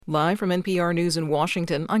Live from NPR News in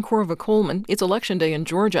Washington, I'm Corva Coleman. It's Election Day in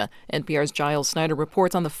Georgia. NPR's Giles Snyder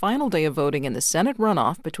reports on the final day of voting in the Senate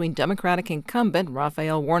runoff between Democratic incumbent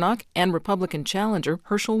Raphael Warnock and Republican challenger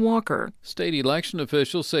Herschel Walker. State election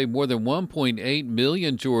officials say more than 1.8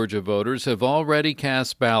 million Georgia voters have already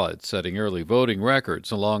cast ballots, setting early voting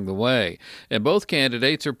records along the way. And both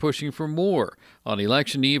candidates are pushing for more. On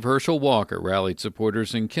Election Eve, Herschel Walker rallied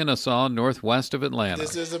supporters in Kennesaw, northwest of Atlanta.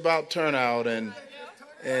 This is about turnout, and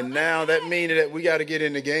now that means that we got to get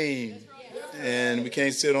in the game, and we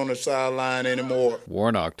can't sit on the sideline anymore.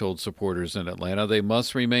 Warnock told supporters in Atlanta they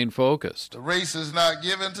must remain focused. The race is not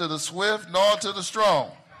given to the swift nor to the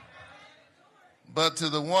strong, but to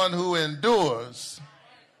the one who endures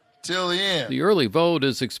till the end. The early vote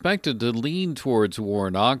is expected to lean towards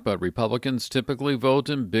Warnock, but Republicans typically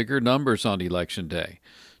vote in bigger numbers on Election Day.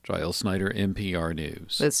 Giles Snyder, NPR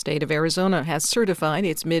News. The state of Arizona has certified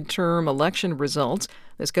its midterm election results.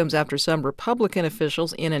 This comes after some Republican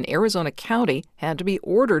officials in an Arizona county had to be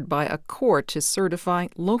ordered by a court to certify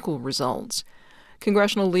local results.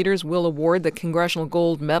 Congressional leaders will award the Congressional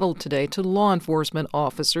Gold Medal today to law enforcement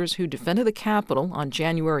officers who defended the Capitol on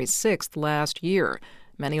January 6th last year.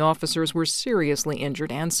 Many officers were seriously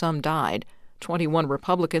injured and some died. 21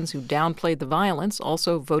 Republicans who downplayed the violence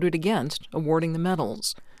also voted against awarding the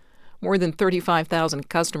medals. More than 35,000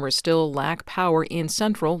 customers still lack power in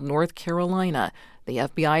central North Carolina. The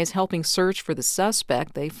FBI is helping search for the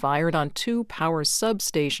suspect they fired on 2 power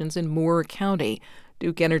substations in Moore County.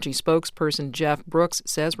 Duke Energy spokesperson Jeff Brooks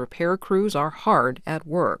says repair crews are hard at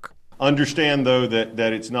work. Understand, though, that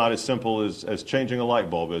it's not as simple as changing a light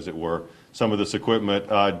bulb, as it were. Some of this equipment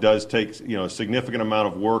does take, a significant amount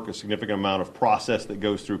of work, a significant amount of process that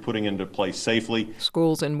goes through putting into place safely.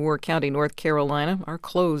 Schools in Moore County, North Carolina, are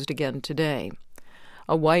closed again today.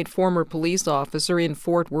 A white former police officer in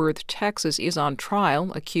Fort Worth, Texas, is on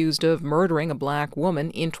trial, accused of murdering a black woman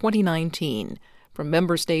in 2019. From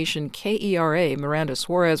member station KERA, Miranda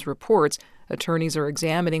Suarez reports attorneys are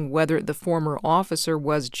examining whether the former officer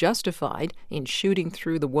was justified in shooting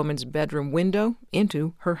through the woman's bedroom window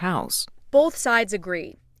into her house. Both sides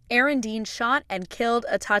agree. Aaron Dean shot and killed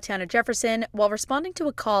a Tatiana Jefferson while responding to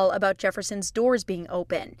a call about Jefferson's doors being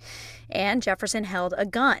open. And Jefferson held a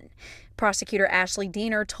gun. Prosecutor Ashley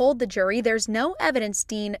Diener told the jury there's no evidence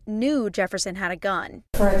Dean knew Jefferson had a gun.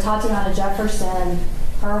 For Tatiana Jefferson,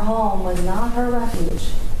 her home was not her refuge.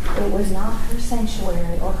 It was not her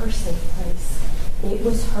sanctuary or her safe place. It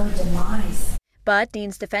was her demise. But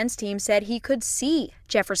Dean's defense team said he could see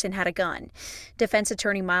Jefferson had a gun. Defense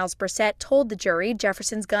attorney Miles Brissett told the jury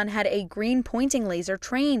Jefferson's gun had a green pointing laser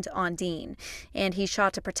trained on Dean, and he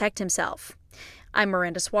shot to protect himself. I'm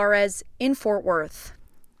Miranda Suarez in Fort Worth.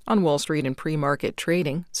 On Wall Street and pre-market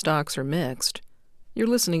trading, stocks are mixed. You're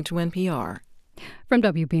listening to NPR. From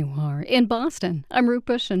WBUR in Boston, I'm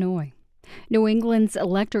Rupa Shenoy. New England's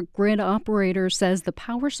electric grid operator says the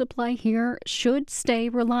power supply here should stay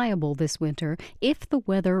reliable this winter if the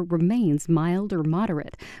weather remains mild or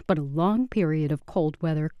moderate. But a long period of cold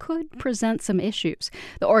weather could present some issues.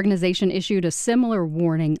 The organization issued a similar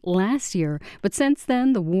warning last year, but since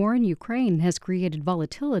then, the war in Ukraine has created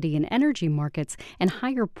volatility in energy markets and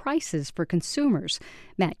higher prices for consumers.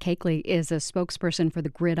 Matt Cakeley is a spokesperson for the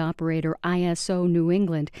grid operator ISO New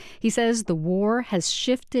England. He says the war has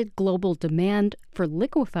shifted global demand for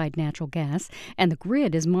liquefied natural gas, and the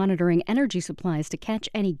grid is monitoring energy supplies to catch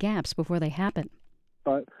any gaps before they happen.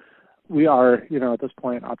 But we are, at this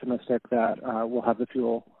point, optimistic that we'll have the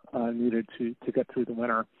fuel needed to get through the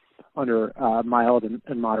winter under mild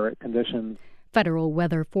and moderate conditions. Federal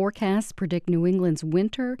weather forecasts predict New England's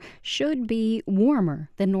winter should be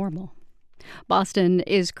warmer than normal. Boston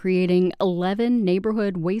is creating 11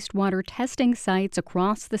 neighborhood wastewater testing sites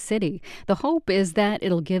across the city. The hope is that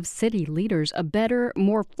it'll give city leaders a better,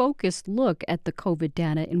 more focused look at the COVID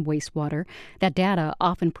data in wastewater. That data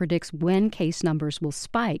often predicts when case numbers will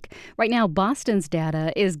spike. Right now, Boston's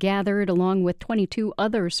data is gathered along with 22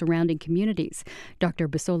 other surrounding communities. Dr.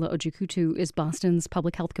 Bisola Ojikutu is Boston's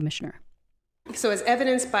public health commissioner. So as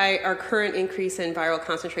evidenced by our current increase in viral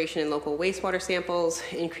concentration in local wastewater samples,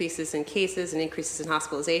 increases in cases and increases in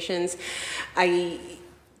hospitalizations, I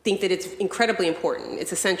think that it's incredibly important.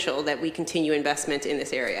 It's essential that we continue investment in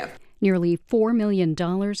this area. Nearly $4 million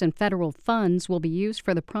in federal funds will be used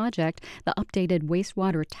for the project. The updated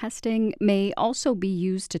wastewater testing may also be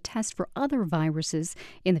used to test for other viruses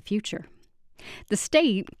in the future. The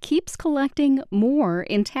state keeps collecting more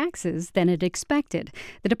in taxes than it expected.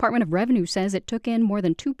 The Department of Revenue says it took in more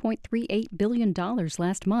than $2.38 billion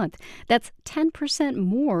last month. That's 10%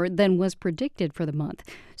 more than was predicted for the month.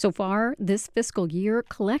 So far, this fiscal year,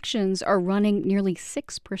 collections are running nearly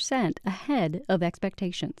 6% ahead of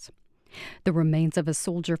expectations. The remains of a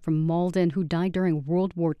soldier from Malden who died during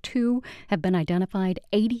World War II have been identified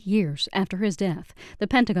 80 years after his death. The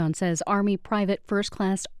Pentagon says Army Private First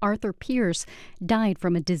Class Arthur Pierce died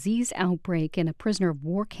from a disease outbreak in a prisoner of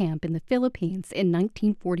war camp in the Philippines in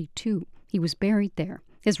 1942. He was buried there.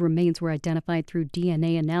 His remains were identified through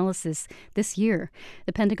DNA analysis this year.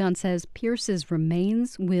 The Pentagon says Pierce's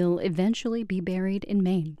remains will eventually be buried in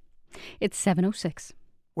Maine. It's 7:06.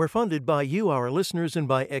 We're funded by you, our listeners, and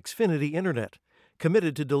by Xfinity Internet,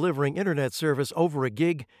 committed to delivering Internet service over a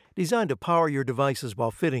gig designed to power your devices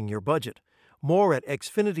while fitting your budget. More at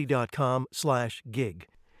xfinity.com/gig.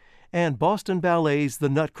 And Boston Ballet's The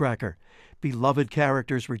Nutcracker. Beloved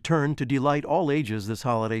characters return to delight all ages this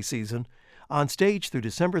holiday season. On stage through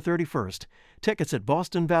December 31st. Tickets at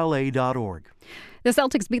bostonballet.org. The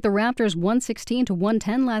Celtics beat the Raptors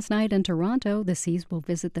 116-110 last night in Toronto. The Seas will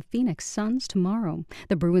visit the Phoenix Suns tomorrow.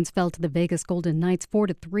 The Bruins fell to the Vegas Golden Knights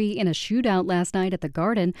 4-3 in a shootout last night at the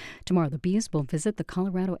Garden. Tomorrow the Bees will visit the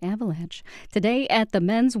Colorado Avalanche. Today at the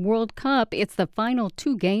Men's World Cup, it's the final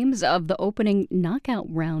 2 games of the opening knockout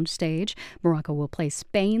round stage. Morocco will play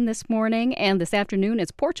Spain this morning, and this afternoon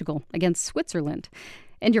it's Portugal against Switzerland.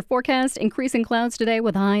 And your forecast, increasing clouds today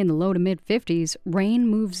with a high in the low to mid-50s. Rain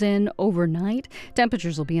moves in overnight.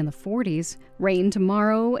 Temperatures will be in the 40s. Rain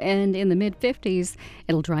tomorrow and in the mid-50s.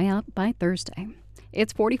 It'll dry out by Thursday.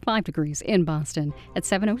 It's 45 degrees in Boston at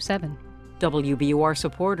 7:07. WBUR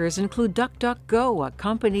supporters include DuckDuckGo, a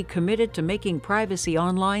company committed to making privacy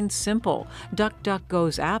online simple.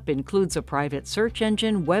 DuckDuckGo's app includes a private search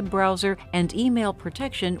engine, web browser, and email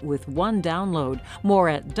protection with one download. More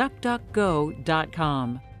at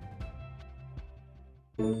duckduckgo.com.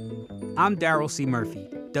 I'm Darrell C. Murphy.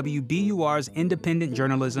 WBUR's independent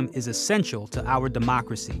journalism is essential to our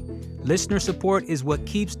democracy. Listener support is what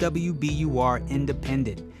keeps WBUR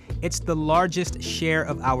independent. It's the largest share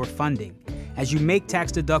of our funding. As you make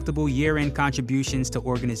tax-deductible year-end contributions to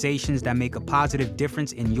organizations that make a positive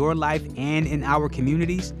difference in your life and in our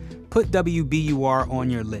communities, put WBUR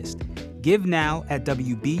on your list. Give now at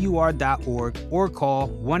WBUR.org or call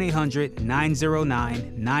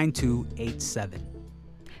 1-800-909-9287.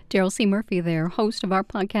 Darrell C. Murphy there, host of our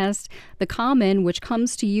podcast, The Common, which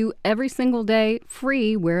comes to you every single day,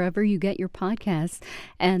 free, wherever you get your podcasts.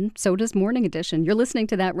 And so does Morning Edition. You're listening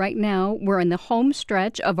to that right now. We're in the home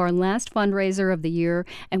stretch of our last fundraiser of the year,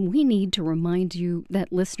 and we need to remind you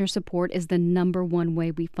that listener support is the number one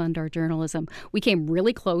way we fund our journalism. We came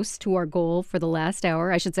really close to our goal for the last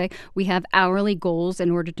hour. I should say we have hourly goals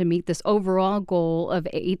in order to meet this overall goal of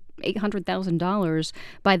 $800,000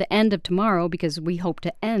 by the end of tomorrow, because we hope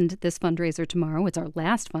to end this fundraiser tomorrow. It's our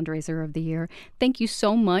last fundraiser of the year. Thank you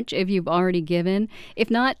so much if you've already given. If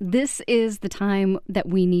not, this is the time that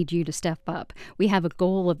we need you to step up. We have a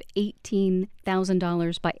goal of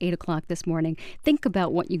 $18,000 by 8 o'clock this morning. Think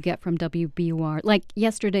about what you get from WBUR, like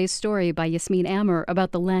yesterday's story by Yasmin Amer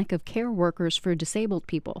about the lack of care workers for disabled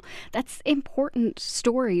people. That's important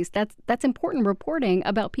stories. That's important reporting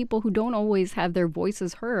about people who don't always have their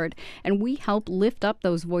voices heard. And we help lift up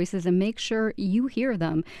those voices and make sure you hear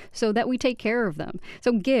them, so that we take care of them.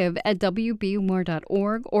 So give at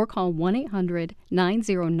WBUR.org or call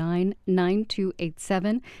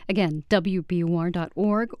 1-800-909-9287. Again,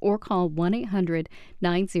 WBUR.org or call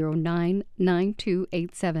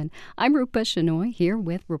 1-800-909-9287. I'm Rupa Shenoy here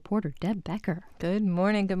with reporter Deb Becker. Good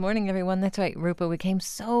morning, everyone. That's right, Rupa. We came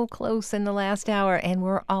so close in the last hour, and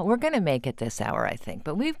we're going to make it this hour, I think.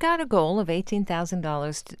 But we've got a goal of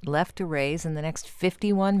 $18,000 left to raise in the next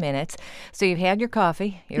 51 minutes. So you've had your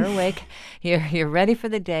coffee. You're awake. You're ready for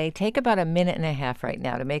the day. Take about a minute and a half right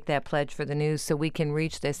now to make that pledge for the news so we can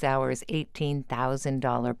reach this hour's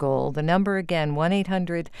 $18,000 goal. The number again,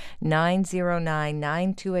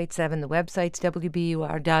 1-800-909-9287. The website's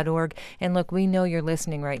WBUR.org. And look, we know you're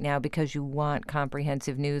listening right now because you want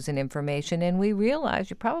comprehensive news and information, and we realize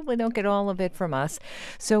you probably don't get all of it from us.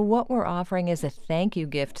 So what we're offering as a thank you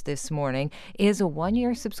gift this morning is a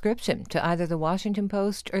 1-year subscription to either the Washington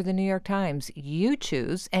Post or the New York Times. You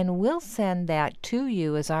choose, and we'll send that to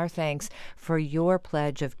you as our thanks for your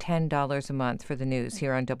pledge of $10 a month for the news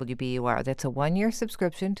here on WBUR. That's a 1-year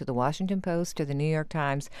subscription to the Washington Post or the New York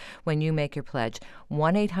Times when you make your pledge.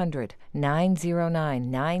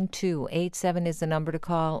 1-800-909-9287 is the number to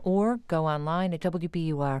call, or go online at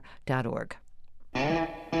WBUR.org.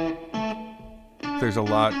 there's a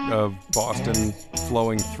lot of Boston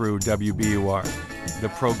flowing through WBUR. The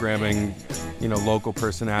programming, local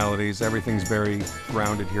personalities, everything's very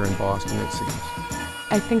grounded here in Boston, it seems.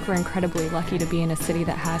 I think we're incredibly lucky to be in a city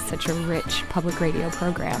that has such a rich public radio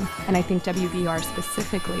program. And I think WBUR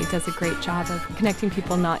specifically does a great job of connecting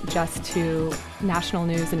people not just to national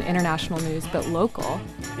news and international news, but local.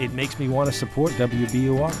 It makes me want to support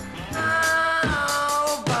WBUR.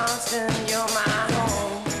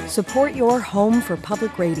 Support your home for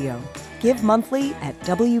public radio. Give monthly at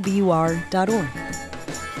WBUR.org.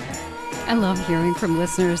 I love hearing from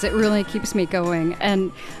listeners. It really keeps me going.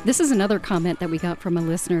 And this is another comment that we got from a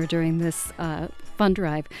listener during this fund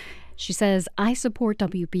drive. She says, I support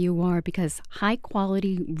WBUR because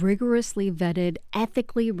high-quality, rigorously vetted,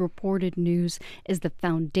 ethically reported news is the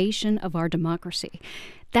foundation of our democracy.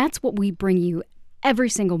 That's what we bring you every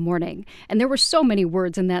single morning. And there were so many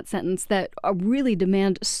words in that sentence that really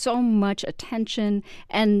demand so much attention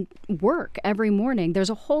and work every morning.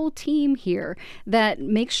 There's a whole team here that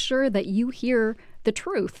makes sure that you hear the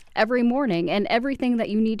truth every morning and everything that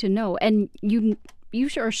you need to know. And you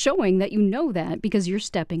are showing that you know that because you're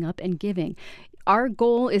stepping up and giving. Our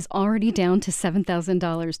goal is already down to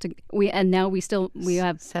 $7,000 and now we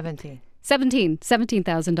have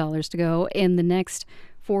 $17,000 to go in the next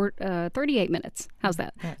 38 minutes. How's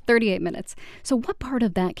that? Yeah. 38 minutes. So what part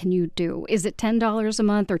of that can you do? Is it $10 a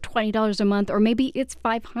month or $20 a month, or maybe it's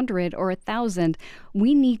 $500 or $1,000?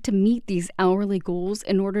 We need to meet these hourly goals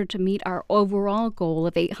in order to meet our overall goal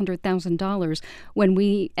of $800,000. When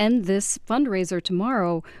we end this fundraiser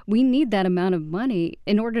tomorrow, we need that amount of money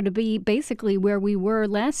in order to be basically where we were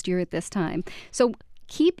last year at this time. So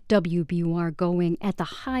keep WBUR going at the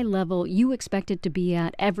high level you expect it to be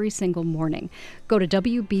at every single morning. Go to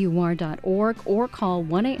WBUR.org or call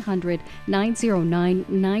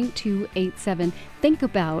 1-800-909-9287. Think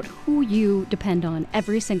about who you depend on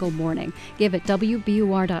every single morning. Give at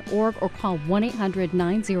WBUR.org or call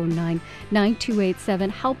 1-800-909-9287.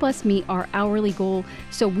 Help us meet our hourly goal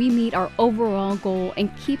so we meet our overall goal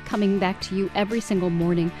and keep coming back to you every single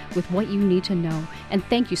morning with what you need to know. And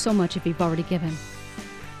thank you so much if you've already given.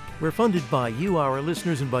 We're funded by you, our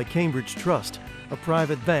listeners, and by Cambridge Trust, a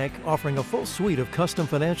private bank offering a full suite of custom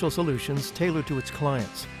financial solutions tailored to its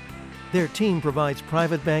clients. Their team provides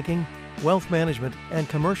private banking, wealth management, and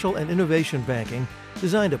commercial and innovation banking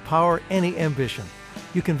designed to power any ambition.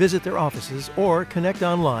 You can visit their offices or connect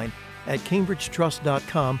online at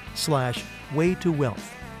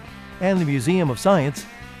cambridgetrust.com/way-to-wealth. And the Museum of Science,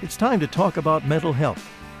 it's time to talk about mental health.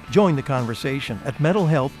 Join the conversation at Mental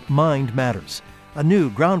Health Mind Matters, a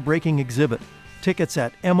new groundbreaking exhibit. Tickets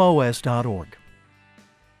at MOS.org.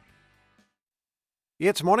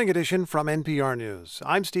 It's Morning Edition from NPR News.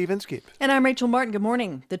 I'm Steve Inskeep. And I'm Rachel Martin. Good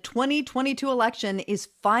morning. The 2022 election is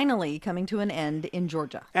finally coming to an end in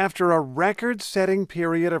Georgia. After a record-setting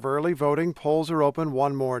period of early voting, polls are open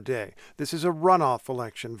one more day. This is a runoff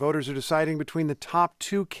election. Voters are deciding between the top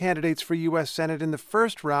two candidates for U.S. Senate in the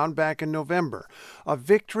first round back in November. A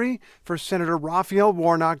victory for Senator Raphael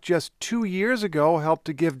Warnock just 2 years ago helped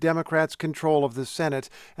to give Democrats control of the Senate.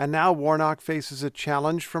 And now Warnock faces a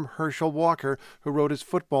challenge from Herschel Walker, who wrote his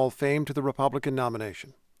football fame to the Republican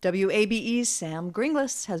nomination. WABE's Sam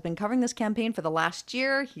Gringlas has been covering this campaign for the last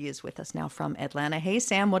year. He is with us now from Atlanta. Hey,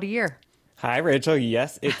 Sam, what a year. Hi, Rachel.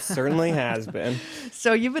 Yes, it certainly has been.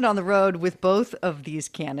 So you've been on the road with both of these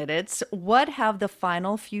candidates. What have the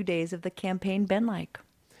final few days of the campaign been like?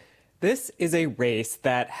 This is a race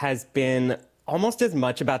that has been almost as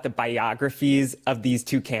much about the biographies of these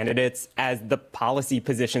two candidates as the policy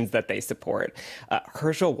positions that they support.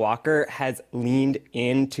 Herschel Walker has leaned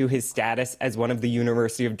into his status as one of the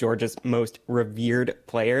University of Georgia's most revered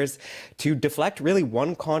players to deflect really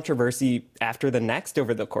one controversy after the next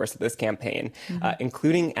over the course of this campaign,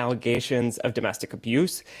 including allegations of domestic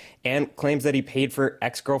abuse and claims that he paid for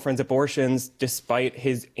ex-girlfriend's abortions despite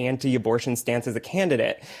his anti-abortion stance as a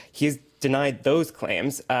candidate. He's denied those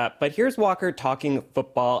claims. But here's Walker talking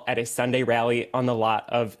football at a Sunday rally on the lot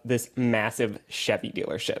of this massive Chevy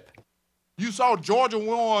dealership. You saw Georgia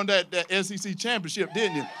won that SEC championship,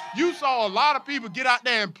 didn't you? You saw a lot of people get out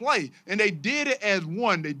there and play, and they did it as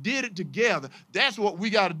one. They did it together. That's what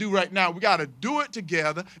we got to do right now. We got to do it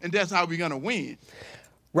together, and that's how we're going to win.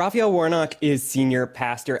 Raphael Warnock is senior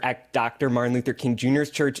pastor at Dr. Martin Luther King Jr.'s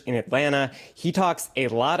church in Atlanta. He talks a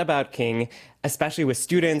lot about King, especially with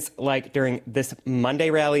students, like during this Monday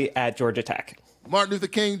rally at Georgia Tech. Martin Luther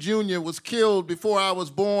King Jr. was killed before I was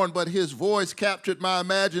born, but his voice captured my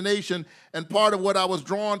imagination, and part of what I was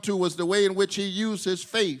drawn to was the way in which he used his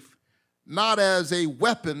faith, not as a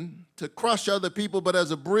weapon to crush other people, but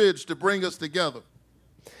as a bridge to bring us together.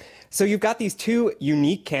 So you've got these two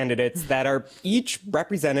unique candidates that are each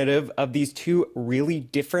representative of these two really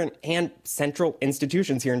different and central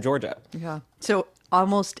institutions here in Georgia. Yeah. So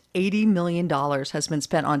almost $80 million has been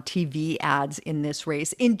spent on TV ads in this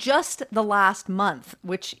race in just the last month,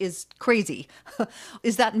 which is crazy.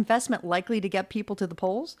 Is that investment likely to get people to the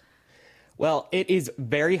polls? Well, it is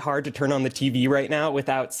very hard to turn on the TV right now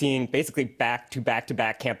without seeing basically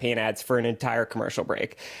back-to-back campaign ads for an entire commercial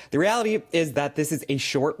break. The reality is that this is a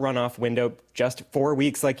short runoff window, just 4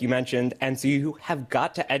 weeks, like you mentioned, and so you have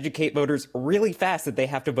got to educate voters really fast that they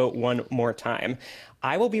have to vote one more time.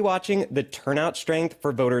 I will be watching the turnout strength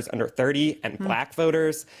for voters under 30 and black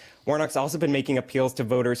voters. Warnock's also been making appeals to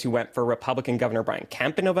voters who went for Republican Governor Brian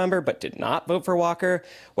Kemp in November but did not vote for Walker.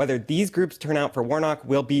 Whether these groups turn out for Warnock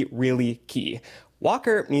will be really key.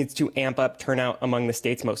 Walker needs to amp up turnout among the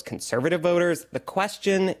state's most conservative voters. The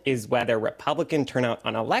question is whether Republican turnout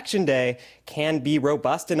on Election Day can be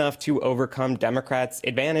robust enough to overcome Democrats'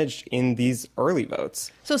 advantage in these early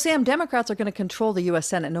votes. So, Sam, Democrats are going to control the U.S.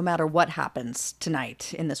 Senate no matter what happens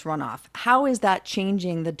tonight in this runoff. How is that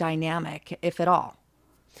changing the dynamic, if at all?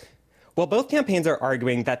 Well, both campaigns are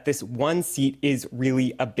arguing that this one seat is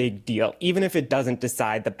really a big deal, even if it doesn't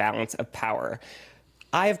decide the balance of power.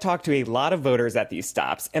 I have talked to a lot of voters at these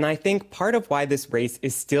stops, and I think part of why this race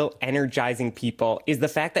is still energizing people is the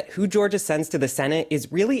fact that who Georgia sends to the Senate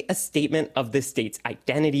is really a statement of the state's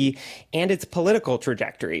identity and its political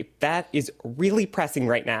trajectory. That is really pressing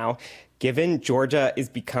right now, given Georgia is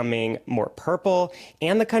becoming more purple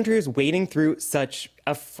and the country is wading through such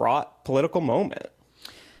a fraught political moment.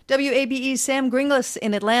 WABE's Sam Gringlas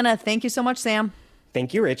in Atlanta. Thank you so much, Sam.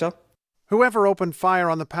 Thank you, Rachel. Whoever opened fire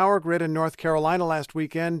on the power grid in North Carolina last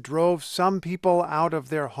weekend drove some people out of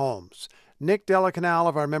their homes. Nick Delacanal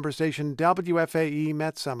of our member station WFAE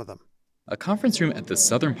met some of them. A conference room at the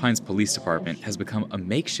Southern Pines Police Department has become a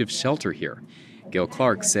makeshift shelter here. Gail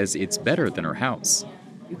Clark says it's better than her house.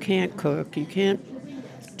 You can't cook, you can't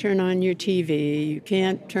turn on your TV, you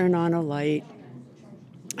can't turn on a light.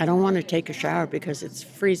 I don't want to take a shower because it's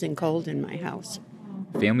freezing cold in my house.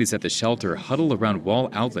 Families at the shelter huddle around wall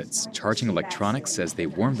outlets, charging electronics as they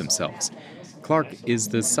warm themselves. Clark is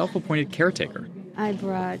the self-appointed caretaker. I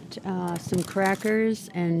brought some crackers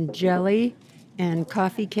and jelly and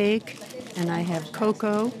coffee cake, and I have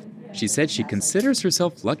cocoa. She said she considers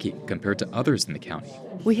herself lucky compared to others in the county.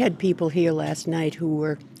 We had people here last night who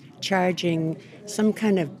were charging some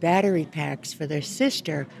kind of battery packs for their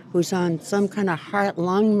sister who's on some kind of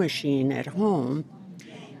heart-lung machine at home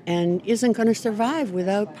and isn't going to survive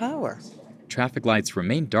without power. Traffic lights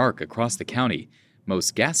remain dark across the county.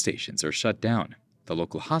 Most gas stations are shut down. The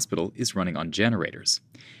local hospital is running on generators.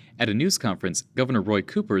 At a news conference, Governor Roy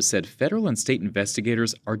Cooper said federal and state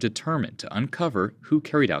investigators are determined to uncover who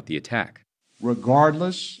carried out the attack.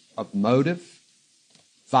 Regardless of motive,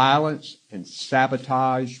 violence and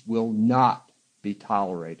sabotage will not be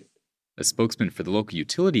tolerated. A spokesman for the local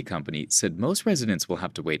utility company said most residents will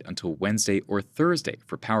have to wait until Wednesday or Thursday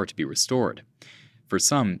for power to be restored. For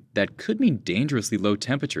some, that could mean dangerously low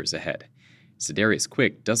temperatures ahead. Sedarius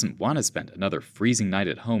Quick doesn't want to spend another freezing night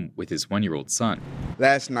at home with his 1-year-old son.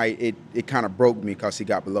 Last night, it kind of broke me because he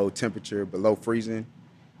got below temperature, below freezing,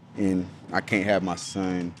 and I can't have my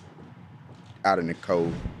son out in the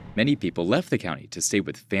cold. Many people left the county to stay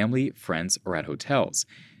with family, friends, or at hotels.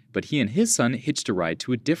 But he and his son hitched a ride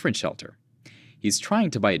to a different shelter. He's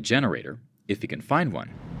trying to buy a generator, if he can find one.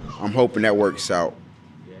 I'm hoping that works out.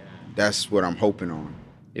 That's what I'm hoping on.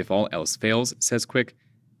 If all else fails, says Quick,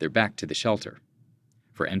 they're back to the shelter.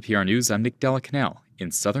 For NPR News, I'm Nick Delacanal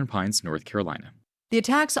in Southern Pines, North Carolina. The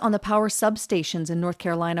attacks on the power substations in North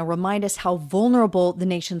Carolina remind us how vulnerable the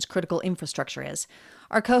nation's critical infrastructure is.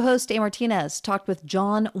 Our co-host, A. Martinez, talked with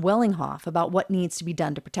John Wellinghoff about what needs to be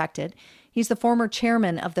done to protect it. He's the former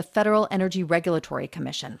chairman of the Federal Energy Regulatory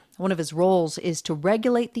Commission. One of his roles is to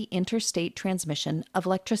regulate the interstate transmission of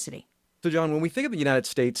electricity. So, John, when we think of the United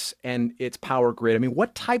States and its power grid, I mean,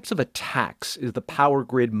 what types of attacks is the power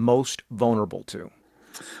grid most vulnerable to?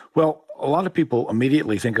 Well, a lot of people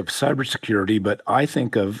immediately think of cybersecurity, but I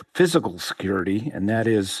think of physical security, and that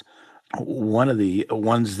is one of the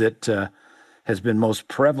ones that has been most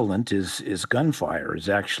prevalent is gunfire, is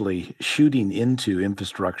actually shooting into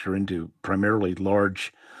infrastructure, into primarily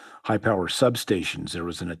large high-power substations. There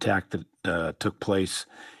was an attack that took place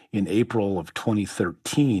in April of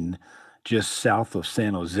 2013 just south of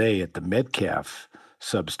San Jose at the Metcalf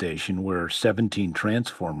substation, where 17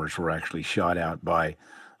 transformers were actually shot out by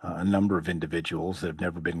a number of individuals that have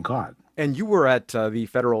never been caught. And you were at the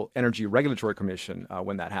Federal Energy Regulatory Commission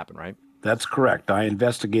when that happened, right? That's correct. I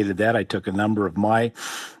investigated that. I took a number of my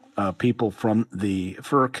people from the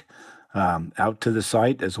FERC out to the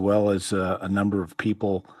site, as well as a number of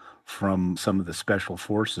people from some of the special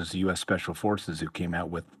forces, the U.S. Special Forces, who came out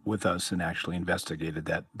with us and actually investigated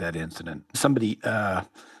that incident. Somebody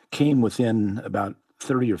came within about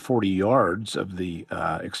 30 or 40 yards of the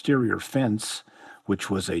exterior fence, which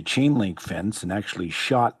was a chain link fence, and actually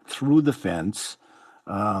shot through the fence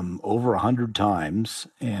over 100 times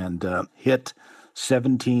and hit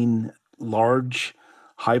 17 large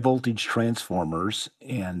high voltage transformers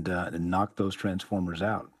and knocked those transformers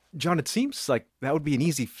out. John, it seems like that would be an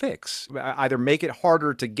easy fix. Either make it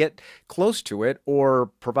harder to get close to it or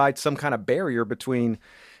provide some kind of barrier between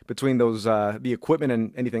those the equipment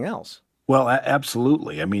and anything else. Well,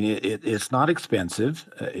 absolutely. I mean, it's not expensive.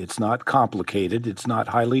 It's not complicated. It's not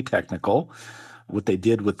highly technical. What they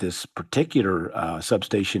did with this particular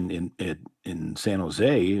substation in San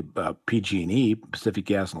Jose, PG&E, Pacific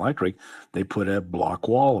Gas and Electric, they put a block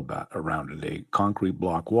wall around it, a concrete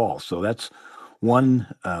block wall. So that's one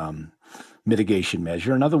mitigation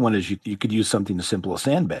measure. Another one is you could use something as simple as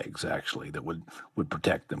sandbags, actually, that would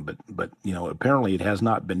protect them. But apparently it has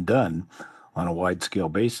not been done on a wide-scale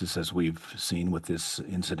basis, as we've seen with this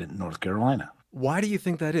incident in North Carolina. Why do you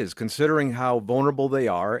think that is? Considering how vulnerable they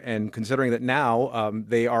are and considering that now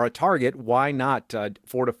they are a target, why not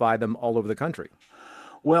fortify them all over the country?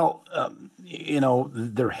 Well,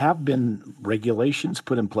 there have been regulations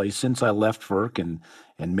put in place since I left FERC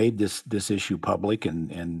and made this issue public,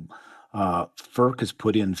 and FERC has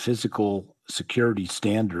put in physical security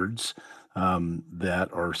standards that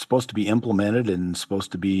are supposed to be implemented and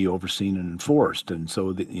supposed to be overseen and enforced. And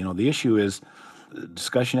so, the issue is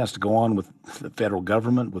discussion has to go on with the federal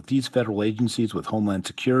government, with these federal agencies, with Homeland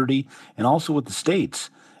Security, and also with the states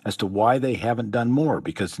as to why they haven't done more.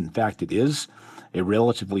 Because, in fact, it is a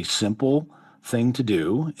relatively simple thing to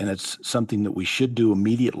do, and it's something that we should do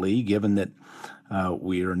immediately, given that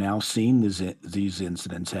we are now seeing these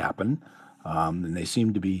incidents happen, and they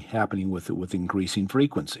seem to be happening with increasing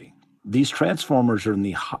frequency. These transformers are in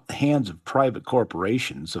the hands of private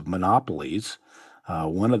corporations, of monopolies.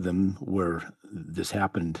 One of them, where this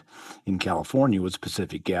happened in California, was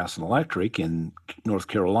Pacific Gas and Electric. In North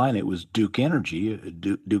Carolina, it was Duke Energy,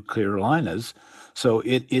 Duke Carolinas. So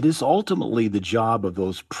it is ultimately the job of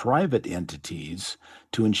those private entities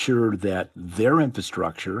to ensure that their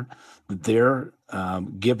infrastructure, that they're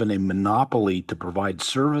given a monopoly to provide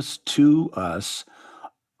service to us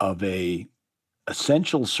of a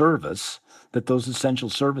essential service, that those essential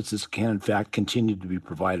services can in fact continue to be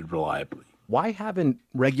provided reliably. Why haven't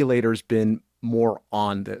regulators been more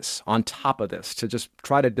on top of this, to just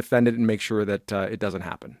try to defend it and make sure that it doesn't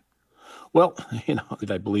happen? Well,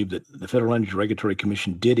 I believe that the Federal Energy Regulatory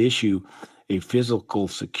Commission did issue a physical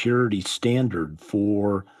security standard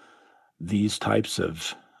for these types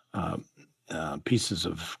of pieces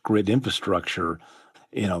of grid infrastructure.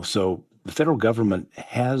 So the federal government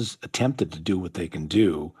has attempted to do what they can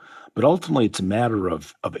do, but ultimately it's a matter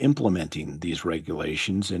of implementing these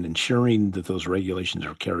regulations and ensuring that those regulations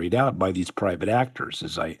are carried out by these private actors,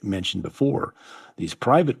 as I mentioned before, these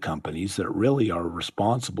private companies that really are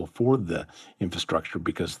responsible for the infrastructure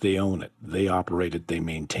because they own it, they operate it, they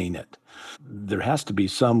maintain it. There has to be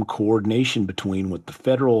some coordination between what the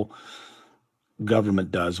federal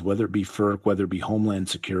government does, whether it be FERC, whether it be Homeland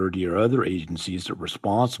Security or other agencies that are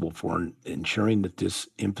responsible for ensuring that this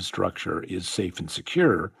infrastructure is safe and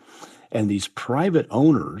secure, and these private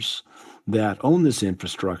owners that own this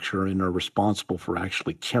infrastructure and are responsible for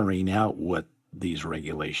actually carrying out what these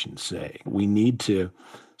regulations say. We need to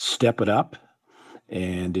step it up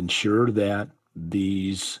and ensure that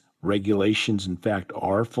these regulations, in fact,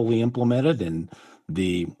 are fully implemented, and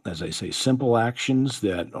the, as I say, simple actions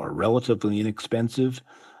that are relatively inexpensive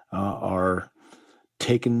are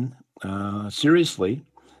taken seriously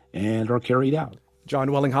and are carried out. John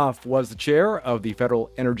Wellinghoff was the chair of the Federal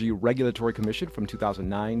Energy Regulatory Commission from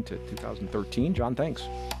 2009 to 2013. John, thanks.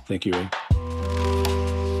 Thank you, Ray.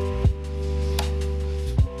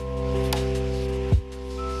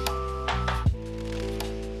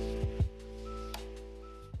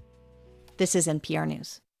 This is NPR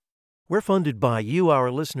News. We're funded by you,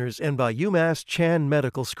 our listeners, and by UMass Chan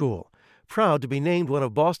Medical School. Proud to be named one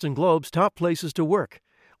of Boston Globe's top places to work.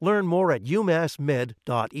 Learn more at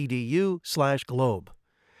umassmed.edu/globe.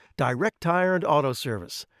 Direct Tire and Auto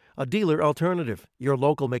Service, a dealer alternative, your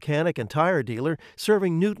local mechanic and tire dealer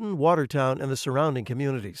serving Newton, Watertown, and the surrounding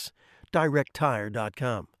communities.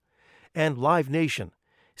 DirectTire.com. And Live Nation.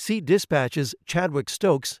 See Dispatch's Chadwick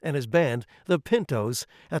Stokes and his band, the Pintos,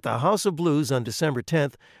 at the House of Blues on December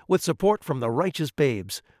 10th with support from the Righteous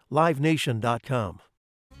Babes. LiveNation.com.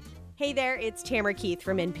 Hey there, it's Tamara Keith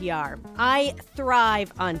from NPR. I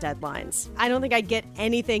thrive on deadlines. I don't think I'd get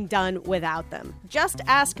anything done without them. Just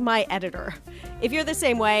ask my editor. If you're the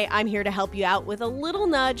same way, I'm here to help you out with a little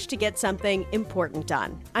nudge to get something important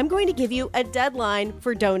done. I'm going to give you a deadline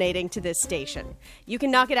for donating to this station. You can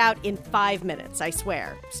knock it out in 5 minutes, I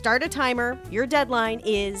swear. Start a timer. Your deadline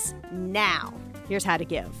is now. Here's how to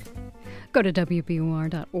give. Go to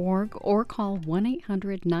WBUR.org or call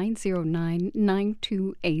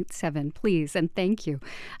 1-800-909-9287, please, and thank you.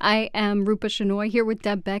 I am Rupa Shenoy here with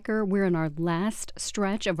Deb Becker. We're in our last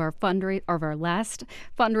stretch of our last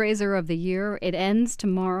fundraiser of the year. It ends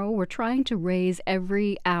tomorrow. We're trying to raise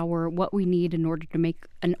every hour what we need in order to make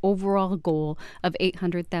an overall goal of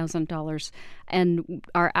 $800,000. And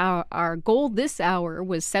our goal this hour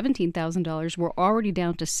was $17,000. We're already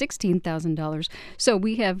down to $16,000. So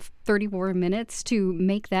we have 34 minutes to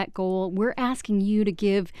make that goal. We're asking you to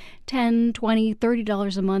give $10, $20,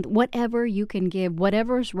 $30 a month, whatever you can give,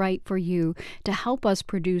 whatever's right for you to help us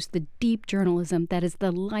produce the deep journalism that is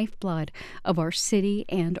the lifeblood of our city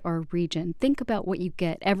and our region. Think about what you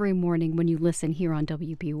get every morning when you listen here on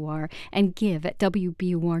WBUR and give at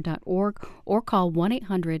WBUR.org or call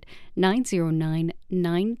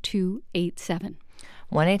 1-800-909-9287.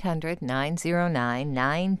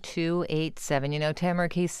 1-800-909-9287. You know, Tamara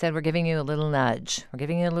Keith said we're giving you a little nudge. We're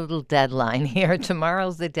giving you a little deadline here.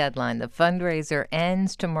 Tomorrow's the deadline. The fundraiser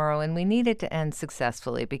ends tomorrow, and we need it to end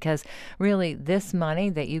successfully because really this money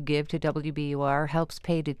that you give to WBUR helps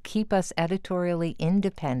pay to keep us editorially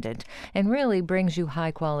independent and really brings you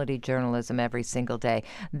high-quality journalism every single day.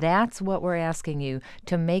 That's what we're asking you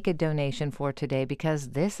to make a donation for today because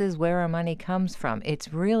this is where our money comes from.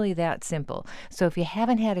 It's really that simple. So if you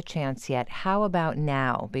haven't had a chance yet, how about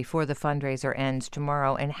now before the fundraiser ends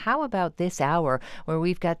tomorrow? And how about this hour where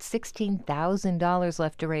we've got $16,000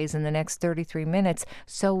 left to raise in the next 33 minutes?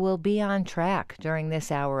 So we'll be on track during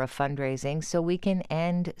this hour of fundraising so we can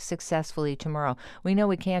end successfully tomorrow. We know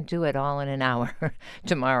we can't do it all in an hour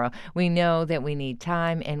tomorrow. We know that we need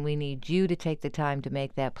time and we need you to take the time to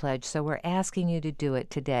make that pledge. So we're asking you to do it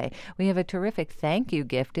today. We have a terrific thank you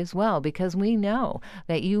gift as well because we know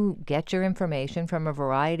that you get your information from a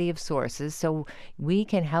variety of sources, so we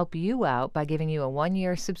can help you out by giving you a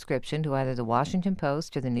 1-year subscription to either the Washington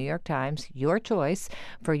Post or the New York Times, your choice,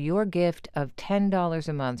 for your gift of $10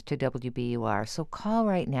 a month to WBUR. So call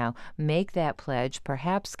right now, make that pledge,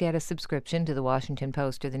 perhaps get a subscription to the Washington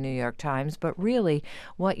Post or the New York Times, but really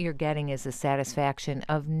what you're getting is the satisfaction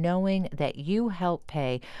of knowing that you help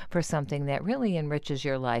pay for something that really enriches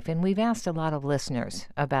your life. And we've asked a lot of listeners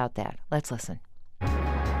about that. Let's listen.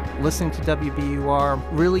 Listening to WBUR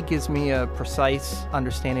really gives me a precise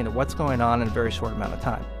understanding of what's going on in a very short amount of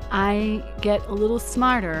time. I get a little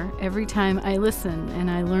smarter every time I listen,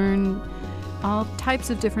 and I learn all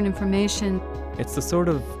types of different information. It's the sort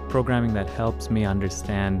of programming that helps me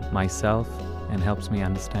understand myself and helps me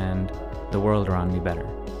understand the world around me better.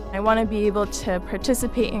 I want to be able to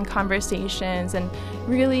participate in conversations and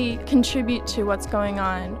really contribute to what's going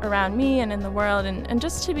on around me and in the world, and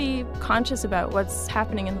just to be conscious about what's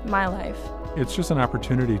happening in my life. It's just an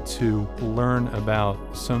opportunity to learn about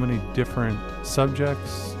so many different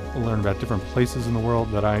subjects, learn about different places in the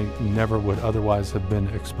world that I never would otherwise have been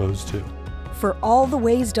exposed to. For all the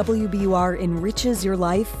ways WBUR enriches your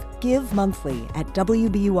life, give monthly at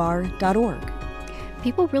WBUR.org.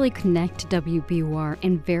 People really connect to WBUR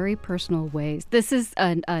in very personal ways. This is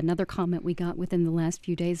another comment we got within the last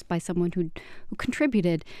few days by someone who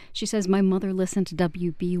contributed. She says, my mother listened to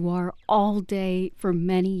WBUR all day for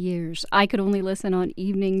many years. I could only listen on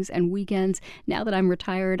evenings and weekends. Now that I'm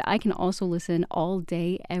retired, I can also listen all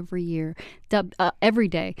day, every year, every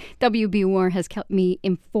day. WBUR has kept me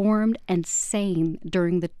informed and sane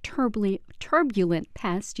during the turbulent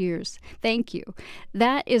past years. Thank you.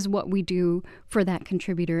 That is what we do for that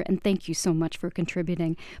contributor, and thank you so much for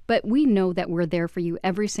contributing. But we know that we're there for you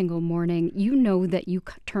every single morning. You know that you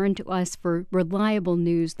turn to us for reliable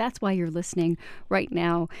news. That's why you're listening right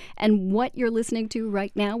now. And what you're listening to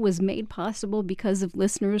right now was made possible because of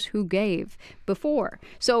listeners who gave before.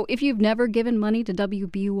 So if you've never given money to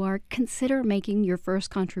WBUR, consider making your first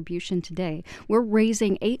contribution today. We're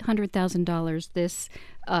raising $800,000 this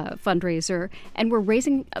fundraiser, and we're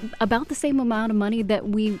raising about the same amount of money that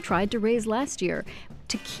we tried to raise last year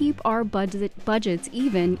to keep our budgets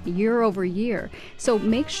even year over year. So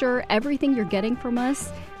make sure everything you're getting from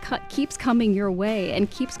us keeps coming your way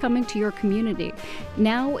and keeps coming to your community.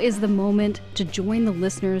 Now is the moment to join the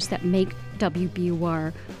listeners that make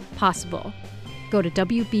WBUR possible. Go to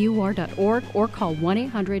WBUR.org or call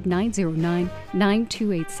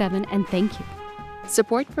 1-800-909-9287, and thank you.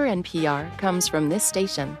 Support for NPR comes from this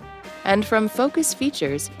station And from Focus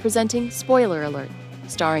Features, presenting Spoiler Alert,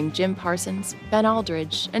 starring Jim Parsons, Ben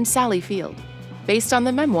Aldridge, and Sally Field. Based on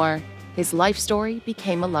the memoir, His Life Story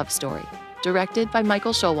Became a Love Story, directed by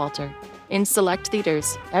Michael Showalter, in select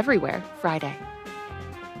theaters everywhere Friday.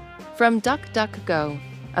 From DuckDuckGo,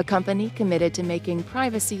 a company committed to making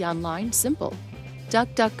privacy online simple.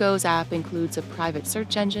 DuckDuckGo's app includes a private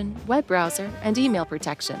search engine, web browser, and email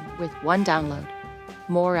protection with one download.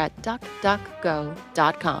 More at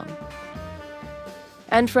duckduckgo.com.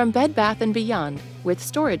 And from Bed Bath & Beyond, with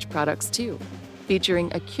storage products too,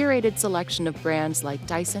 featuring a curated selection of brands like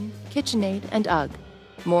Dyson, KitchenAid, and UGG.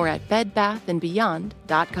 More at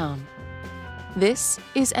bedbathandbeyond.com. This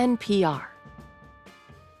is NPR.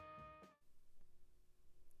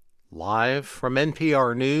 Live from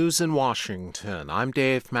NPR News in Washington, I'm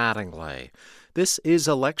Dave Mattingly. This is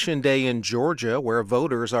Election Day in Georgia, where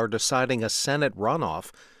voters are deciding a Senate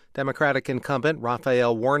runoff. Democratic incumbent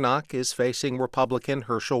Raphael Warnock is facing Republican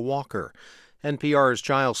Herschel Walker. NPR's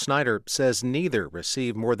Giles Snyder says neither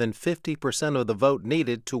received more than 50% of the vote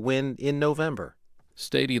needed to win in November.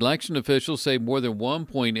 State election officials say more than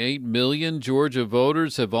 1.8 million Georgia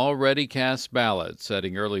voters have already cast ballots,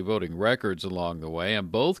 setting early voting records along the way, and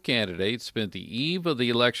both candidates spent the eve of the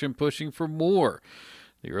election pushing for more.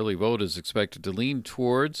 The early vote is expected to lean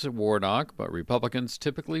towards Warnock, but Republicans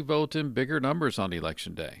typically vote in bigger numbers on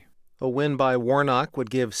Election Day. A win by Warnock would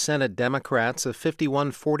give Senate Democrats a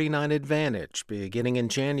 51-49 advantage. Beginning in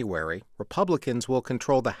January, Republicans will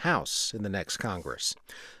control the House in the next Congress.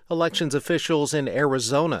 Elections officials in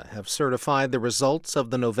Arizona have certified the results of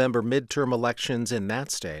the November midterm elections in that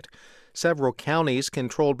state. Several counties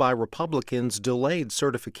controlled by Republicans delayed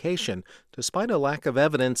certification despite a lack of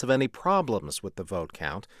evidence of any problems with the vote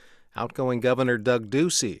count. Outgoing Governor Doug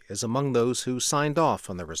Ducey is among those who signed off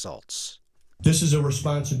on the results. This is a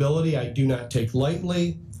responsibility I do not take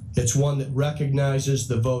lightly. It's one that recognizes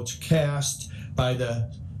the votes cast by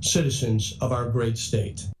the citizens of our great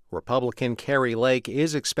state. Republican Carrie Lake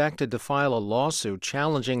is expected to file a lawsuit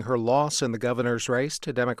challenging her loss in the governor's race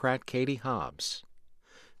to Democrat Katie Hobbs.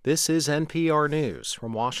 This is NPR News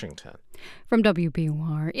from Washington. From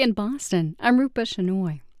WBUR in Boston, I'm Rupa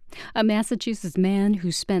Shenoy. A Massachusetts man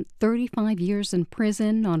who spent 35 years in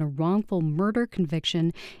prison on a wrongful murder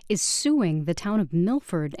conviction is suing the town of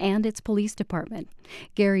Milford and its police department.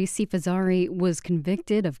 Gary Sifazari was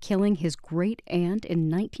convicted of killing his great-aunt in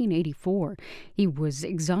 1984. He was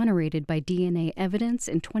exonerated by DNA evidence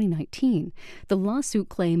in 2019. The lawsuit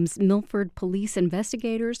claims Milford police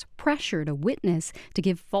investigators pressured a witness to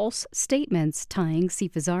give false statements tying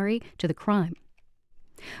Sifazari to the crime.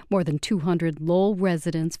 More than 200 Lowell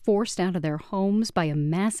residents forced out of their homes by a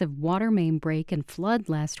massive water main break and flood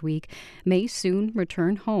last week may soon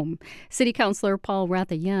return home. City Councilor Paul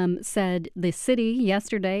Rathayem said the city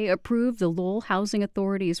yesterday approved the Lowell Housing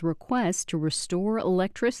Authority's request to restore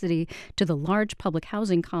electricity to the large public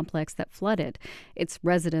housing complex that flooded. Its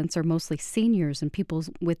residents are mostly seniors and people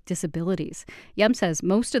with disabilities. Yem says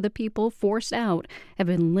most of the people forced out have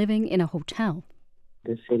been living in a hotel.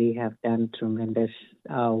 The city have done tremendous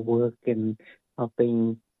work in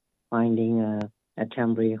helping finding a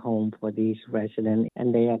temporary home for these residents,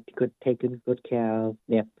 and they have taken good care of.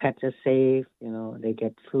 Their pets are safe. They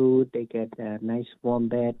get food. They get a nice warm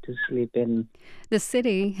bed to sleep in. The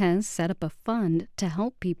city has set up a fund to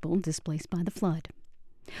help people displaced by the flood.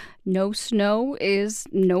 No snow is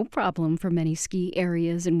no problem for many ski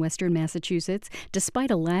areas in western Massachusetts. Despite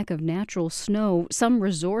a lack of natural snow, some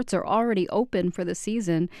resorts are already open for the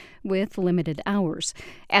season with limited hours.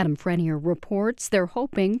 Adam Frenier reports they're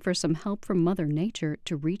hoping for some help from Mother Nature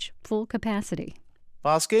to reach full capacity.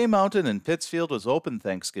 Bosque Mountain in Pittsfield was open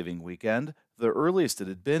Thanksgiving weekend, the earliest it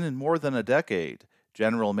had been in more than a decade.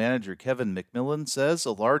 General Manager Kevin McMillan says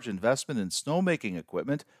a large investment in snowmaking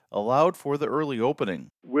equipment allowed for the early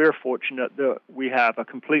opening. We're fortunate that we have a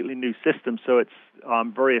completely new system, so it's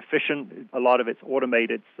very efficient. A lot of it's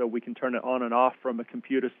automated, so we can turn it on and off from a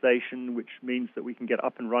computer station, which means that we can get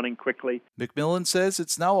up and running quickly. McMillan says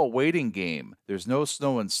it's now a waiting game. There's no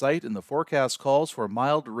snow in sight, and the forecast calls for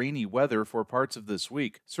mild, rainy weather for parts of this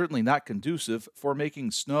week, certainly not conducive for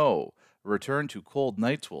making snow. A return to cold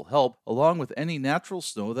nights will help, along with any natural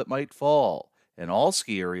snow that might fall. And all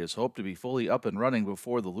ski areas hope to be fully up and running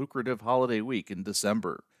before the lucrative holiday week in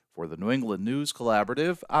December. For the New England News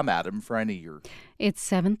Collaborative, I'm Adam Frenier. It's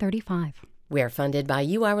 7:35. We're funded by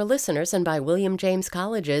you, our listeners, and by William James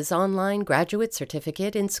College's online graduate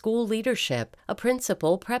certificate in school leadership, a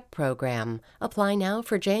principal prep program. Apply now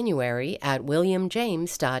for January at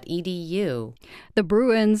williamjames.edu. The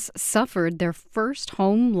Bruins suffered their first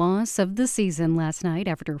home loss of the season last night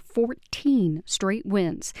after 14 straight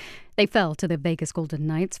wins. They fell to the Vegas Golden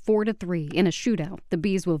Knights 4-3 in a shootout. The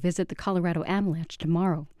Bees will visit the Colorado Avalanche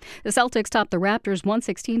tomorrow. The Celtics topped the Raptors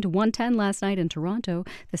 116-110 last night in Toronto.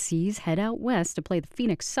 The Seas head out west to play the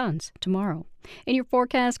Phoenix Suns tomorrow. In your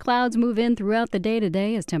forecast, clouds move in throughout the day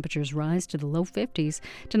today as temperatures rise to the low 50s.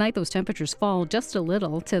 Tonight, those temperatures fall just a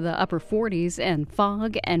little to the upper 40s, and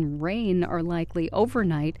fog and rain are likely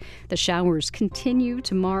overnight. The showers continue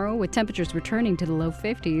tomorrow with temperatures returning to the low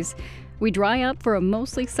 50s. We dry up for a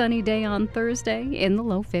mostly sunny day on Thursday in the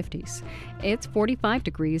low 50s. It's 45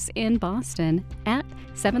 degrees in Boston at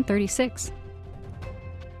 7:36.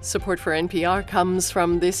 Support for NPR comes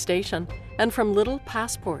from this station and from Little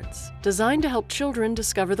Passports, designed to help children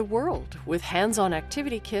discover the world with hands-on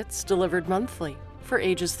activity kits delivered monthly for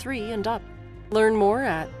ages 3 and up. Learn more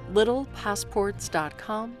at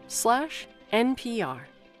littlepassports.com/NPR.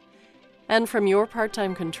 And from Your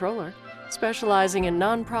Part-Time Controller, specializing in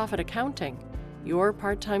nonprofit accounting, Your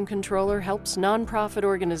Part-Time Controller helps nonprofit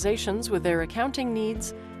organizations with their accounting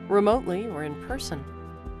needs remotely or in person.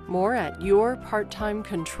 More at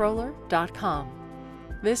yourparttimecontroller.com.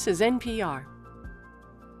 This is NPR.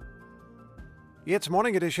 It's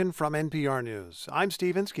Morning Edition from NPR News. I'm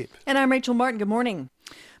Steve Inskeep. And I'm Rachel Martin. Good morning.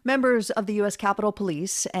 Members of the U.S. Capitol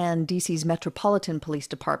Police and D.C.'s Metropolitan Police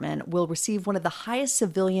Department will receive one of the highest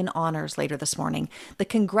civilian honors later this morning, the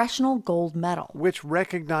Congressional Gold Medal, which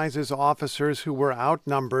recognizes officers who were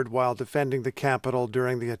outnumbered while defending the Capitol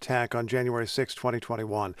during the attack on January 6,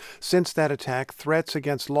 2021. Since that attack, threats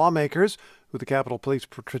against lawmakers who the Capitol Police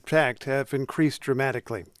protect have increased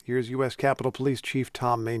dramatically. Here's U.S. Capitol Police Chief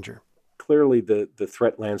Tom Manger. Clearly, the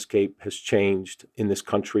threat landscape has changed in this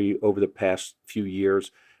country over the past few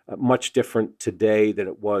years, much different today than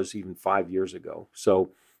it was even 5 years ago.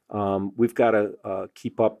 So we've got to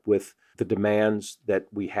keep up with the demands that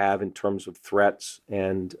we have in terms of threats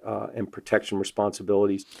and protection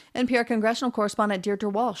responsibilities. NPR congressional correspondent Deirdre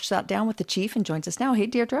Walsh sat down with the chief and joins us now. Hey,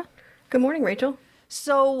 Deirdre. Good morning, Rachel.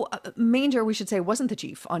 So Manger, we should say, wasn't the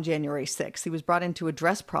chief on January 6th. He was brought in to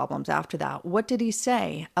address problems after that. What did he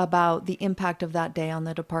say about the impact of that day on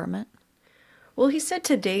the department? Well, he said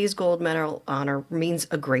today's gold medal honor means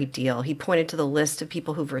a great deal. He pointed to the list of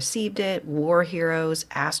people who've received it: war heroes,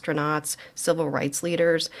 astronauts, civil rights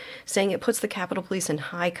leaders, saying it puts the Capitol Police in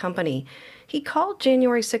high company. He called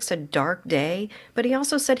January 6th a dark day, but he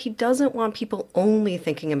also said he doesn't want people only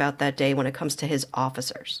thinking about that day when it comes to his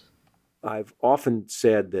officers. I've often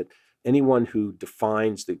said that anyone who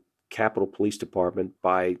defines the Capitol Police Department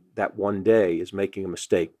by that one day is making a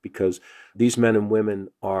mistake, because these men and women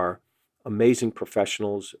are amazing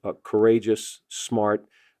professionals, courageous, smart,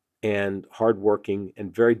 and hardworking,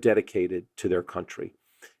 and very dedicated to their country.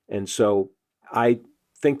 And so I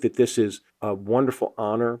think that this is a wonderful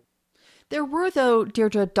honor. There were, though,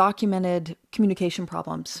 Deirdre, documented communication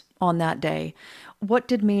problems on that day. What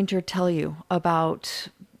did Manger tell you about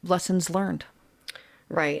lessons learned?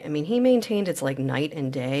 Right. I mean, he maintained it's like night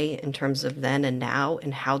and day in terms of then and now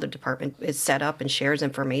and how the department is set up and shares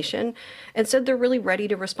information, and said they're really ready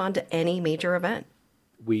to respond to any major event.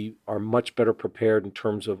 We are much better prepared in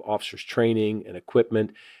terms of officers' training and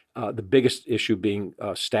equipment. The biggest issue being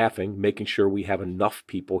staffing, making sure we have enough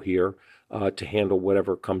people here to handle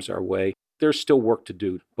whatever comes our way. There's still work to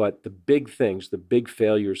do, but the big things, the big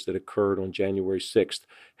failures that occurred on January 6th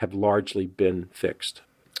have largely been fixed.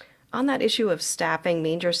 On that issue of staffing,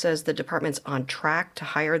 Manger says the department's on track to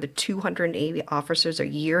hire the 280 officers a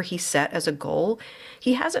year he set as a goal.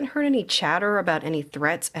 He hasn't heard any chatter about any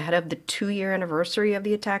threats ahead of the 2-year anniversary of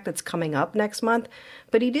the attack that's coming up next month,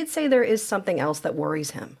 but he did say there is something else that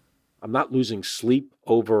worries him. I'm not losing sleep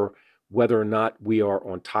over whether or not we are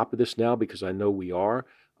on top of this now, because I know we are.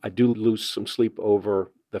 I do lose some sleep over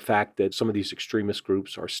the fact that some of these extremist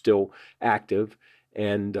groups are still active,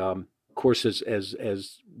 and of course,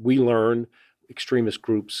 as we learn, extremist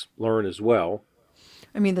groups learn as well.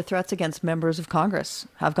 I mean, the threats against members of Congress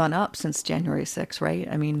have gone up since January 6th, right?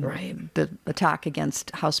 I mean, right. The attack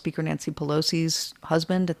against House Speaker Nancy Pelosi's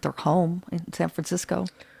husband at their home in San Francisco.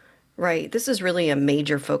 Right. This is really a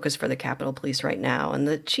major focus for the Capitol Police right now. And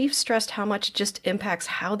the chief stressed how much it just impacts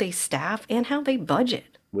how they staff and how they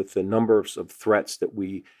budget. With the numbers of threats that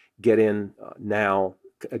we get in now,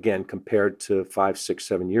 again, compared to 5, 6,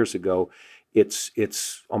 7 years ago, it's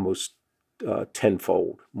almost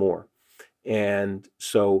tenfold more. And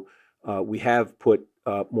so we have put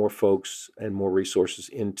more folks and more resources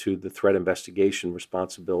into the threat investigation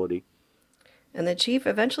responsibility. And the chief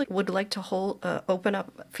eventually would like to open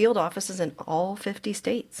up field offices in all 50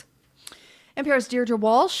 states. NPR's Deirdre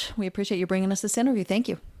Walsh, we appreciate you bringing us this interview. Thank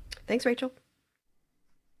you. Thanks, Rachel.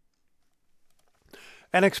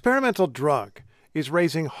 An experimental drug is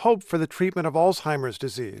raising hope for the treatment of Alzheimer's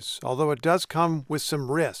disease, although it does come with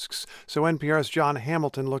some risks. So NPR's John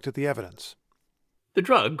Hamilton looked at the evidence. The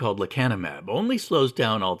drug, called lecanemab, only slows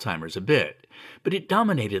down Alzheimer's a bit, but it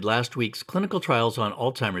dominated last week's Clinical Trials on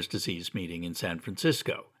Alzheimer's Disease meeting in San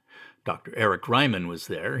Francisco. Dr. Eric Ryman was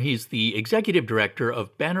there. He's the executive director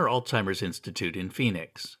of Banner Alzheimer's Institute in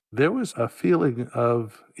Phoenix. There was a feeling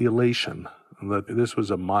of elation that this was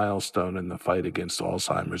a milestone in the fight against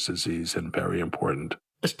Alzheimer's disease and very important.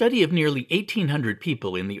 A study of nearly 1,800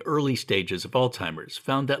 people in the early stages of Alzheimer's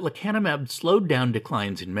found that lecanemab slowed down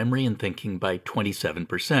declines in memory and thinking by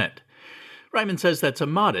 27%. Ryman says that's a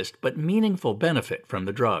modest but meaningful benefit from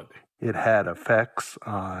the drug. It had effects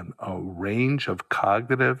on a range of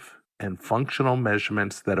cognitive and functional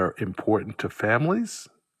measurements that are important to families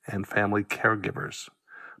and family caregivers.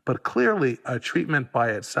 But clearly, a treatment by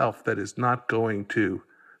itself that is not going to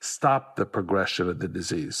stop the progression of the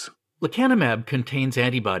disease. Lecanemab contains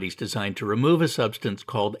antibodies designed to remove a substance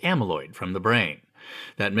called amyloid from the brain.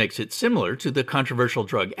 That makes it similar to the controversial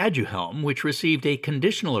drug Aduhelm, which received a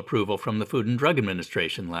conditional approval from the Food and Drug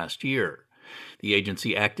Administration last year. The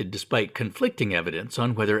agency acted despite conflicting evidence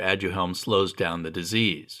on whether Aduhelm slows down the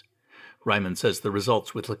disease. Ryman says the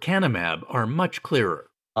results with lecanemab are much clearer.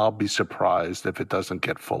 I'll be surprised if it doesn't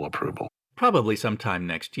get full approval. Probably sometime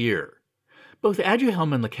next year. Both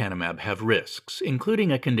Aduhelm and lecanemab have risks,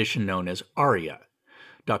 including a condition known as ARIA.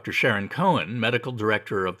 Dr. Sharon Cohen, medical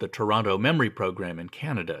director of the Toronto Memory Program in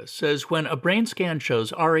Canada, says when a brain scan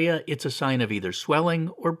shows ARIA, it's a sign of either swelling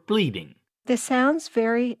or bleeding. This sounds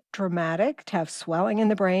very dramatic, to have swelling in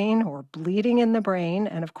the brain or bleeding in the brain,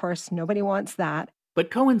 and of course nobody wants that.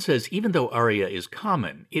 But Cohen says even though ARIA is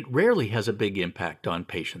common, it rarely has a big impact on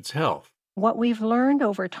patients' health. What we've learned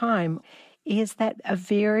over time is that a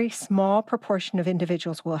very small proportion of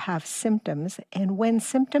individuals will have symptoms, and when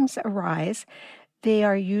symptoms arise, they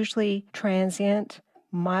are usually transient,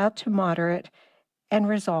 mild to moderate, and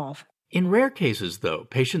resolve. In rare cases, though,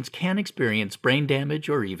 patients can experience brain damage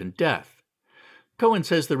or even death. Cohen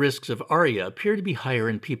says the risks of ARIA appear to be higher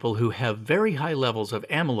in people who have very high levels of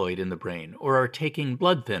amyloid in the brain or are taking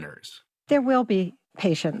blood thinners. There will be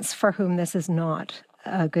patients for whom this is not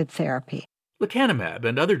a good therapy. Lecanemab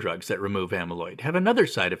and other drugs that remove amyloid have another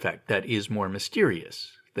side effect that is more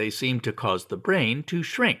mysterious. They seem to cause the brain to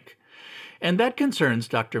shrink. And that concerns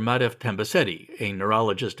Dr. Madhav Tambasetti, a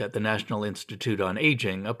neurologist at the National Institute on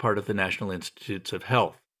Aging, a part of the National Institutes of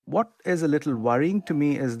Health. What is a little worrying to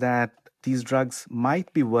me is that these drugs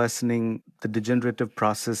might be worsening the degenerative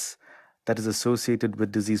process that is associated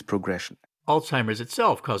with disease progression. Alzheimer's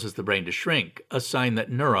itself causes the brain to shrink, a sign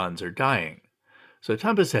that neurons are dying. So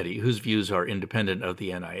Tambasetti, whose views are independent of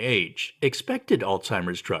the NIH, expected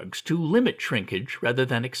Alzheimer's drugs to limit shrinkage rather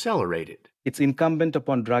than accelerate it. It's incumbent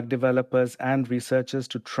upon drug developers and researchers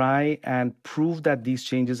to try and prove that these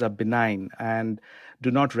changes are benign and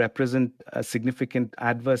do not represent a significant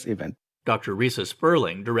adverse event. Dr. Risa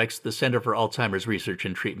Sperling directs the Center for Alzheimer's Research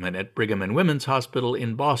and Treatment at Brigham and Women's Hospital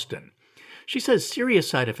in Boston. She says serious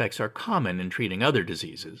side effects are common in treating other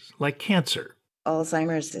diseases, like cancer.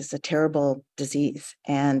 Alzheimer's is a terrible disease,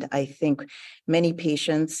 and I think many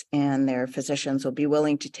patients and their physicians will be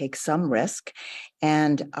willing to take some risk,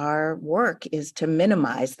 and our work is to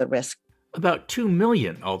minimize the risk. About 2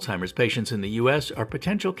 million Alzheimer's patients in the U.S. are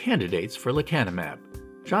potential candidates for lecanemab.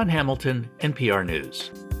 John Hamilton, NPR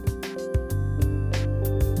News.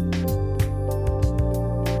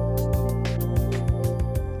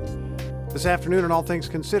 This afternoon on All Things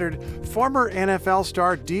Considered, former NFL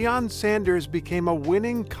star Deion Sanders became a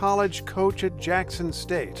winning college coach at Jackson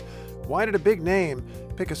State. Why did a big name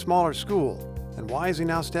pick a smaller school? And why is he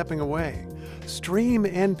now stepping away? Stream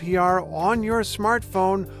NPR on your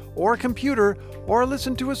smartphone or computer, or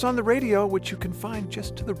listen to us on the radio, which you can find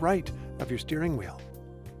just to the right of your steering wheel.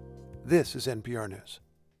 This is NPR News.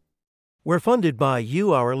 We're funded by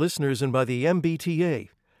you, our listeners, and by the MBTA,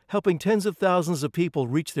 helping tens of thousands of people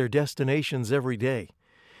reach their destinations every day.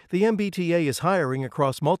 The MBTA is hiring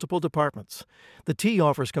across multiple departments. The T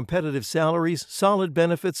offers competitive salaries, solid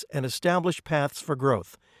benefits, and established paths for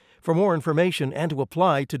growth. For more information and to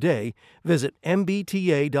apply today, visit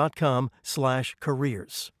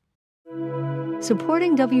mbta.com/careers.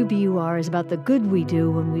 Supporting WBUR is about the good we do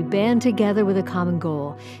when we band together with a common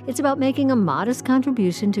goal. It's about making a modest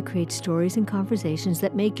contribution to create stories and conversations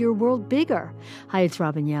that make your world bigger. Hi, it's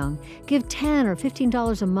Robin Young. Give $10 or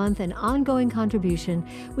 $15 a month, an ongoing contribution,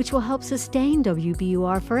 which will help sustain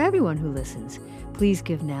WBUR for everyone who listens. Please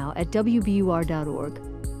give now at WBUR.org.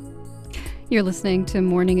 You're listening to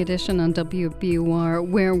Morning Edition on WBUR,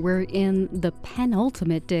 where we're in the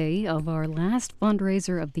penultimate day of our last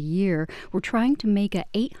fundraiser of the year. We're trying to make a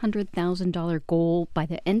 $800,000 goal by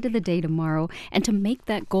the end of the day tomorrow. And to make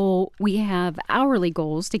that goal, we have hourly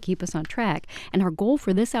goals to keep us on track. And our goal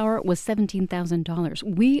for this hour was $17,000.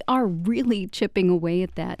 We are really chipping away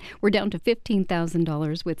at that. We're down to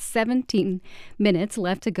 $15,000 with 17 minutes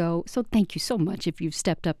left to go. So thank you so much if you've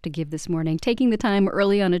stepped up to give this morning. Taking the time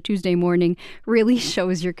early on a Tuesday morning really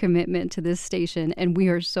shows your commitment to this station, and we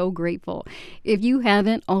are so grateful. If you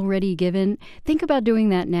haven't already given, think about doing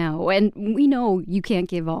that now. And we know you can't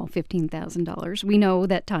give all $15,000. We know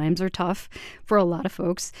that times are tough for a lot of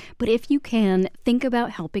folks, but if you can, think about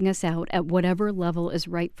helping us out at whatever level is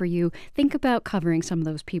right for you. Think about covering some of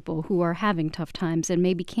those people who are having tough times and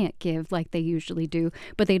maybe can't give like they usually do,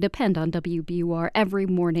 but they depend on WBUR every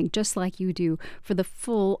morning, just like you do, for the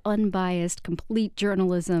full, unbiased, complete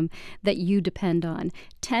journalism that you depend on.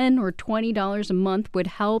 $10 or $20 a month would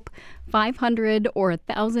help. $500 or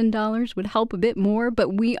 $1,000 would help a bit more,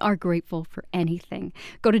 but we are grateful for anything.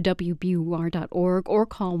 Go to WBUR.org or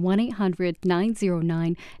call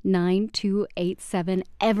 1-800-909-9287.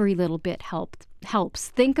 Every little bit helps.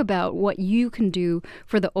 Think about what you can do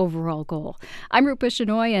for the overall goal. I'm Rupa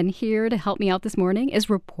Shenoy, and here to help me out this morning is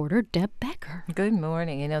reporter Deb Becker. Good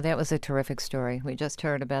morning. That was a terrific story. We just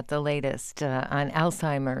heard about the latest on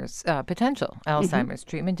Alzheimer's, potential Alzheimer's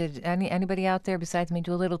treatment. Did anybody out there besides me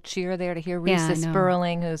do a little cheer there to hear Risa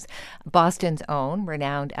Sperling, who's Boston's own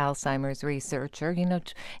renowned Alzheimer's researcher?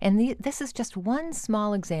 And this is just one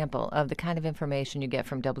small example of the kind of information you get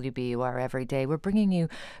from WBUR every day. We're bringing you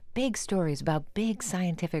big stories about big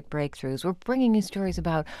scientific breakthroughs. We're bringing you stories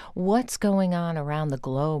about what's going on around the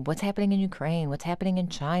globe, what's happening in Ukraine, what's happening in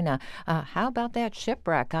China. How about that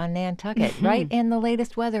shipwreck on Nantucket, right? And the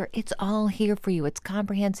latest weather. It's all here for you. It's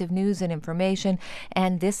comprehensive news and information,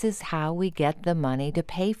 and this is how we get the money to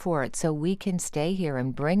pay for it, so we can stay here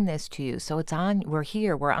and bring this to you. So we're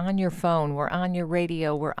here, we're on your phone, we're on your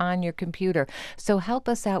radio, we're on your computer. So help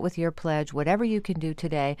us out with your pledge, whatever you can do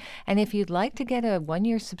today. And if you'd like to get a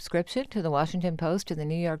one-year subscription to the Washington Post, to the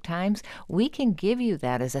New York Times, we can give you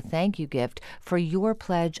that as a thank you gift for your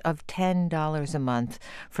pledge of $10 a month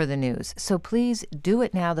for the news. So please do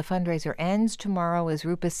it now. The fundraiser ends tomorrow, as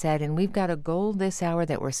Rupa said, and we've got a goal this hour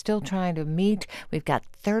that we're still trying to meet. We've got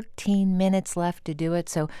 13 minutes left to do it,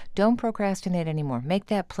 so don't procrastinate anymore. Make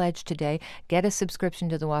that pledge today. Get a subscription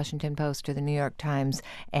to the Washington Post or the New York Times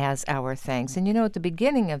as our thanks. And at the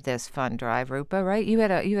beginning of this fund drive, Rupa, right, you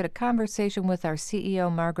had a conversation with our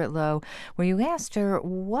CEO, Margaret Lowe, where you asked her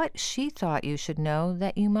what she thought you should know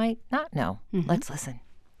that you might not know. Let's listen.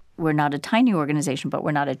 We're not a tiny organization, but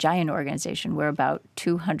we're not a giant organization. We're about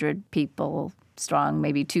 200 people strong,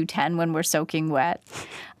 maybe 210 when we're soaking wet.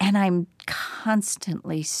 And I'm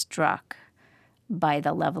constantly struck by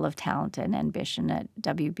the level of talent and ambition at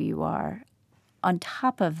WBUR. On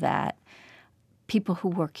top of that, people who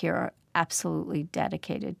work here are absolutely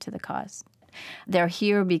dedicated to the cause. They're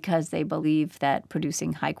here because they believe that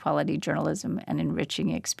producing high-quality journalism and enriching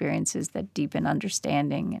experiences that deepen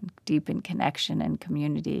understanding and deepen connection and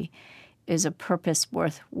community is a purpose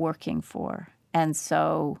worth working for. And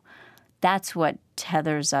so that's what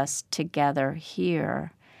tethers us together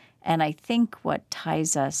here. And I think what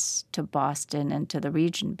ties us to Boston and to the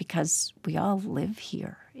region, because we all live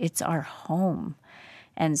here. It's our home.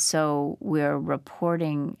 And so we're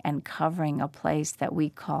reporting and covering a place that we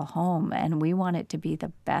call home, and we want it to be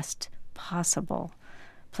the best possible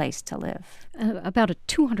place to live. About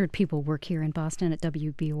 200 people work here in Boston at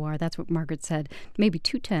WBUR. That's what Margaret said. Maybe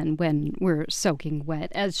 210 when we're soaking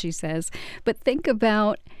wet, as she says. But think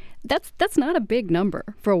about that's not a big number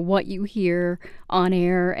for what you hear on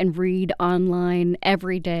air and read online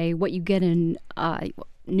every day, what you get in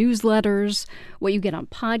newsletters, what you get on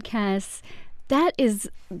podcasts.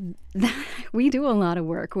 We do a lot of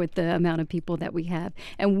work with the amount of people that we have,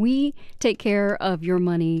 and we take care of your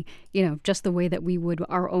money, just the way that we would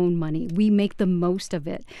our own money. We make the most of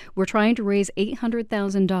it. We're trying to raise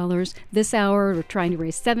 $800,000 this hour. We're trying to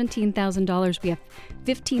raise $17,000. We have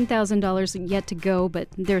 $15,000 yet to go, but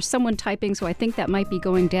there's someone typing, so I think that might be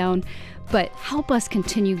going down. But help us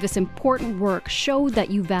continue this important work. Show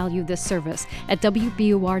that you value this service at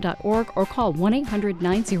WBUR.org or call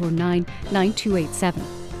 1-800-909-9287.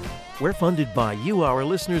 We're funded by you, our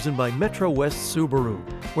listeners, and by Metro West Subaru,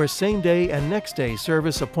 where same-day and next-day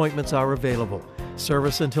service appointments are available.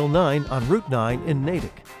 Service until 9 on Route 9 in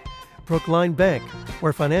Natick. Brookline Bank,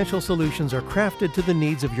 where financial solutions are crafted to the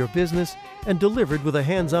needs of your business and delivered with a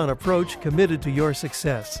hands-on approach committed to your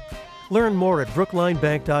success. Learn more at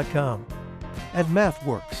brooklinebank.com. And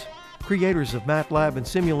MathWorks, creators of MATLAB and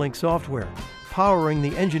Simulink software, powering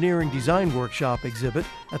the Engineering Design Workshop exhibit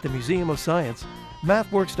at the Museum of Science.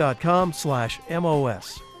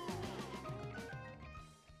 mathworks.com/MOS.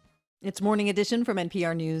 It's Morning Edition from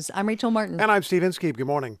NPR News. I'm Rachel Martin. And I'm Steve Inskeep. Good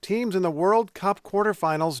morning. Teams in the World Cup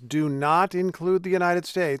quarterfinals do not include the United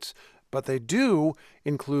States, but they do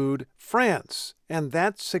include France. And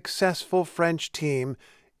that successful French team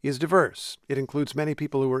is diverse. It includes many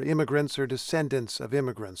people who are immigrants or descendants of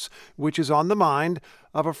immigrants, which is on the mind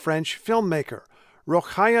of a French filmmaker.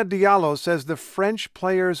 Rokhaya Diallo says the French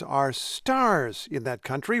players are stars in that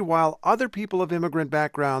country, while other people of immigrant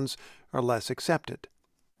backgrounds are less accepted.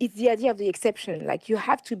 It's the idea of the exception. Like, you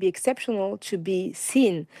have to be exceptional to be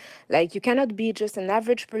seen. Like, you cannot be just an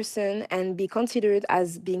average person and be considered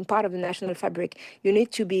as being part of the national fabric. You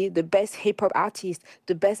need to be the best hip-hop artist,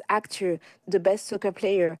 the best actor, the best soccer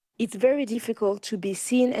player. It's very difficult to be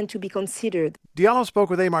seen and to be considered. Diallo spoke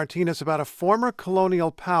with A. Martinez about a former colonial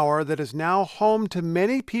power that is now home to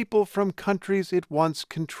many people from countries it once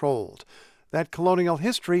controlled. That colonial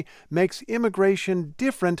history makes immigration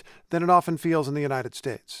different than it often feels in the United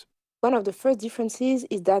States. One of the first differences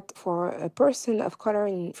is that for a person of color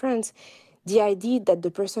in France, the idea that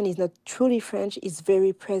the person is not truly French is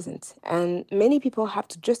very present. And many people have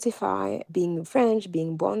to justify being French,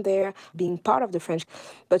 being born there, being part of the French.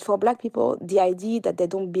 But for Black people, the idea that they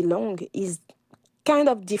don't belong is kind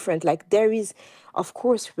of different. Like, there is, of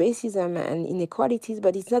course, racism and inequalities,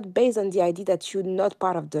 but it's not based on the idea that you're not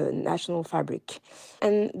part of the national fabric.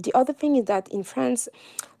 And the other thing is that in France,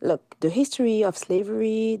 look, the history of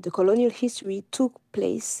slavery, the colonial history took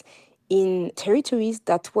place in territories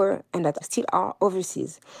that were and that still are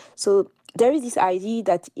overseas. So there is this idea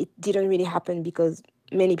that it didn't really happen because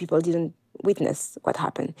many people didn't witness what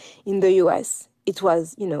happened. In the US, it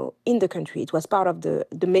was, in the country. It was part of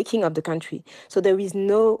the making of the country. So there is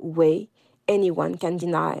no way anyone can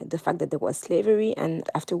deny the fact that there was slavery and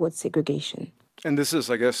afterwards segregation. And this is,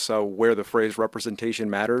 I guess, where the phrase representation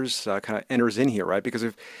matters kind of enters in here, right? Because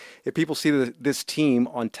if people see this team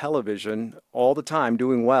on television all the time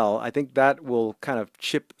doing well, I think that will kind of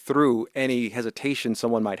chip through any hesitation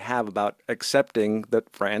someone might have about accepting that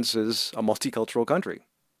France is a multicultural country.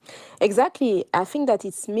 Exactly. I think that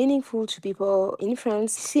it's meaningful to people in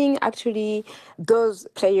France seeing actually those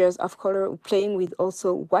players of color playing with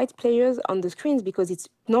also white players on the screens, because it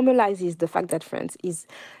normalizes the fact that France is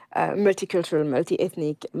a multicultural,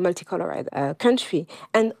 multi-ethnic, multicolored country.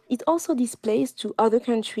 And it also displays to other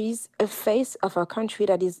countries a face of a country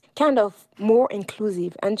that is kind of more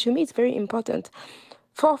inclusive. And to me, it's very important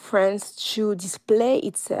for France to display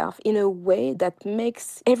itself in a way that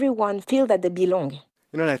makes everyone feel that they belong.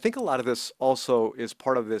 And I think a lot of this also is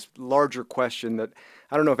part of this larger question that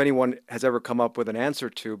I don't know if anyone has ever come up with an answer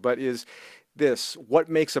to, but is this: what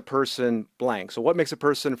makes a person blank? So what makes a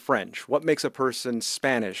person French? What makes a person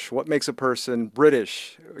Spanish? What makes a person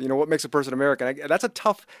British? What makes a person American? That's a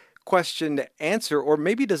tough question to answer, or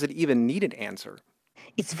maybe does it even need an answer?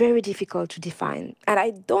 It's very difficult to define. And I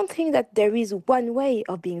don't think that there is one way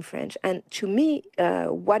of being French. And to me,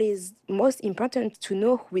 what is most important to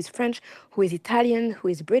know who is French, who is Italian, who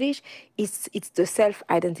is British, it's the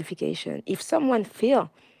self-identification. If someone feels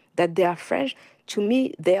that they are French, to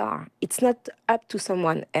me, they are. It's not up to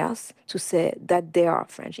someone else to say that they are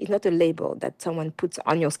French. It's not a label that someone puts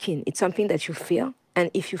on your skin. It's something that you feel.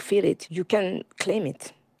 And if you feel it, you can claim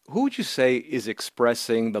it. Who would you say is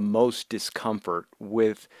expressing the most discomfort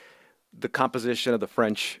with the composition of the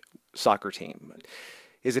French soccer team?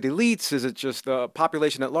 Is it elites? Is it just the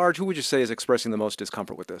population at large? Who would you say is expressing the most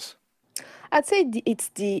discomfort with this? I'd say it's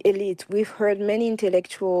the elite. We've heard many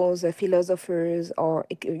intellectuals, philosophers, or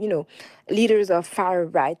leaders of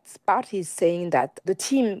far-right parties saying that the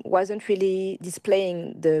team wasn't really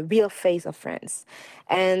displaying the real face of France.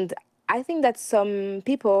 And I think that some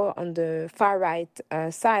people on the far-right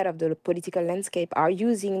side of the political landscape are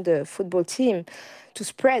using the football team to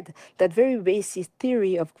spread that very racist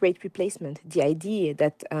theory of great replacement, the idea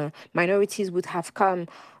that minorities would have come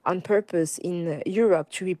on purpose in Europe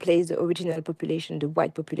to replace the original population, the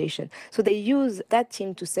white population. So they use that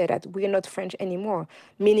team to say that we are not French anymore,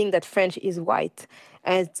 meaning that French is white.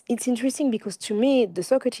 And it's interesting because to me, the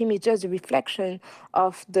soccer team is just a reflection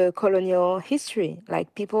of the colonial history.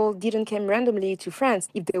 Like, people didn't come randomly to France.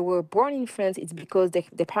 If they were born in France, it's because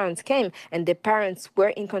their parents came, and their parents were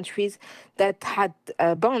in countries that had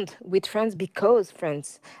a bond with France because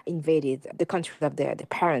France invaded the country of their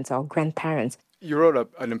parents or grandparents. You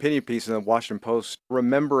wrote an opinion piece in the Washington Post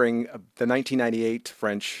remembering the 1998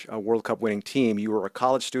 French World Cup winning team. You were a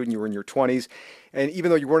college student, you were in your 20s, and even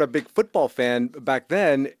though you weren't a big football fan back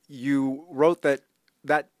then, you wrote that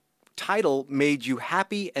title made you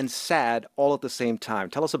happy and sad all at the same time.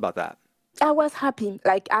 Tell us about that. I was happy.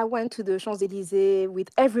 Like, I went to the Champs-Élysées with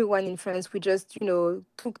everyone in France. We just,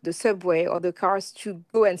 took the subway or the cars to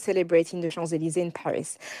go and celebrate in the Champs-Élysées in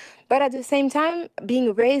Paris. But at the same time,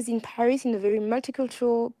 being raised in Paris, in a very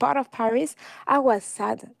multicultural part of Paris, I was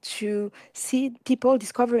sad to see people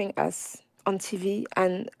discovering us on TV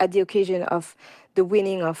and at the occasion of the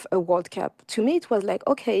winning of a World Cup. To me, it was like,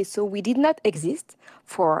 okay, so we did not exist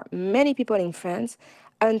for many people in France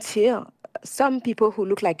until some people who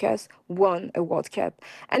look like us won a World Cup.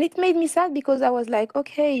 And it made me sad because I was like,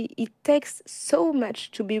 okay, it takes so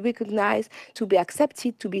much to be recognized, to be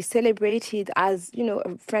accepted, to be celebrated as,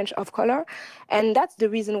 a French of color. And that's the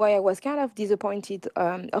reason why I was kind of disappointed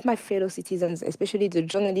of my fellow citizens, especially the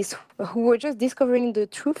journalists who were just discovering the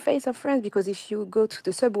true face of France. Because if you go to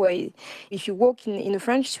the subway, if you walk in a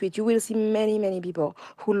French street, you will see many, many people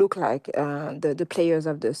who look like the players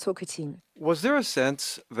of the soccer team. Was there a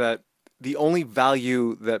sense that the only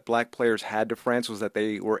value that Black players had to France was that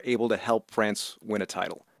they were able to help France win a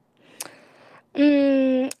title?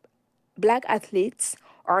 Black athletes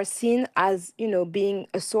are seen as, being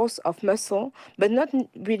a source of muscle, but not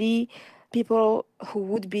really people who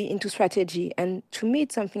would be into strategy. And to me,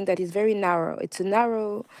 it's something that is very narrow. It's a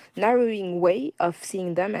narrowing way of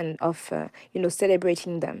seeing them and of,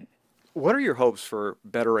 celebrating them. What are your hopes for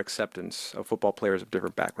better acceptance of football players of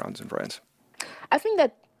different backgrounds in France? I think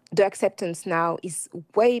that the acceptance now is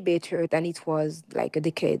way better than it was like a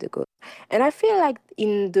decade ago. And I feel like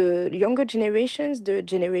in the younger generations, the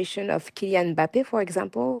generation of Kylian Mbappé, for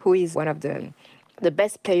example, who is one of the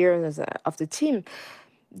best players of the team,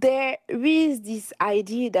 there is this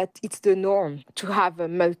idea that it's the norm to have a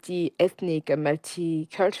multi-ethnic, a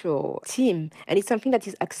multicultural team. And it's something that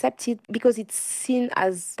is accepted because it's seen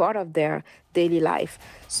as part of their daily life.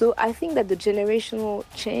 So I think that the generational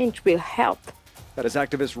change will help. That is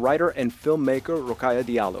activist, writer, and filmmaker Rokhaya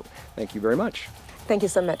Diallo. Thank you very much. Thank you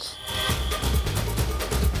so much.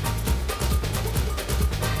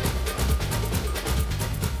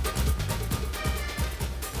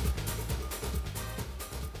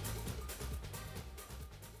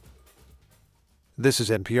 This is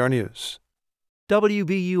NPR News.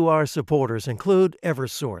 WBUR supporters include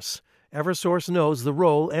Eversource. Eversource knows the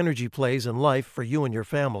role energy plays in life for you and your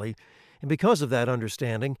family. And because of that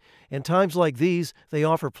understanding, in times like these, they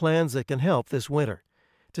offer plans that can help this winter.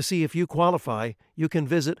 To see if you qualify, you can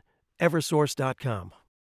visit eversource.com.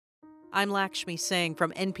 I'm Lakshmi Singh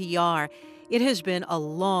from NPR. It has been a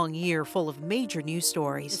long year full of major news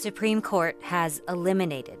stories. The Supreme Court has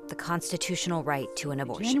eliminated the constitutional right to an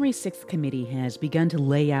abortion. The January 6th committee has begun to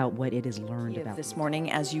lay out what it has learned about this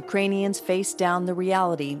morning as Ukrainians face down the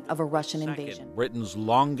reality of a Russian invasion. Britain's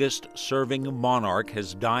longest-serving monarch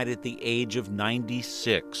has died at the age of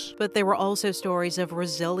 96. But there were also stories of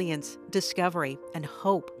resilience, discovery, and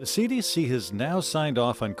hope. The CDC has now signed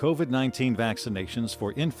off on COVID-19 vaccinations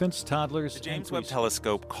for infants, toddlers, The James Webb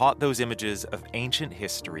Telescope caught those images of ancient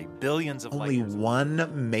history, billions of Only one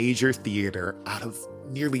major theater out of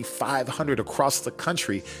nearly 500 across the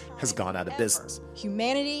country has gone out of business.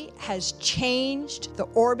 Humanity has changed the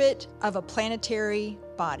orbit of a planetary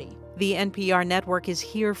body. The NPR network is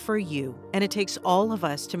here for you, and it takes all of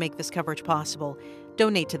us to make this coverage possible.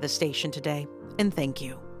 Donate to the station today, and thank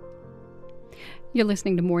you. You're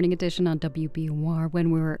listening to Morning Edition on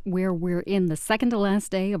WBUR where we're in the second to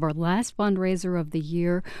last day of our last fundraiser of the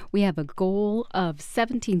year. We have a goal of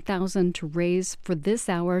 $17,000 to raise for this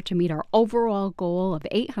hour to meet our overall goal of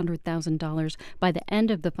 $800,000 by the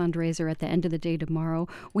end of the fundraiser at the end of the day tomorrow.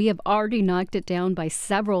 We have already knocked it down by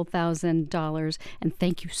several $1,000s, and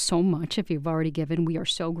thank you so much if you've already given. We are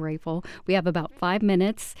so grateful. We have about 5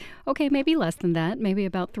 minutes, okay, maybe less than that, maybe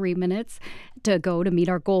about 3 minutes to go to meet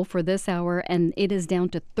our goal for this hour, and it is down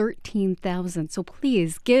to $13,000. So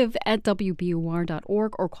please give at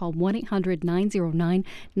WBUR.org or call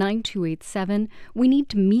 1-800-909-9287. We need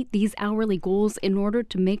to meet these hourly goals in order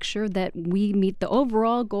to make sure that we meet the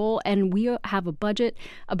overall goal, and we have a budget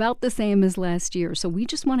about the same as last year. So we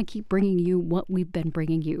just want to keep bringing you what we've been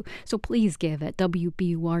bringing you. So please give at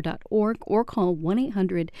WBUR.org or call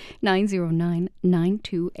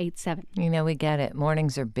 1-800-909-9287. We get it.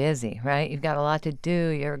 Mornings are busy, right? You've got a lot to do.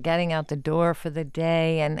 You're getting out the door for the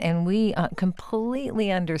day, and we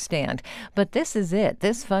completely understand. But this is it.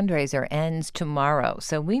 This fundraiser ends tomorrow,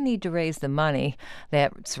 so we need to raise the money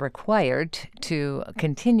that's required to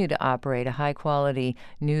continue to operate a high-quality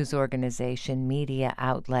news organization, media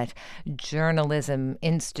outlet, journalism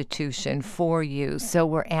institution for you. So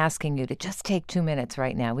we're asking you to just take 2 minutes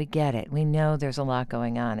right now. We get it. We know there's a lot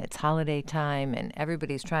going on. It's holiday time, and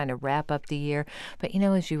everybody's trying to wrap up the year. But,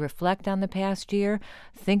 as you reflect on the past year,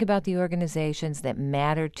 think about the organizations that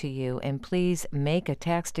matter to you, and please make a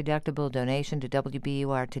tax-deductible donation to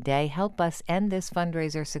WBUR today. Help us end this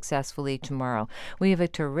fundraiser successfully tomorrow. We have a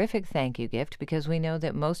terrific thank you gift because we know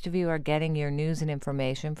that most of you are getting your news and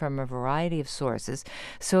information from a variety of sources.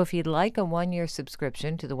 So if you'd like a one-year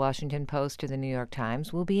subscription to the Washington Post or the New York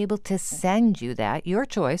Times, we'll be able to send you that, your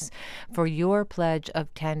choice, for your pledge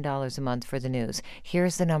of $10 a month for the news.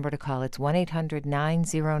 Here's the number to call. It's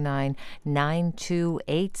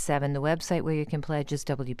 1-800-909-9287. The website where you can pledge is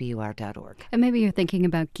WBUR.org. And maybe you're thinking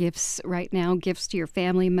about gifts right now, gifts to your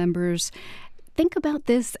family members. Think about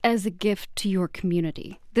this as a gift to your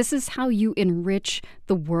community. This is how you enrich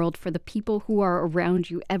the world for the people who are around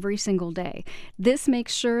you every single day. This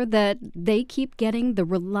makes sure that they keep getting the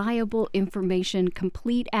reliable information,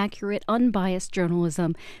 complete, accurate, unbiased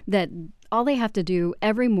journalism that all they have to do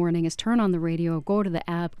every morning is turn on the radio, go to the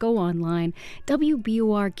app, go online.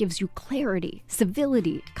 WBUR gives you clarity,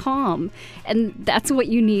 civility, calm, and that's what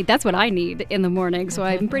you need. That's what I need in the morning, so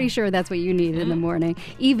I'm pretty sure that's what you need in the morning,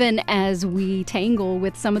 even as we tangle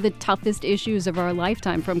with some of the toughest issues of our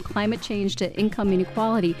lifetime, from climate change to income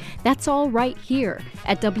inequality. That's all right here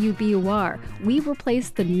at WBUR. We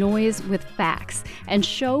replace the noise with facts and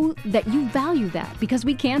show that you value that, because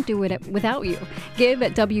we can't do it without you. Give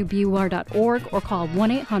at WBUR.org or call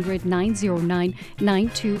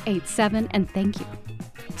 1-800-909-9287, and thank you.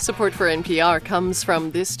 Support for NPR comes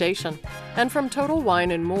from this station and from Total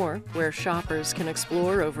Wine & More, where shoppers can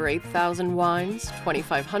explore over 8,000 wines,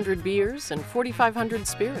 2,500 beers, and 4,500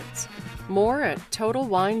 spirits. More at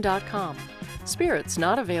TotalWine.com. Spirits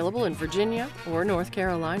not available in Virginia or North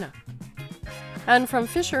Carolina. And from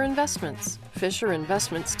Fisher Investments. Fisher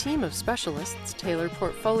Investments' team of specialists tailor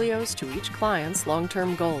portfolios to each client's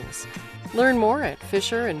long-term goals. Learn more at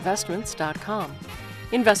FisherInvestments.com.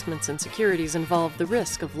 Investments in securities involve the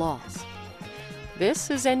risk of loss. This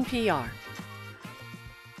is NPR.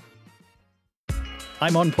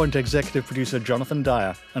 I'm On Point executive producer Jonathan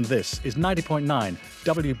Dyer, and this is 90.9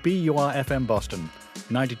 WBUR FM Boston,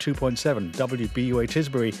 92.7 WBUA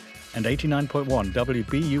Tisbury, and 89.1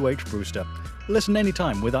 WBUH Brewster. Listen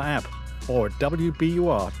anytime with our app or at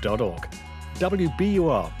WBUR.org.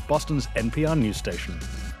 WBUR, Boston's NPR news station.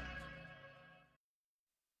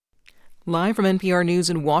 Live from NPR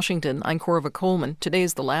News in Washington, I'm Corva Coleman. Today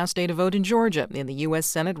is the last day to vote in Georgia in the U.S.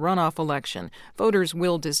 Senate runoff election. Voters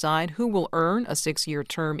will decide who will earn a 6-year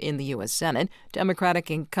term in the U.S. Senate,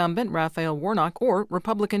 Democratic incumbent Raphael Warnock or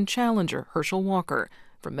Republican challenger Herschel Walker.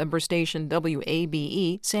 From member station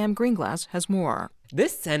WABE, Sam Greenglass has more.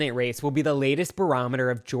 This Senate race will be the latest barometer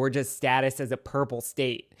of Georgia's status as a purple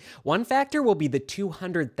state. One factor will be the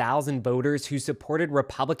 200,000 voters who supported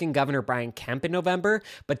Republican Governor Brian Kemp in November,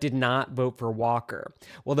 but did not vote for Walker.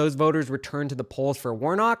 Will those voters return to the polls for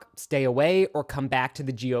Warnock, stay away, or come back to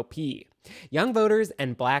the GOP? Young voters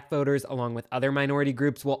and black voters, along with other minority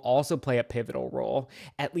groups, will also play a pivotal role.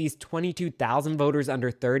 At least 22,000 voters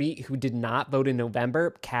under 30 who did not vote in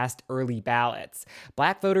November cast early ballots.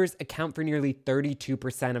 Black voters account for nearly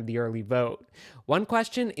 32% of the early vote. One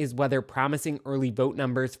question is whether promising early vote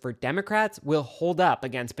numbers for Democrats will hold up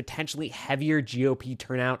against potentially heavier GOP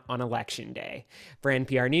turnout on Election Day. For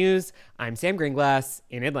NPR News, I'm Sam Greenglass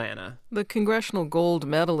in Atlanta. The Congressional Gold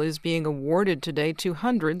Medal is being awarded today to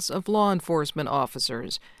hundreds of law enforcement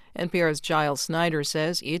officers. NPR's Giles Snyder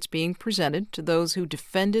says it's being presented to those who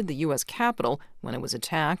defended the U.S. Capitol when it was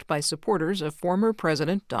attacked by supporters of former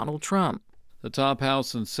President Donald Trump. The top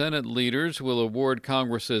House and Senate leaders will award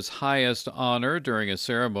Congress's highest honor during a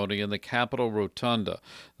ceremony in the Capitol Rotunda.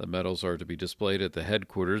 The medals are to be displayed at the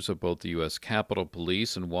headquarters of both the U.S. Capitol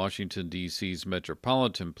Police and Washington, D.C.'s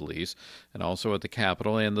Metropolitan Police, and also at the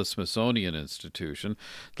Capitol and the Smithsonian Institution.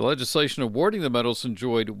 The legislation awarding the medals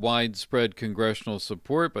enjoyed widespread congressional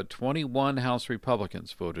support, but 21 House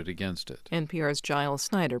Republicans voted against it. NPR's Giles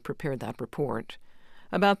Snyder prepared that report.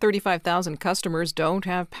 About 35,000 customers don't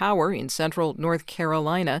have power in central North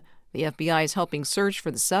Carolina. The FBI is helping search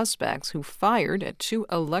for the suspects who fired at 2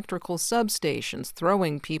 electrical substations,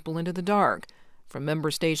 throwing people into the dark. From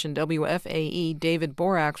member station WFAE, David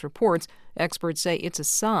Borax reports experts say it's a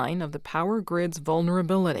sign of the power grid's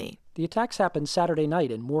vulnerability. The attacks happened Saturday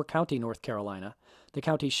night in Moore County, North Carolina. The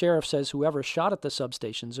county sheriff says whoever shot at the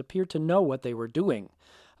substations appeared to know what they were doing.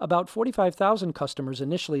 About 45,000 customers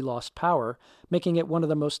initially lost power, making it one of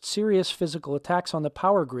the most serious physical attacks on the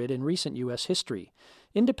power grid in recent U.S. history.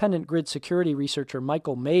 Independent grid security researcher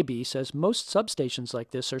Michael Mabey says most substations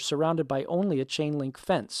like this are surrounded by only a chain-link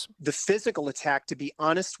fence. The physical attack, to be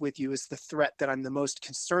honest with you, is the threat that I'm the most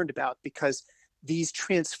concerned about because these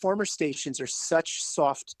transformer stations are such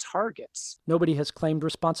soft targets. Nobody has claimed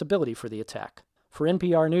responsibility for the attack. For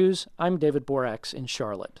NPR News, I'm David Borax in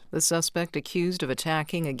Charlotte. The suspect accused of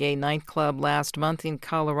attacking a gay nightclub last month in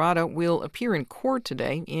Colorado will appear in court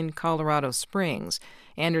today in Colorado Springs.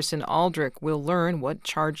 Anderson Aldrich will learn what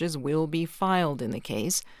charges will be filed in the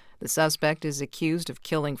case. The suspect is accused of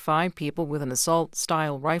killing 5 people with an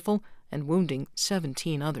assault-style rifle and wounding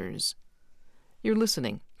 17 others. You're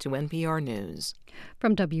listening to NPR News.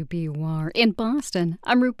 From WBUR in Boston,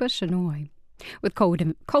 I'm Rupa Shenoy. With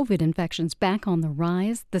COVID infections back on the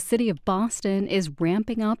rise, the city of Boston is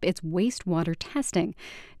ramping up its wastewater testing.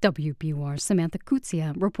 WBUR's Samantha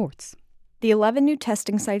Kutsia reports. The 11 new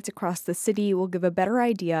testing sites across the city will give a better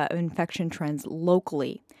idea of infection trends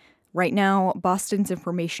locally. Right now, Boston's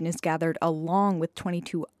information is gathered along with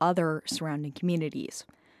 22 other surrounding communities.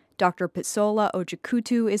 Dr. Pisola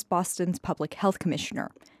Ojikutu is Boston's public health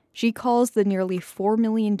commissioner. She calls the nearly $4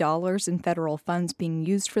 million in federal funds being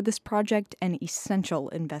used for this project an essential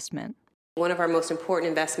investment. One of our most important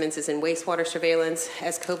investments is in wastewater surveillance.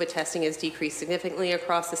 As COVID testing has decreased significantly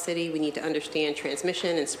across the city, we need to understand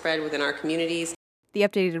transmission and spread within our communities. The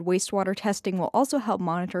updated wastewater testing will also help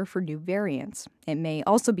monitor for new variants. It may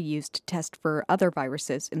also be used to test for other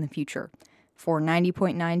viruses in the future. For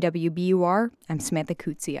 90.9 WBUR, I'm Samantha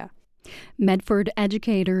Kutsia. Medford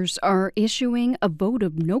educators are issuing a vote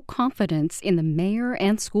of no confidence in the mayor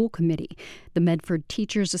and school committee. The Medford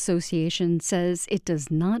Teachers Association says it does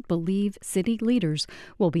not believe city leaders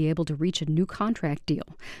will be able to reach a new contract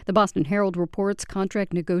deal. The Boston Herald reports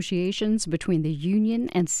contract negotiations between the union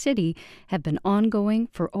and city have been ongoing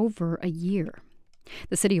for over a year.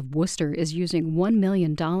 The city of Worcester is using $1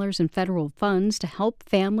 million in federal funds to help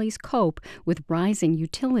families cope with rising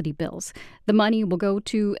utility bills. The money will go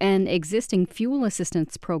to an existing fuel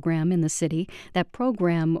assistance program in the city. That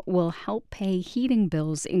program will help pay heating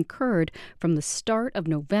bills incurred from the start of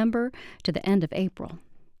November to the end of April.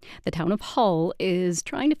 The town of Hull is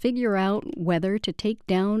trying to figure out whether to take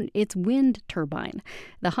down its wind turbine.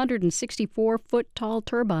 The 164-foot-tall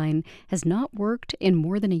turbine has not worked in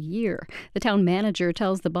more than a year. The town manager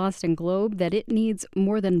tells the Boston Globe that it needs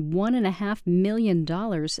more than $1.5 million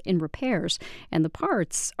in repairs, and the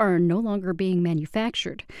parts are no longer being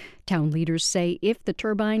manufactured. Town leaders say if the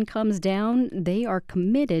turbine comes down, they are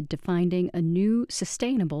committed to finding a new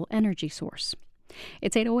sustainable energy source.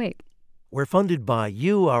 It's 8:08. We're funded by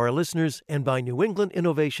you, our listeners, and by New England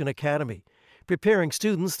Innovation Academy, preparing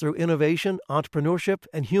students through innovation, entrepreneurship,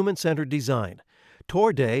 and human-centered design.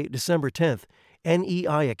 Tour Day, December 10th,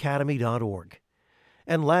 neiacademy.org.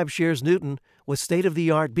 And LabShares Newton with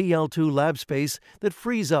state-of-the-art BL2 lab space that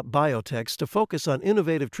frees up biotechs to focus on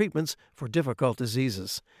innovative treatments for difficult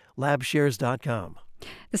diseases. LabShares.com.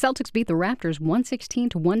 The Celtics beat the Raptors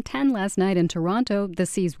 116-110 last night in Toronto. The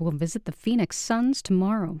Seas will visit the Phoenix Suns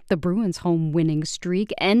tomorrow. The Bruins' home winning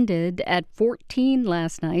streak ended at 14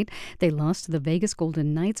 last night. They lost to the Vegas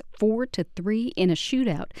Golden Knights 4-3 in a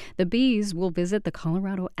shootout. The Bees will visit the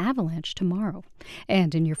Colorado Avalanche tomorrow.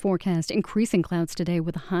 And in your forecast, increasing clouds today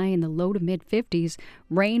with a high in the low to mid-50s.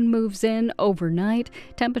 Rain moves in overnight.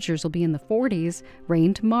 Temperatures will be in the 40s.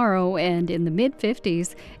 Rain tomorrow, and in the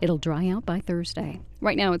mid-50s. It'll dry out by Thursday.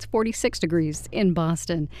 Right now it's 46 degrees in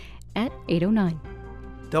Boston at 8:09.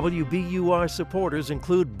 WBUR supporters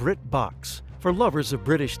include BritBox, for lovers of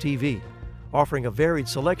British TV, offering a varied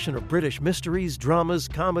selection of British mysteries, dramas,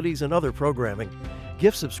 comedies, and other programming.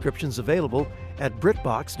 Gift subscriptions available at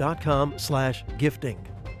BritBox.com/gifting.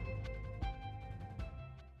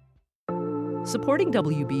 Supporting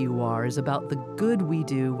WBUR is about the good we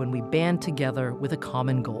do when we band together with a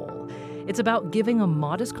common goal. It's about giving a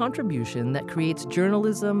modest contribution that creates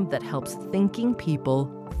journalism that helps thinking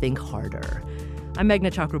people think harder. I'm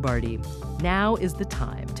Meghna Chakrabarty. Now is the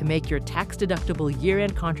time to make your tax-deductible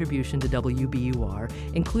year-end contribution to WBUR,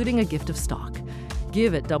 including a gift of stock.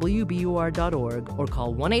 Give at WBUR.org or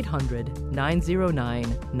call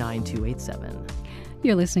 1-800-909-9287.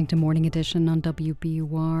 You're listening to Morning Edition on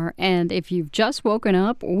WBUR, and if you've just woken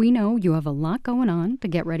up, we know you have a lot going on to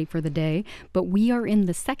get ready for the day, but we are in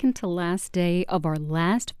the second to last day of our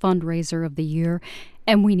last fundraiser of the year,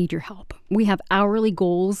 And we need your help. We have hourly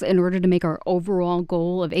goals in order to make our overall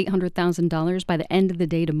goal of $800,000 by the end of the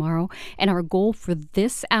day tomorrow. And our goal for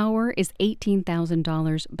this hour is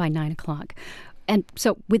 $18,000 by 9 o'clock. And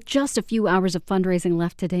so with just a few hours of fundraising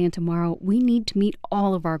left today and tomorrow, we need to meet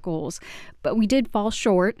all of our goals. But we did fall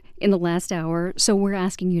short in the last hour, so we're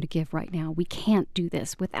asking you to give right now. We can't do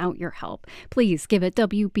this without your help. Please give at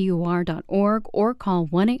WBUR.org or call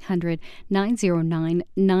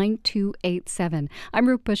 1-800-909-9287. I'm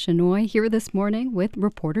Rupa Shenoy here this morning with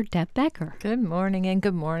reporter Deb Becker. Good morning, and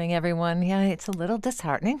good morning, everyone. Yeah, it's a little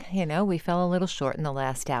disheartening. You know, we fell a little short in the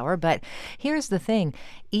last hour, but here's the thing.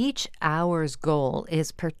 Each hour's goal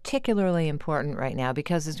is particularly important right now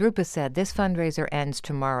because, as Rupa said, this fundraiser ends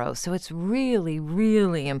tomorrow. So it's really,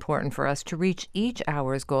 really important for us to reach each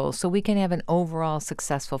hour's goal so we can have an overall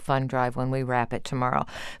successful fund drive when we wrap it tomorrow.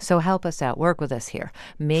 So help us out. Work with us here.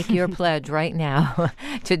 Make your pledge right now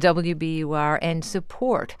to WBUR and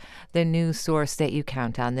support the news source that you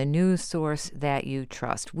count on, the news source that you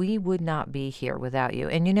trust. We would not be here without you.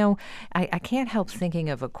 And, you know, I can't help thinking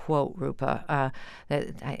of a quote, Rupa,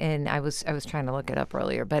 and I was trying to look it up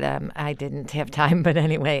earlier, but I didn't have time. But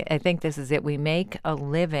anyway, I think this is it. We make a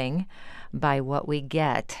living by what we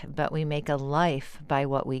get, but we make a life by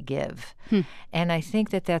what we give. And I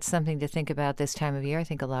think that that's something to think about this time of year. I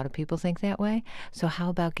think a lot of people think that way. So how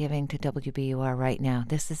about giving to WBUR right now?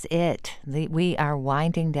 This is it. We are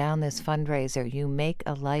winding down this fundraiser. You make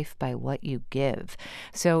a life by what you give.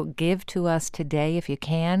 So give to us today if you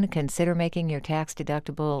can. Consider making your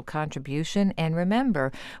tax-deductible contribution. And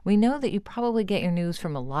remember, we know that you probably get your news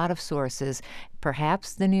from a lot of sources,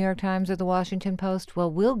 perhaps the New York Times or the Washington Post. Well,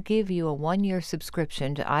 we'll give you a one-year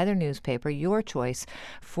subscription to either newspaper, your choice,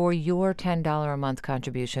 for your $10 a month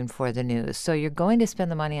contribution for the news. So you're going to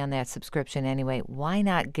spend the money on that subscription anyway. Why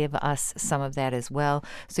not give us some of that as well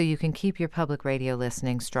so you can keep your public radio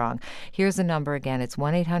listening strong? Here's the number again. It's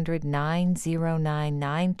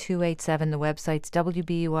 1-800-909-9287. The website's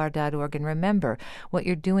WBUR.org. And remember, what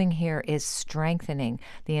you're doing here is strengthening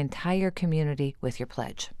the entire community with your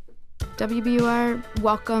pledge. WBUR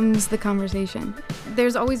welcomes the conversation.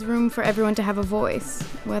 There's always room for everyone to have a voice,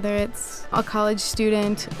 whether it's a college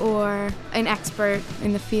student or an expert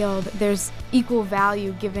in the field. There's equal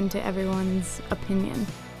value given to everyone's opinion.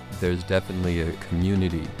 There's definitely a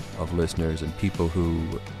community of listeners and people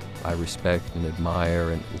who I respect and admire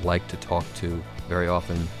and like to talk to. Very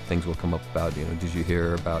often things will come up about, did you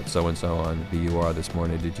hear about so-and-so on BUR this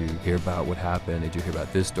morning? Did you hear about what happened? Did you hear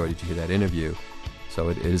about this story? Did you hear that interview? So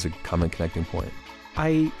it is a common connecting point.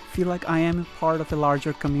 I feel like I am part of a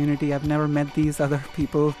larger community. I've never met these other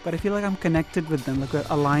people, but I feel like I'm connected with them, like we're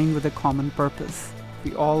aligned with a common purpose.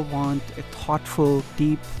 We all want a thoughtful,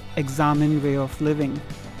 deep, examined way of living.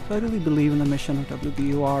 So I really believe in the mission of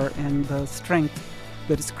WBUR and the strength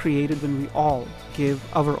that is created when we all give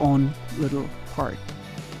our own little part.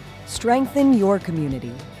 Strengthen your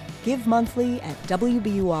community. Give monthly at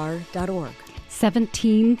WBUR.org.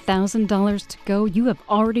 $17,000 to go. You have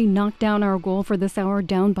already knocked down our goal for this hour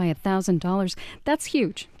down by $1,000. That's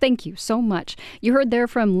huge. Thank you so much. You heard there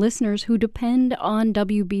from listeners who depend on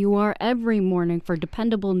WBUR every morning for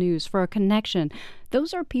dependable news, for a connection.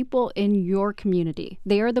 Those are people in your community.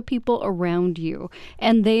 They are the people around you,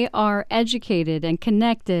 and they are educated and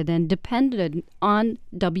connected and dependent on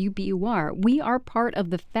WBUR. We are part of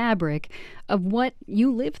the fabric of what you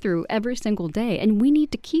live through every single day, and we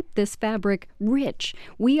need to keep this fabric rich.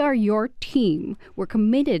 We are your team. We're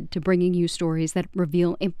committed to bringing you stories that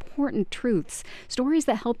reveal important truths, stories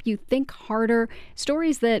that help you think harder,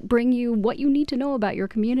 stories that bring you what you need to know about your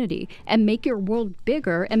community and make your world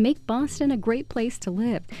bigger and make Boston a great place to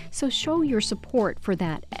live. So show your support for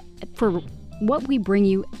that, for what we bring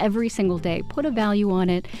you every single day. Put a value on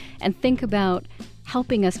it and think about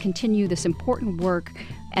helping us continue this important work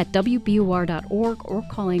at WBUR.org or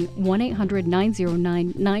calling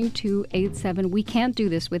 1-800-909-9287. We can't do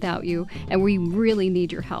this without you, and we really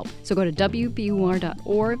need your help. So go to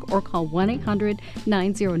WBUR.org or call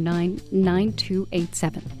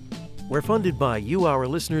 1-800-909-9287. We're funded by you, our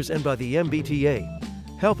listeners, and by the MBTA,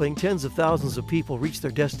 helping tens of thousands of people reach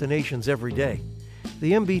their destinations every day.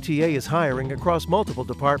 The MBTA is hiring across multiple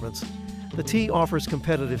departments. The T offers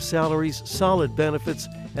competitive salaries, solid benefits,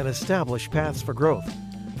 and established paths for growth.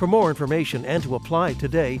 For more information and to apply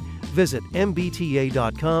today, visit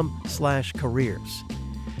mbta.com/careers.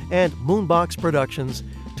 And Moonbox Productions,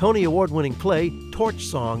 Tony Award-winning play Torch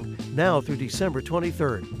Song, now through December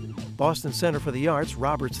 23rd. Boston Center for the Arts,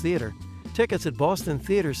 Roberts Theater. Tickets at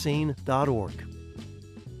bostontheaterscene.org.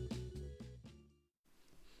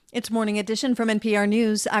 It's Morning Edition from NPR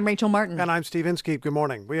News. I'm Rachel Martin. And I'm Steve Inskeep. Good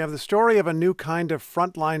morning. We have the story of a new kind of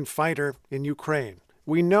frontline fighter in Ukraine.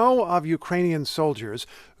 We know of Ukrainian soldiers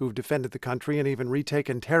who've defended the country and even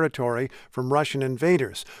retaken territory from Russian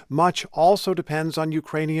invaders. Much also depends on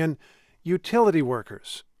Ukrainian utility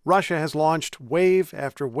workers. Russia has launched wave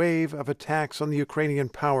after wave of attacks on the Ukrainian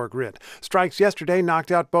power grid. Strikes yesterday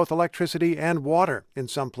knocked out both electricity and water in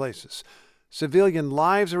some places. Civilian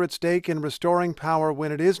lives are at stake in restoring power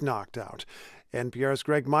when it is knocked out. NPR's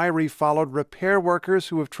Greg Myrie followed repair workers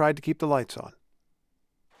who have tried to keep the lights on.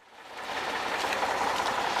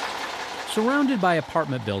 Surrounded by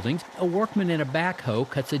apartment buildings, a workman in a backhoe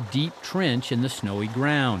cuts a deep trench in the snowy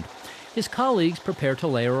ground. His colleagues prepare to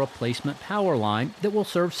lay a replacement power line that will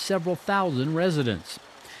serve several thousand residents.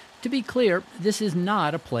 To be clear, this is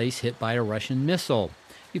not a place hit by a Russian missile.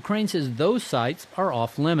 Ukraine says those sites are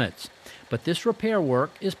off limits. But this repair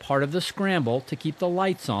work is part of the scramble to keep the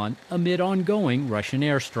lights on amid ongoing Russian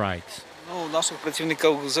airstrikes.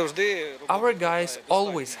 Our guys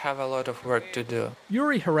always have a lot of work to do.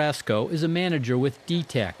 Yuri Harasko is a manager with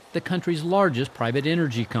DTEC, the country's largest private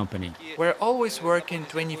energy company. We're always working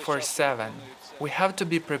 24/7. We have to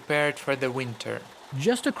be prepared for the winter.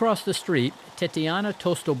 Just across the street, Tetiana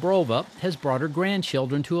Tostobrova has brought her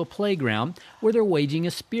grandchildren to a playground where they're waging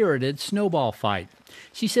a spirited snowball fight.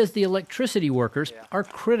 She says the electricity workers are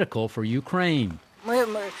critical for Ukraine.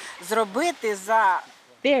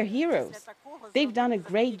 They're heroes. They've done a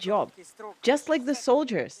great job, just like the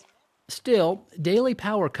soldiers. Still, daily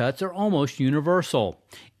power cuts are almost universal.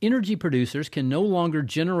 Energy producers can no longer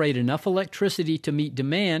generate enough electricity to meet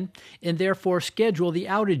demand and therefore schedule the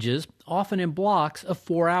outages, often in blocks of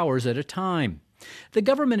 4 hours at a time. The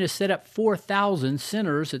government has set up 4,000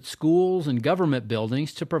 centers at schools and government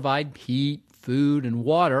buildings to provide heat, food, and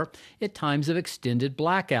water at times of extended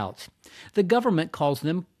blackouts. The government calls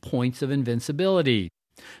them points of invincibility.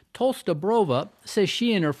 Tostobrova says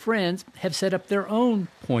she and her friends have set up their own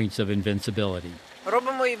points of invincibility.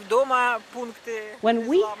 When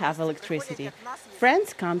we have electricity,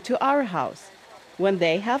 friends come to our house. When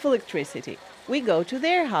they have electricity, we go to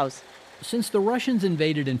their house. Since the Russians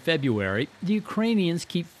invaded in February, the Ukrainians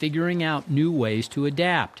keep figuring out new ways to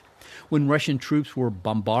adapt. When Russian troops were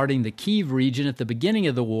bombarding the Kyiv region at the beginning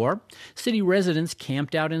of the war, city residents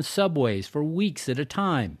camped out in subways for weeks at a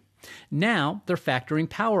time. Now they're factoring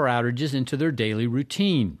power outages into their daily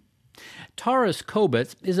routine. Taras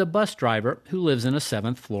Kobets is a bus driver who lives in a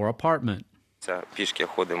 7th-floor apartment.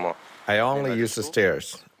 I only use the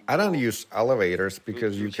stairs. I don't use elevators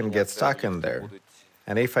because you can get stuck in there.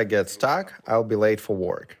 And if I get stuck, I'll be late for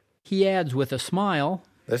work. He adds with a smile,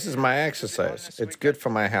 "This is my exercise. It's good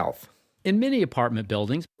for my health." In many apartment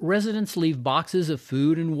buildings, residents leave boxes of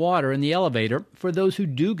food and water in the elevator for those who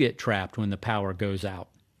do get trapped when the power goes out.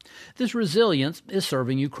 This resilience is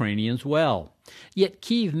serving Ukrainians well. Yet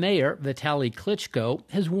Kyiv Mayor Vitaly Klitschko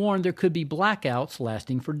has warned there could be blackouts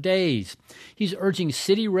lasting for days. He's urging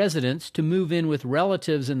city residents to move in with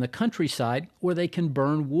relatives in the countryside where they can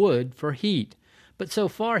burn wood for heat. But so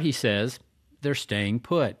far, he says, they're staying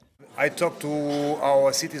put. I talked to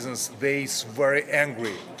our citizens. They're very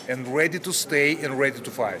angry and ready to stay and ready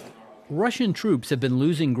to fight. Russian troops have been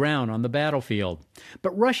losing ground on the battlefield,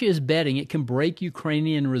 but Russia is betting it can break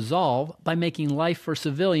Ukrainian resolve by making life for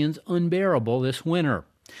civilians unbearable this winter.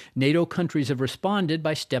 NATO countries have responded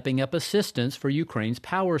by stepping up assistance for Ukraine's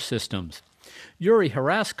power systems. Yuri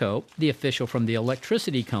Harasko, the official from the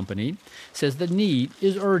electricity company, says the need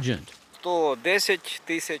is urgent.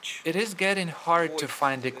 It is getting hard to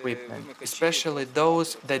find equipment, especially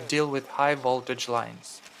those that deal with high voltage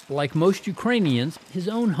lines. Like most Ukrainians, his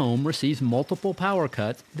own home receives multiple power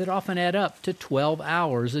cuts that often add up to 12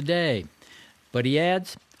 hours a day. But he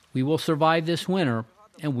adds, we will survive this winter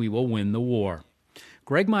and we will win the war.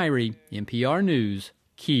 Greg Myrie, NPR News,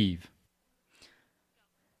 Kyiv.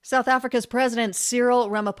 South Africa's President Cyril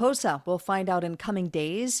Ramaphosa will find out in coming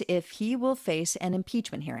days if he will face an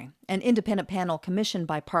impeachment hearing. An independent panel commissioned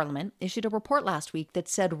by Parliament issued a report last week that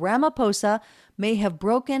said Ramaphosa may have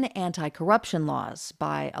broken anti-corruption laws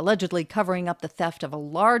by allegedly covering up the theft of a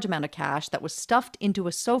large amount of cash that was stuffed into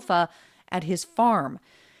a sofa at his farm.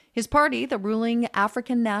 His party, the ruling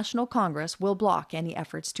African National Congress, will block any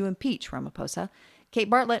efforts to impeach Ramaphosa. Kate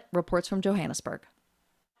Bartlett reports from Johannesburg.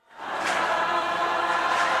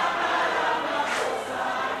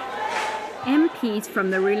 MPs from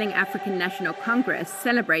the ruling African National Congress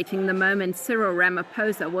celebrating the moment Cyril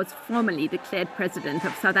Ramaphosa was formally declared president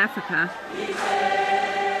of South Africa.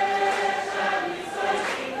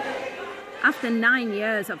 After 9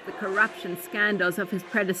 years of the corruption scandals of his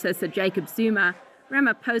predecessor Jacob Zuma,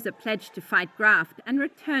 Ramaphosa pledged to fight graft and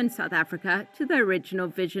return South Africa to the original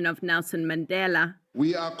vision of Nelson Mandela.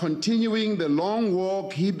 We are continuing the long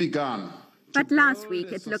walk he began. But last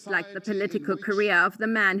week, it looked like the political career of the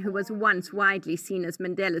man who was once widely seen as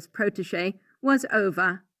Mandela's protege was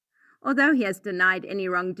over. Although he has denied any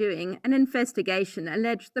wrongdoing, an investigation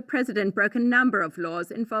alleged the president broke a number of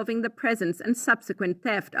laws involving the presence and subsequent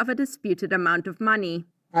theft of a disputed amount of money.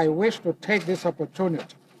 I wish to take this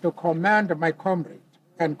opportunity to commend my comrade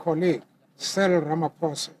and colleague, Cyril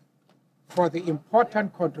Ramaphosa, for the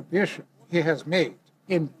important contribution he has made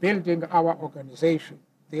in building our organization,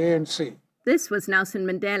 the ANC. This was Nelson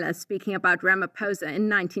Mandela speaking about Ramaphosa in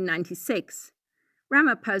 1996.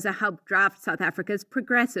 Ramaphosa helped draft South Africa's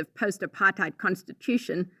progressive post-apartheid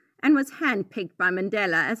constitution and was handpicked by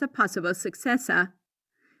Mandela as a possible successor.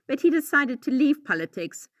 But he decided to leave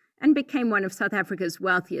politics and became one of South Africa's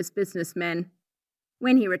wealthiest businessmen.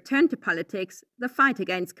 When he returned to politics, the fight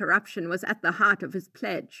against corruption was at the heart of his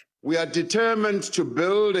pledge. We are determined to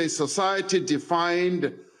build a society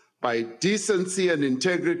defined by decency and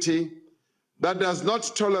integrity that does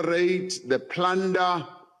not tolerate the plunder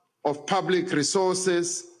of public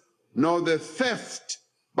resources, nor the theft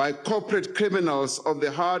by corporate criminals of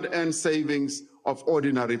the hard-earned savings of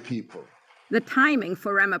ordinary people. The timing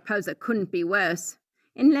for Ramaphosa couldn't be worse.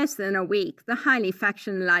 In less than a week, the highly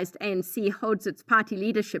factionalized ANC holds its party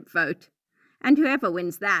leadership vote. And whoever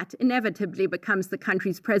wins that inevitably becomes the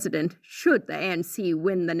country's president, should the ANC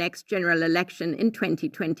win the next general election in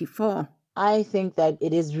 2024. I think that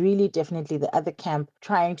it is really definitely the other camp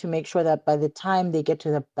trying to make sure that by the time they get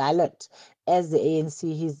to the ballot as the ANC,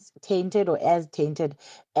 he's tainted or as tainted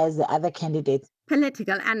as the other candidates.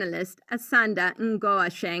 Political analyst Asanda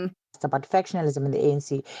Ngoasheng. It's about factionalism in the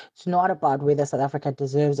ANC. It's not about whether South Africa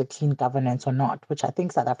deserves a clean governance or not, which I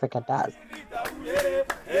think South Africa does.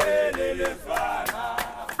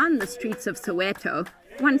 On the streets of Soweto,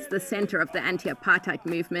 once the center of the anti-apartheid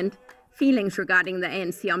movement, feelings regarding the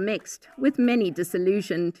ANC are mixed, with many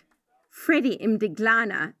disillusioned. Freddie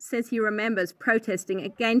Mdiglana says he remembers protesting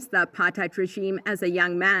against the apartheid regime as a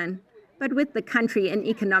young man. But with the country in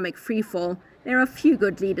economic freefall, there are few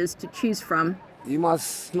good leaders to choose from. He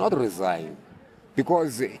must not resign,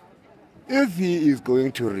 because if he is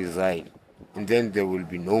going to resign, then there will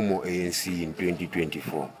be no more ANC in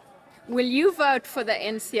 2024. Will you vote for the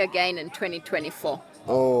ANC again in 2024?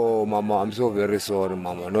 Oh, Mama, I'm so very sorry,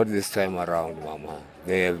 Mama. Not this time around, Mama.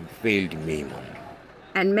 They have failed me, Mama.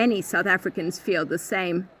 And many South Africans feel the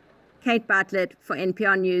same. Kate Bartlett for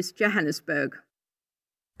NPR News, Johannesburg.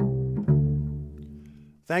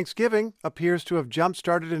 Thanksgiving appears to have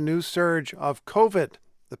jump-started a new surge of COVID.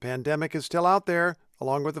 The pandemic is still out there,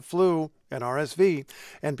 along with the flu and RSV.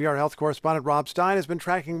 NPR health correspondent Rob Stein has been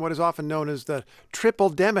tracking what is often known as the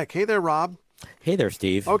triple-demic. Hey there, Rob. Hey there,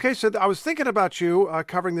 Steve. Okay, so I was thinking about you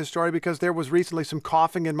covering this story because there was recently some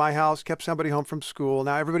coughing in my house, kept somebody home from school.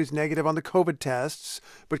 Now everybody's negative on the COVID tests,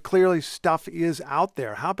 but clearly stuff is out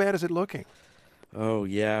there. How bad is it looking? Oh,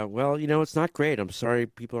 yeah. Well, it's not great. I'm sorry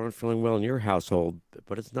people aren't feeling well in your household,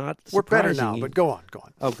 but it's not surprising. We're better now, but go on.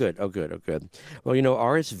 Oh, good. Well,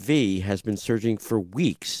 RSV has been surging for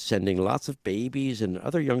weeks, sending lots of babies and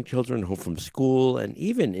other young children home from school and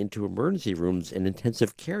even into emergency rooms and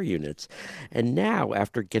intensive care units. And now,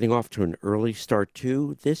 after getting off to an early start,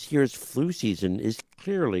 too, this year's flu season is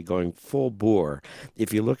clearly going full bore.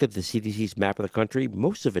 If you look at the CDC's map of the country,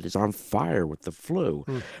 most of it is on fire with the flu.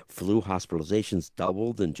 Flu hospitalizations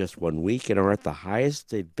doubled in just 1 week and are at the highest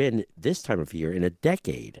they've been this time of year in a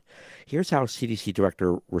decade. Here's how CDC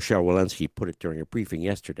Director Rochelle Walensky put it during a briefing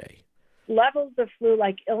yesterday. Levels of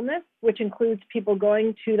flu-like illness, which includes people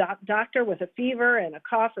going to the doctor with a fever and a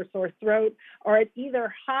cough or sore throat, are at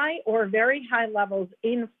either high or very high levels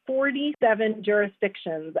in 47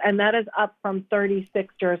 jurisdictions, and that is up from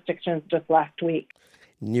 36 jurisdictions just last week.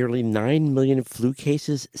 Nearly 9 million flu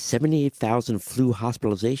cases, 78,000 flu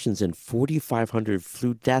hospitalizations, and 4,500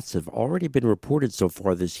 flu deaths have already been reported so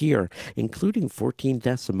far this year, including 14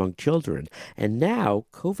 deaths among children. And now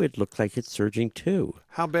COVID looks like it's surging too.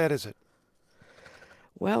 How bad is it?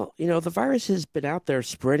 Well, the virus has been out there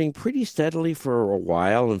spreading pretty steadily for a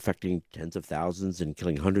while, infecting tens of thousands and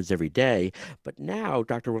killing hundreds every day. But now,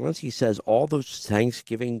 Dr. Walensky says all those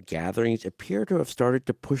Thanksgiving gatherings appear to have started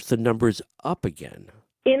to push the numbers up again.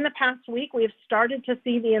 In the past week, we have started to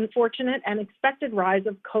see the unfortunate and expected rise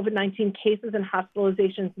of COVID-19 cases and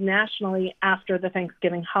hospitalizations nationally after the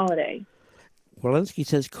Thanksgiving holiday. Walensky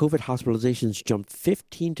says COVID hospitalizations jumped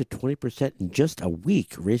 15 to 20% in just a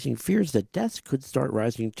week, raising fears that deaths could start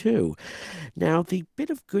rising too. Now, the bit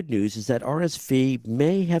of good news is that RSV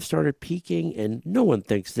may have started peaking, and no one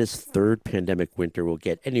thinks this third pandemic winter will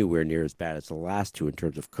get anywhere near as bad as the last two in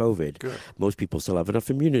terms of COVID. Good. Most people still have enough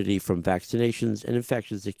immunity from vaccinations and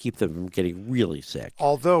infections to keep them from getting really sick.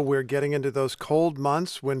 Although we're getting into those cold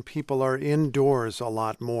months when people are indoors a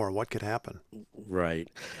lot more, what could happen? Right.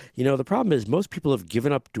 You know, the problem is most people have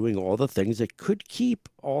given up doing all the things that could keep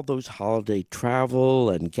all those holiday travel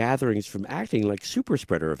and gatherings from acting like super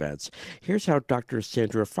spreader events. Here's how Dr.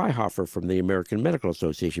 Sandra Freihofer from the American Medical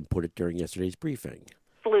Association put it during yesterday's briefing.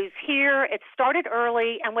 Flu's here. It started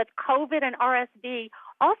early, and with COVID and RSV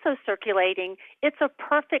also circulating, it's a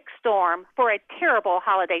perfect storm for a terrible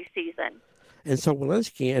holiday season. And so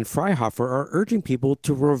Walensky and Freihofer are urging people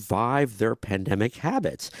to revive their pandemic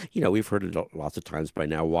habits. You know, we've heard it lots of times by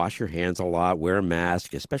now. Wash your hands a lot, wear a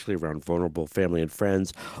mask, especially around vulnerable family and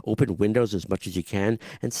friends. Open windows as much as you can,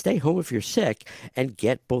 and stay home if you're sick, and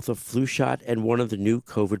get both a flu shot and one of the new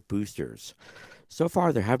COVID boosters. So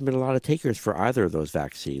far, there haven't been a lot of takers for either of those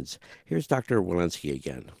vaccines. Here's Dr. Walensky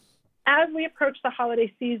again. As we approach the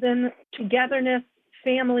holiday season, togetherness,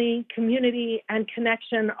 family, community, and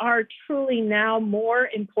connection are truly now more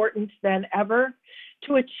important than ever.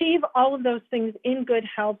 To achieve all of those things in good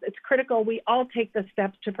health, it's critical we all take the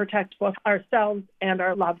steps to protect both ourselves and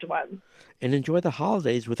our loved ones. And enjoy the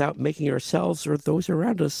holidays without making ourselves or those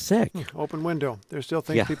around us sick. Open window. There's still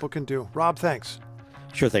things people can do. Rob, thanks.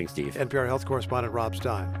 Sure thing, Steve. NPR health correspondent Rob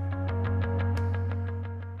Stein.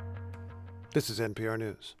 This is NPR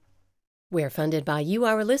News. We're funded by you,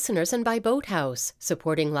 our listeners, and by Boathouse,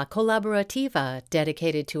 supporting La Colaborativa,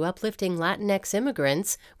 dedicated to uplifting Latinx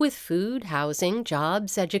immigrants with food, housing,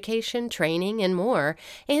 jobs, education, training, and more,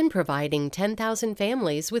 and providing 10,000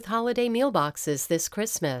 families with holiday meal boxes this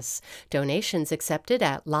Christmas. Donations accepted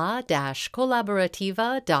at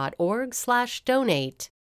la-colaborativa.org/donate.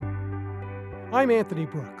 I'm Anthony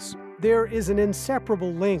Brooks. There is an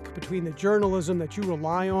inseparable link between the journalism that you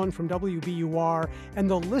rely on from WBUR and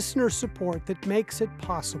the listener support that makes it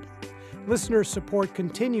possible. Listener support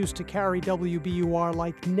continues to carry WBUR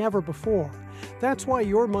like never before. That's why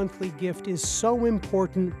your monthly gift is so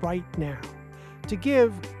important right now. To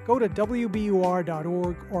give, go to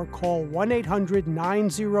WBUR.org or call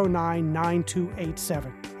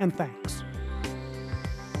 1-800-909-9287. And thanks.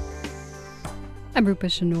 I'm Rupa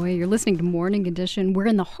Shenoy. You're listening to Morning Edition. We're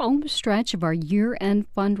in the home stretch of our year-end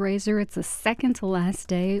fundraiser. It's the second to last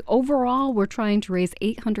day. Overall, we're trying to raise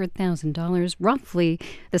 $800,000, roughly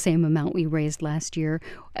the same amount we raised last year.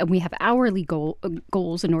 And we have hourly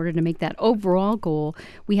goals in order to make that overall goal.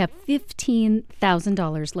 We have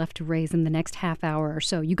 $15,000 left to raise in the next half hour or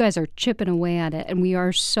so. You guys are chipping away at it, and we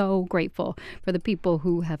are so grateful for the people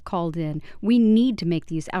who have called in. We need to make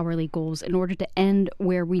these hourly goals in order to end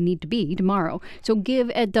where we need to be tomorrow. So give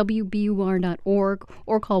at WBUR.org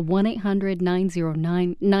or call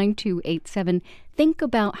 1-800-909-9287. Think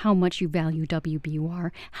about how much you value WBUR,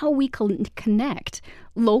 how we can connect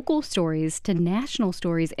local stories to national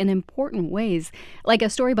stories in important ways, like a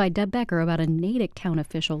story by Deb Becker about a Natick town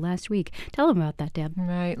official last week. Tell them about that, Deb.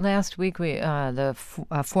 Right. Last week, the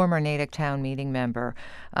former Natick town meeting member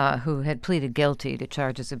who had pleaded guilty to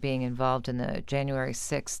charges of being involved in the January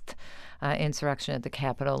 6th insurrection at the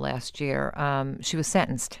Capitol last year. She was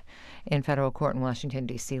sentenced in federal court in Washington,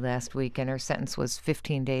 D.C. last week, and her sentence was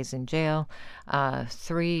 15 days in jail,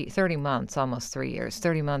 30 months, almost 3 years,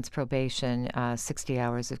 30 months probation, 60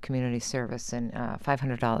 hours of community service, and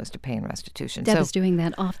 $500 to pay in restitution. Deb is doing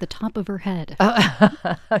that off the top of her head.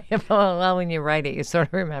 Well, when you write it, you sort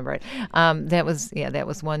of remember it. That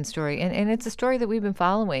was one story. And it's a story that we've been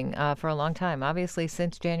following for a long time. Obviously,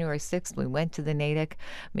 since January 6th, we went to the Natick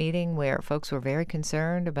meeting where folks were very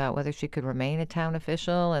concerned about whether she could remain a town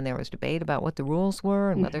official, and there was debate about what the rules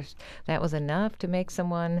were and whether that was enough to make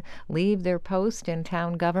someone leave their post in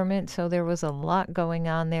town government. So there was a lot going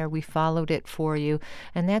on there. We followed it for you.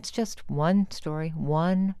 And that's just one story,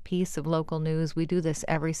 one piece of local news. We do this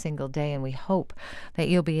every single day, and we hope that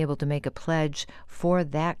you'll be able to make a pledge for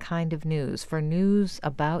that kind of news, for news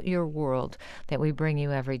about your world that we bring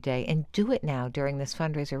you every day. And do it now during this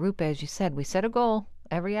fundraiser. Rupa, as you said, we set a goal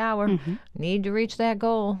every hour. Need to reach that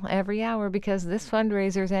goal every hour because this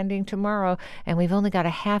fundraiser is ending tomorrow, and we've only got a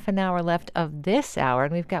half an hour left of this hour,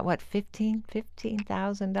 and we've got, what,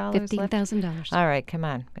 $15,000 left? $15,000. All right, come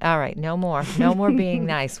on. All right, no more being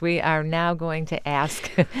nice. We are now going to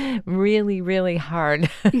ask really, really hard.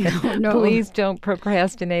 No. Please don't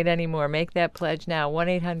procrastinate anymore. Make that pledge now.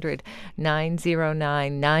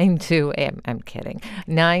 1-800-909-92. I'm kidding.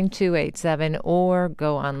 9287, or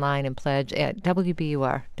go online and pledge at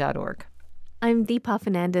WBUR.org. I'm Deepa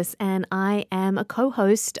Fernandes, and I am a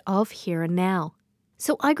co-host of Here and Now.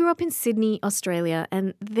 So I grew up in Sydney, Australia,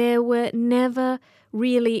 and there were never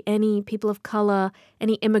really any people of color,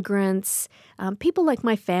 any immigrants. People like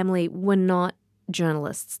my family were not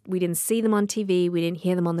journalists. We didn't see them on TV. We didn't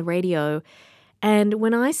hear them on the radio. And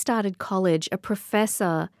when I started college, a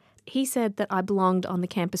professor, he said that I belonged on the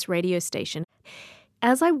campus radio station.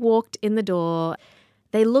 As I walked in the door,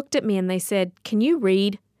 they looked at me and they said, "Can you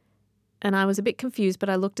read?" And I was a bit confused, but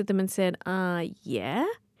I looked at them and said, yeah.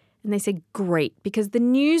 And they said, "Great," because the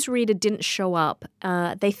newsreader didn't show up.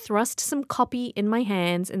 They thrust some copy in my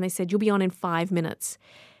hands and they said, "You'll be on in 5 minutes."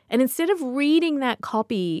 And instead of reading that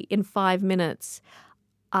copy in 5 minutes,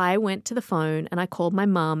 I went to the phone and I called my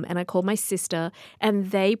mum and I called my sister,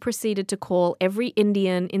 and they proceeded to call every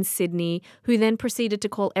Indian in Sydney, who then proceeded to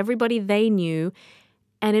call everybody they knew.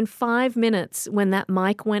 And in 5 minutes, when that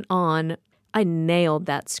mic went on, I nailed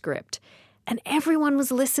that script. And everyone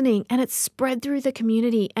was listening, and it spread through the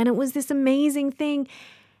community, and it was this amazing thing.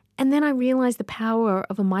 And then I realized the power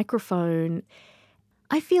of a microphone.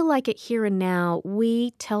 I feel like at Here and Now,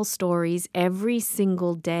 we tell stories every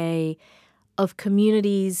single day of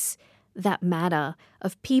communities that matter,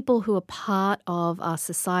 of people who are part of our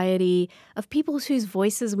society, of people whose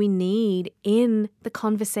voices we need in the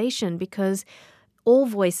conversation, because all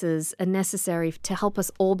voices are necessary to help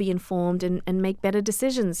us all be informed and make better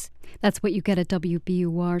decisions. That's what you get at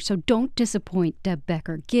WBUR, so don't disappoint Deb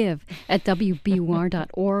Becker. Give at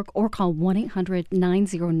WBUR.org or call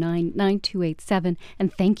 1-800-909-9287,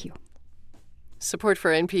 and thank you. Support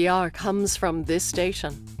for NPR comes from this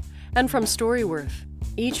station and from Storyworth.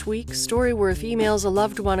 Each week, Storyworth emails a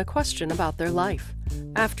loved one a question about their life.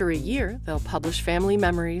 After a year, they'll publish family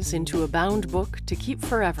memories into a bound book to keep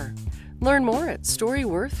forever. Learn more at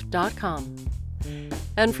Storyworth.com.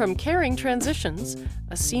 And from Caring Transitions,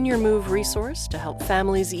 a senior move resource to help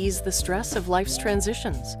families ease the stress of life's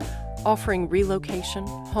transitions, offering relocation,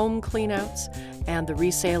 home cleanouts, and the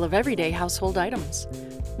resale of everyday household items.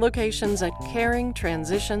 Locations at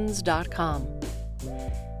caringtransitions.com.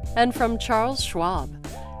 And from Charles Schwab,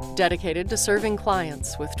 dedicated to serving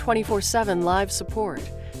clients with 24/7 live support.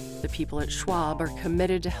 The people at Schwab are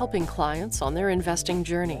committed to helping clients on their investing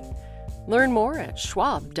journey. Learn more at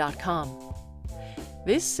schwab.com.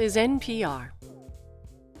 This is NPR.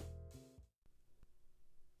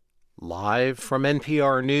 Live from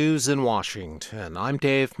NPR News in Washington, I'm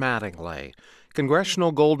Dave Mattingly.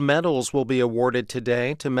 Congressional gold medals will be awarded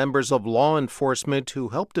today to members of law enforcement who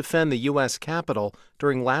helped defend the U.S. Capitol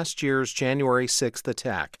during last year's January 6th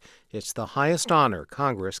attack. It's the highest honor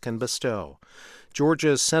Congress can bestow.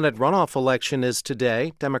 Georgia's Senate runoff election is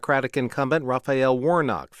today. Democratic incumbent Raphael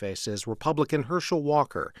Warnock faces Republican Herschel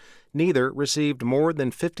Walker. Neither received more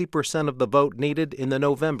than 50% of the vote needed in the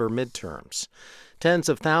November midterms. Tens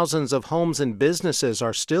of thousands of homes and businesses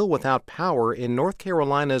are still without power in North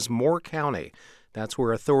Carolina's Moore County. That's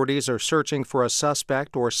where authorities are searching for a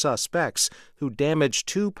suspect or suspects who damaged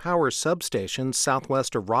 2 power substations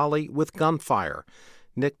southwest of Raleigh with gunfire.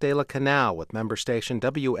 Nick De La Canal with member station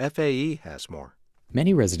WFAE has more.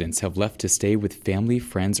 Many residents have left to stay with family,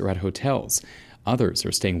 friends, or at hotels. Others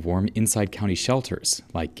are staying warm inside county shelters,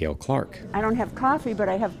 like Gail Clark. I don't have coffee, but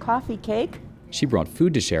I have coffee cake. She brought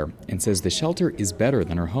food to share and says the shelter is better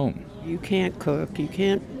than her home. You can't cook, you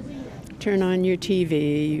can't turn on your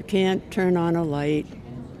TV, you can't turn on a light.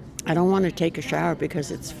 I don't want to take a shower because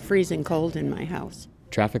it's freezing cold in my house.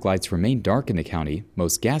 Traffic lights remain dark in the county.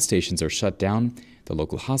 Most gas stations are shut down. The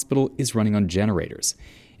local hospital is running on generators.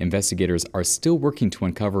 Investigators are still working to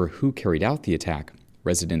uncover who carried out the attack.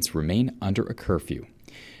 Residents remain under a curfew.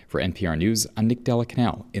 For NPR News, I'm Nick De La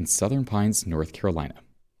Canal in Southern Pines, North Carolina.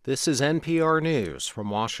 This is NPR News from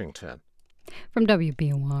Washington. From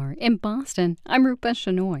WBUR in Boston, I'm Rupa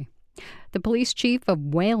Shenoy. The police chief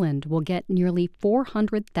of Wayland will get nearly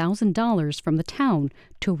 $400,000 from the town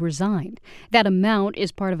to resign. That amount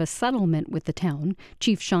is part of a settlement with the town.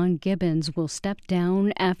 Chief Sean Gibbons will step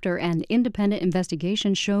down after an independent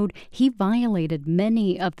investigation showed he violated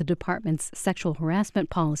many of the department's sexual harassment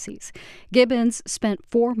policies. Gibbons spent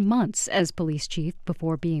 4 months as police chief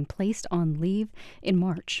before being placed on leave in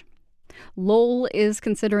March. Lowell is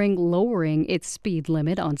considering lowering its speed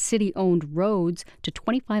limit on city-owned roads to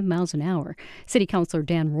 25 miles an hour. City Councilor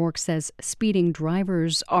Dan Rourke says speeding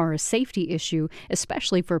drivers are a safety issue,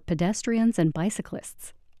 especially for pedestrians and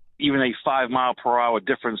bicyclists. Even a 5-mile-per-hour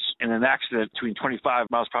difference in an accident between 25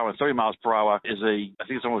 miles per hour and 30 miles per hour is I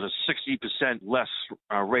think it's almost a 60% less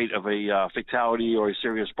rate of a fatality or a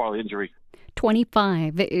serious bodily injury.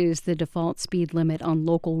 25 is the default speed limit on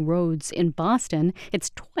local roads in Boston.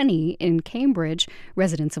 It's 20 in Cambridge.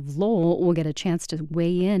 Residents of Lowell will get a chance to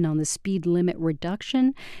weigh in on the speed limit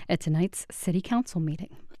reduction at tonight's City Council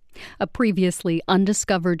meeting. A previously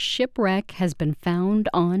undiscovered shipwreck has been found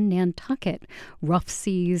on Nantucket. Rough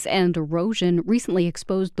seas and erosion recently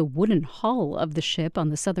exposed the wooden hull of the ship on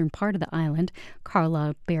the southern part of the island.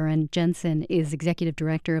 Carla Barron Jensen is executive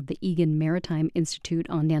director of the Egan Maritime Institute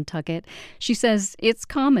on Nantucket. She says it's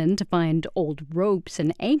common to find old ropes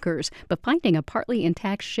and anchors, but finding a partly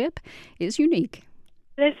intact ship is unique.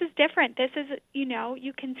 This is different. This is,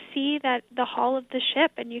 you can see that the hull of the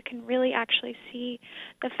ship, and you can really actually see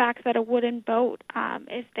the fact that a wooden boat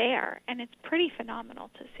is there, and it's pretty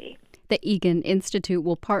phenomenal to see. The Egan Institute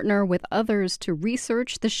will partner with others to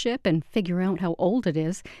research the ship and figure out how old it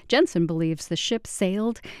is. Jensen believes the ship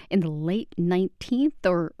sailed in the late 19th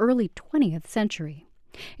or early 20th century.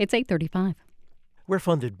 It's 8:35. We're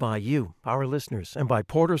funded by you, our listeners, and by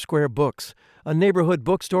Porter Square Books, a neighborhood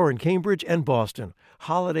bookstore in Cambridge and Boston.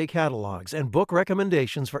 Holiday catalogs and book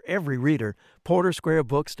recommendations for every reader.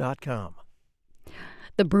 PorterSquareBooks.com.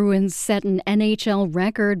 The Bruins set an NHL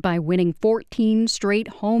record by winning 14 straight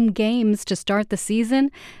home games to start the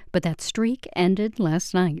season, but that streak ended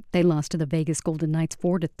last night. They lost to the Vegas Golden Knights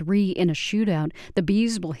 4-3 in a shootout. The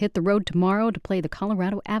Bees will hit the road tomorrow to play the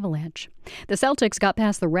Colorado Avalanche. The Celtics got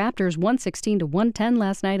past the Raptors 116-110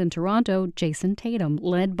 last night in Toronto. Jason Tatum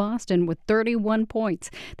led Boston with 31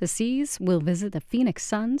 points. The Seas will visit the Phoenix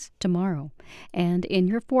Suns tomorrow. And in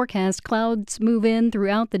your forecast, clouds move in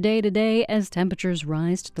throughout the day today as temperatures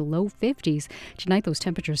rise to the low 50s. Tonight, those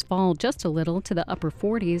temperatures fall just a little to the upper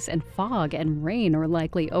 40s, and fog and rain are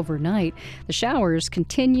likely overnight. The showers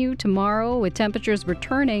continue tomorrow with temperatures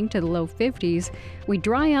returning to the low 50s. We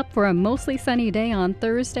dry up for a mostly sunny day on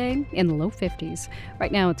Thursday in the low 50s.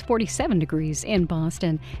 Right now, it's 47 degrees in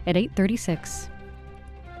Boston at 8:36.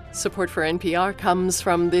 Support for NPR comes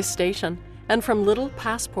from this station and from Little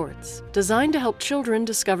Passports, designed to help children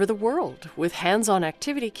discover the world with hands-on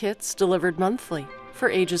activity kits delivered monthly for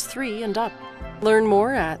ages 3 and up. Learn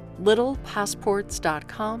more at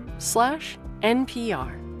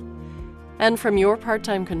littlepassports.com/NPR. And from Your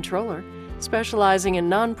Part-Time Controller, specializing in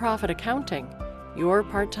nonprofit accounting, Your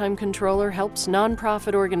Part-Time Controller helps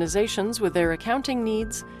nonprofit organizations with their accounting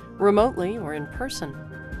needs, remotely or in person.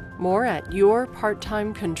 More at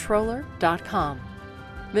yourparttimecontroller.com.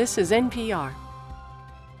 This is NPR.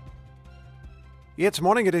 It's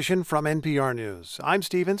Morning Edition from NPR News. I'm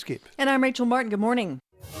Steve Inskeep. And I'm Rachel Martin. Good morning.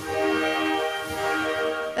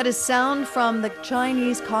 That is sound from the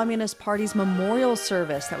Chinese Communist Party's memorial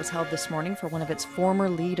service that was held this morning for one of its former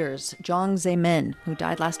leaders, Jiang Zemin, who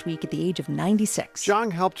died last week at the age of 96.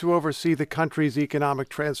 Jiang helped to oversee the country's economic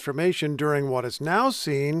transformation during what is now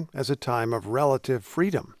seen as a time of relative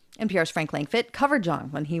freedom. NPR's Frank Langfitt covered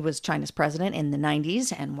Jiang when he was China's president in the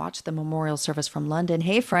 90s and watched the memorial service from London.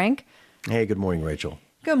 Hey, Frank. Hey, good morning, Rachel.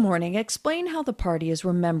 Good morning. Explain how the party is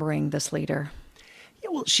remembering this leader. Yeah,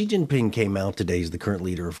 well, Xi Jinping came out today as the current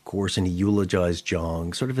leader, of course, and he eulogized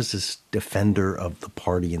Jiang sort of as this defender of the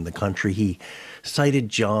party in the country. He cited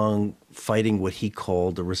Jiang fighting what he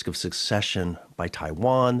called the risk of succession by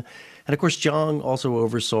Taiwan. And, of course, Jiang also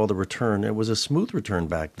oversaw the return. It was a smooth return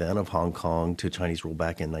back then of Hong Kong to Chinese rule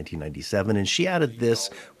back in 1997. And she added this,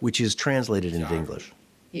 which is translated into English.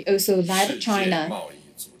 He also led China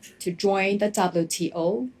to join the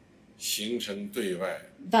WTO,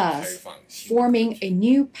 thus forming a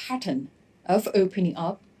new pattern of opening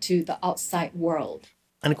up to the outside world.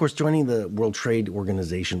 And, of course, joining the World Trade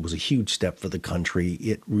Organization was a huge step for the country.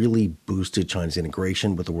 It really boosted China's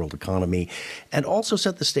integration with the world economy and also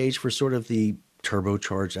set the stage for sort of the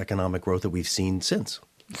turbocharged economic growth that we've seen since.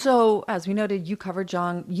 So, as we noted, you covered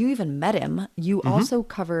Jiang. You even met him. You also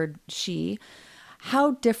covered Xi.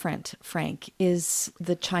 How different, Frank, is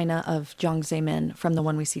the China of Jiang Zemin from the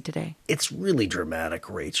one we see today? It's really dramatic,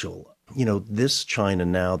 Rachel. You know, this China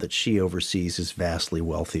now that Xi oversees is vastly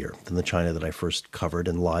wealthier than the China that I first covered,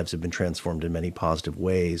 and lives have been transformed in many positive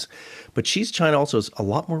ways. But Xi's China also is a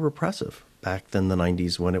lot more repressive. back in the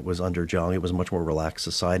 90s when it was under Zhang. It was a much more relaxed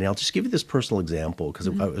society. And I'll just give you this personal example because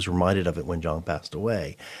I was reminded of it when Zhang passed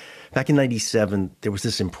away. Back in 97, there was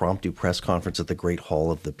this impromptu press conference at the Great Hall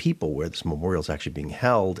of the People where this memorial is actually being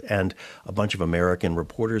held, and a bunch of American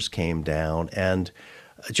reporters came down, and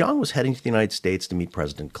Zhang was heading to the United States to meet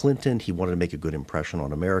President Clinton. He wanted to make a good impression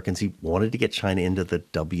on Americans. He wanted to get China into the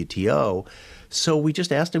WTO. So we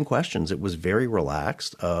just asked him questions. It was very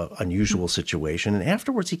relaxed, unusual situation. And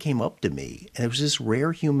afterwards, he came up to me. And it was this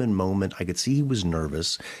rare human moment. I could see he was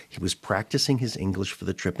nervous. He was practicing his English for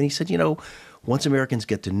the trip. And he said, once Americans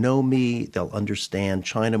get to know me, they'll understand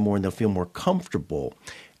China more and they'll feel more comfortable.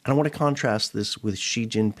 And I want to contrast this with Xi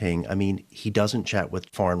Jinping. I mean, he doesn't chat with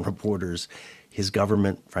foreign reporters. His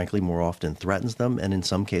government, frankly, more often threatens them, and in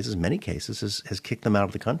some cases, many cases, has kicked them out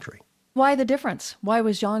of the country. Why the difference? Why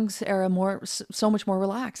was Zhang's era so much more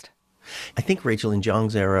relaxed? I think, Rachel, in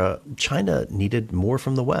Zhang's era, China needed more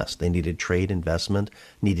from the West. They needed trade investment,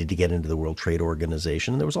 needed to get into the World Trade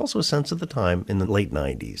Organization. And there was also a sense at the time, in the late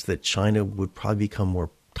 90s, that China would probably become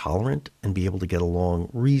more tolerant and be able to get along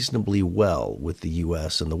reasonably well with the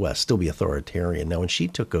U.S. and the West, still be authoritarian. Now, when Xi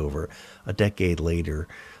took over a decade later,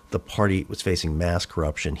 the party was facing mass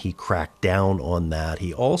corruption. He cracked down on that.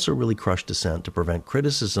 He also really crushed dissent to prevent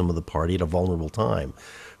criticism of the party at a vulnerable time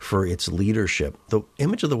for its leadership. The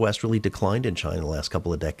image of the West really declined in China in the last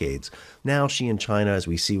couple of decades. Now, Xi and China, as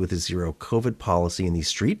we see with his zero COVID policy and these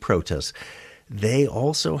street protests, they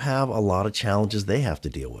also have a lot of challenges they have to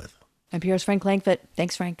deal with. NPR's Frank Langfitt.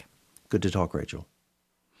 Thanks, Frank. Good to talk, Rachel.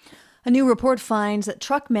 A new report finds that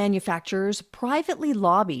truck manufacturers privately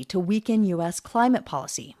lobby to weaken U.S. climate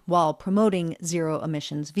policy while promoting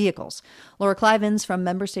zero-emissions vehicles. Laura Clivens from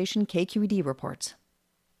member station KQED reports.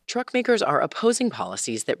 Truck makers are opposing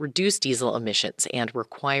policies that reduce diesel emissions and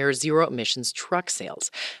require zero-emissions truck sales.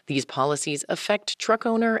 These policies affect truck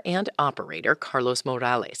owner and operator Carlos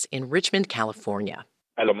Morales in Richmond, California.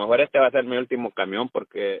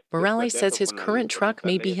 Morales says his current truck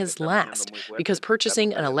may be his last because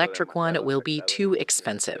purchasing an electric one will be too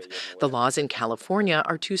expensive. The laws in California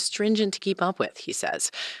are too stringent to keep up with, he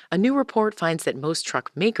says. A new report finds that most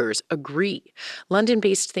truck makers agree.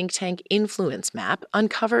 London-based think tank Influence Map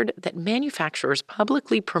uncovered that manufacturers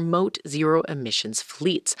publicly promote zero-emissions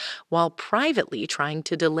fleets while privately trying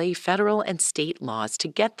to delay federal and state laws to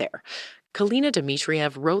get there. Kalina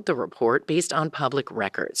Dmitriev wrote the report based on public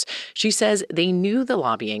records. She says they knew the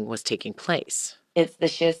lobbying was taking place. It's the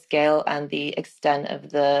sheer scale and the extent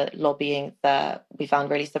of the lobbying that we found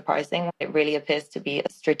really surprising. It really appears to be a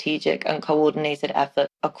strategic and coordinated effort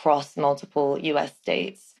across multiple U.S.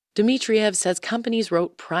 states. Dmitriev says companies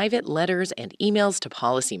wrote private letters and emails to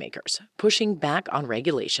policymakers, pushing back on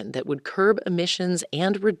regulation that would curb emissions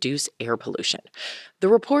and reduce air pollution. The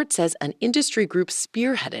report says an industry group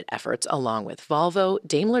spearheaded efforts along with Volvo,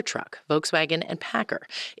 Daimler Truck, Volkswagen, and Packer.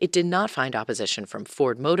 It did not find opposition from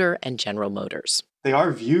Ford Motor and General Motors. They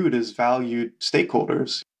are viewed as valued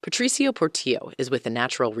stakeholders. Patricio Portillo is with the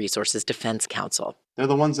Natural Resources Defense Council. They're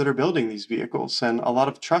the ones that are building these vehicles, and a lot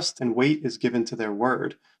of trust and weight is given to their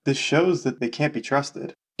word. This shows that they can't be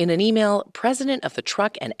trusted. In an email, president of the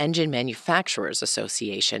Truck and Engine Manufacturers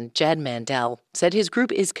Association, Jed Mandel, said his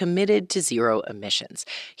group is committed to zero emissions.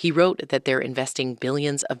 He wrote that they're investing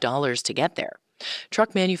billions of dollars to get there.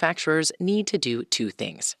 Truck manufacturers need to do two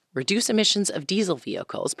things: reduce emissions of diesel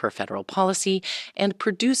vehicles per federal policy and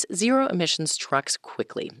produce zero-emissions trucks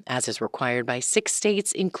quickly, as is required by 6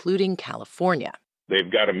 states, including California.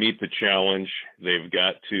 They've got to meet the challenge. They've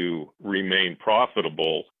got to remain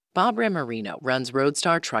profitable. Bob Ramarino runs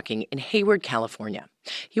Roadstar Trucking in Hayward, California.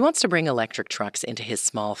 He wants to bring electric trucks into his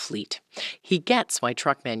small fleet. He gets why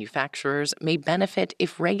truck manufacturers may benefit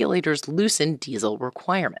if regulators loosen diesel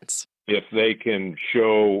requirements. If they can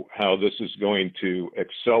show how this is going to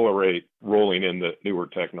accelerate rolling in the newer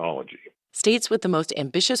technology. States with the most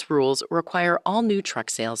ambitious rules require all new truck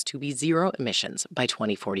sales to be zero emissions by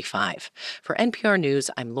 2045. For NPR News,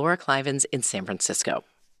 I'm Laura Clivens in San Francisco.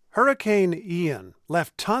 Hurricane Ian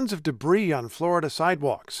left tons of debris on Florida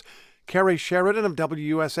sidewalks. Carrie Sheridan of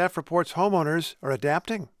WUSF reports homeowners are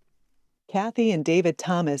adapting. Kathy and David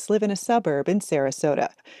Thomas live in a suburb in Sarasota.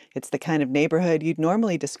 It's the kind of neighborhood you'd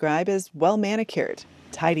normally describe as well-manicured.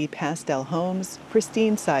 Tidy pastel homes,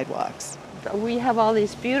 pristine sidewalks. We have all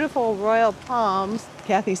these beautiful royal palms.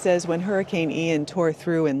 Kathy says when Hurricane Ian tore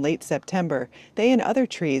through in late September, they and other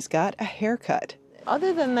trees got a haircut.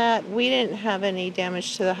 Other than that, we didn't have any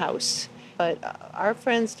damage to the house, but our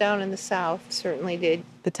friends down in the south certainly did.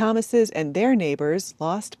 The Thomases and their neighbors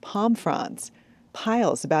lost palm fronds.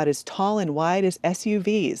 Piles about as tall and wide as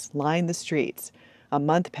SUVs lined the streets. A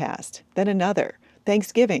month passed, then another.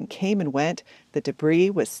 Thanksgiving came and went. The debris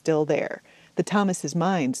was still there. The Thomases'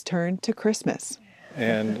 minds turned to Christmas.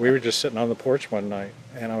 And we were just sitting on the porch one night,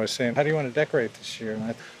 and I was saying, how do you want to decorate this year?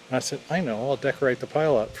 And I said, I know, I'll decorate the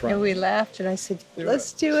pile up front. And we laughed, and I said,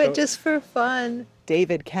 let's do it just for fun.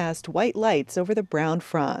 David cast white lights over the brown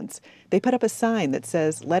fronds. They put up a sign that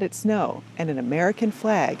says, "Let it snow," and an American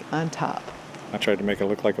flag on top. I tried to make it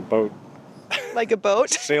look like a boat. Like a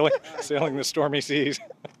boat? sailing the stormy seas.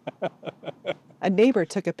 A neighbor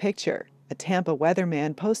took a picture. A Tampa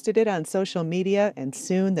weatherman posted it on social media, and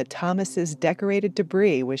soon the Thomases' decorated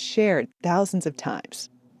debris was shared thousands of times.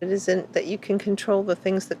 It isn't that you can control the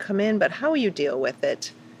things that come in, but how you deal with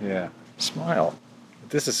it. Yeah, smile.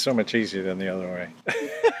 This is so much easier than the other way.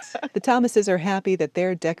 The Thomases are happy that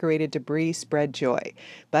their decorated debris spread joy,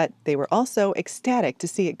 but they were also ecstatic to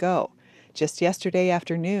see it go. Just yesterday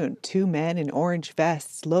afternoon, 2 men in orange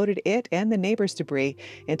vests loaded it and the neighbor's debris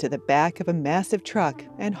into the back of a massive truck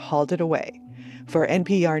and hauled it away. For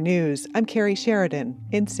NPR News, I'm Carrie Sheridan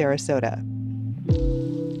in Sarasota.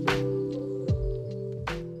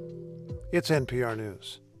 It's NPR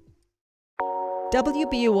News.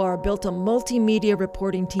 WBUR built a multimedia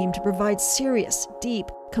reporting team to provide serious, deep,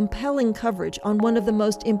 compelling coverage on one of the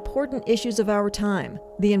most important issues of our time,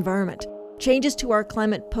 the environment. Changes to our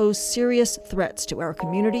climate pose serious threats to our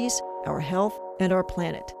communities, our health, and our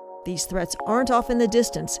planet. These threats aren't off in the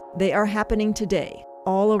distance. They are happening today,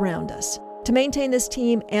 all around us. To maintain this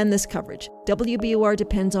team and this coverage, WBUR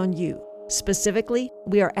depends on you. Specifically,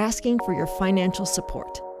 we are asking for your financial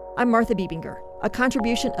support. I'm Martha Biebinger. A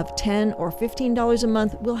contribution of $10 or $15 a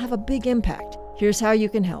month will have a big impact. Here's how you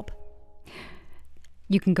can help.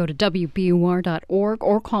 You can go to WBUR.org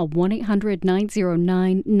or call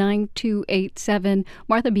 1-800-909-9287.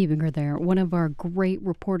 Martha Biebinger there, one of our great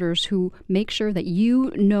reporters who makes sure that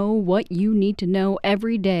you know what you need to know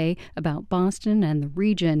every day about Boston and the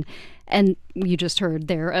region. And you just heard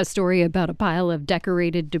there a story about a pile of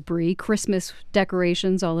decorated debris, Christmas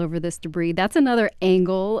decorations all over this debris. That's another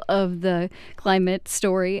angle of the climate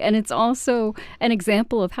story. And it's also an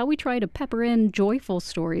example of how we try to pepper in joyful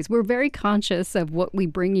stories. We're very conscious of what we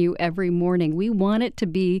bring you every morning. We want it to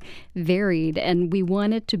be varied and we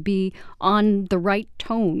want it to be on the right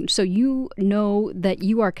tone so you know that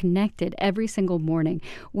you are connected every single morning.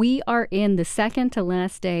 We are in the second to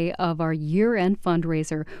last day of our year-end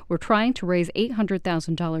fundraiser. We're trying to raise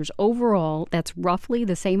 $800,000 overall. That's roughly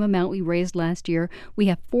the same amount we raised last year. We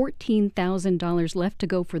have $14,000 left to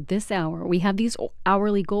go for this hour. We have these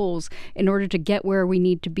hourly goals in order to get where we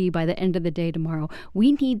need to be by the end of the day tomorrow.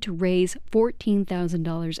 We need to raise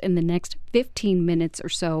 $14,000 in the next 15 minutes or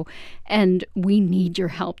so, and we need your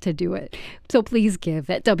help to do it. So please give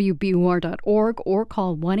at WBUR.org or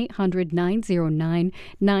call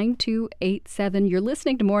 1-800-909-9287. You're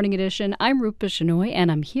listening to Morning Edition. I'm Rupa Shenoy,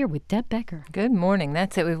 and I'm here with Deb Becker. Good morning.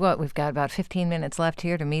 That's it. We've got about 15 minutes left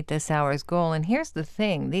here to meet this hour's goal. And here's the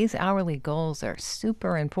thing. These hourly goals are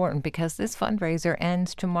super important because this fundraiser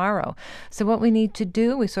ends tomorrow. So what we need to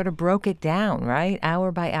do, we sort of broke it down, right?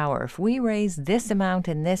 Hour by hour. If we raise this amount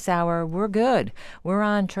in this hour, we're good. We're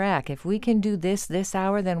on track. If we can do this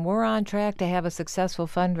hour, then we're on track to have a successful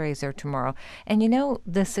fundraiser tomorrow. And you know,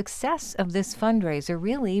 the success of this fundraiser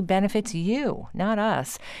really benefits you, not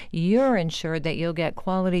us. You're ensured that you'll get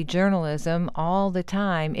quality journalism all the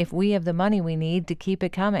time if we have the money we need to keep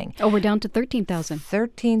it coming. Oh, we're down to $13,000.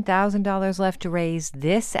 $13,000 left to raise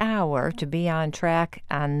this hour to be on track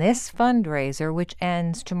on this fundraiser, which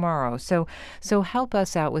ends tomorrow. So help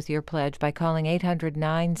us out with your pledge by calling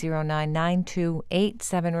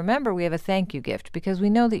 800-909-9287. Remember, we have a thank you gift because we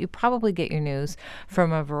know that you probably get your news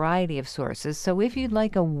from a variety of sources. So if you'd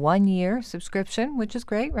like a 1-year subscription, which is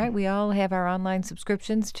great, right? We all have our online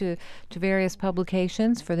subscriptions to various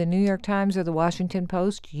publications. For the New York Times or the Washington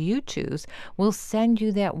Post, you choose. We'll send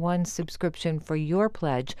you that one subscription for your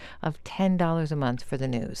pledge of $10 a month for the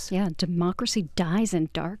news. Yeah, democracy dies in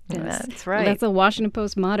darkness. That's right. That's a Washington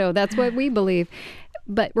Post motto. That's what we believe.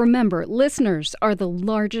 But remember, listeners are the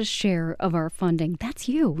largest share of our funding. That's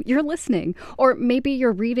you. You're listening. Or maybe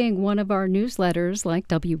you're reading one of our newsletters like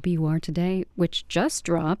WBUR Today, which just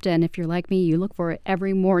dropped. And if you're like me, you look for it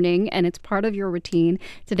every morning and it's part of your routine.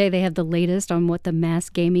 Today they have the latest on what the Mass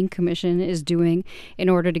Gaming Commission is doing in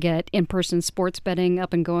order to get in-person sports betting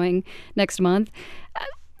up and going next month.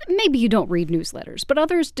 Maybe you don't read newsletters, but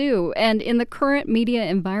others do. And in the current media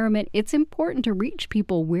environment, it's important to reach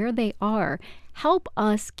people where they are. Help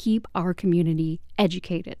us keep our community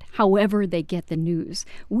educated, however they get the news.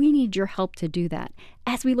 We need your help to do that.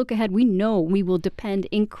 As we look ahead, we know we will depend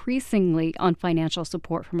increasingly on financial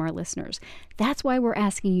support from our listeners. That's why we're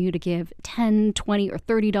asking you to give $10, $20, or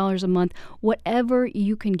 $30 a month, whatever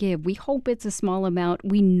you can give. We hope it's a small amount.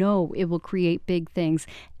 We know it will create big things.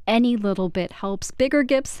 Any little bit helps. Bigger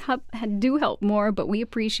gifts do help more, but we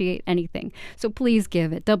appreciate anything. So please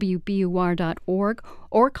give at WBUR.org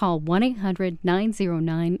or call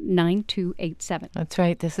 1-800-909-9287. That's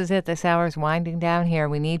right. This is it. This hour is winding down here.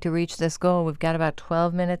 We need to reach this goal. We've got about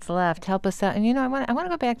 12 minutes left. Help us out. And, I want to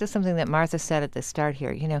go back to something that Martha said at the start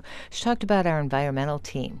here. She talked about our environmental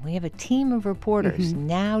team. We have a team of reporters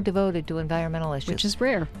now devoted to environmental issues. Which is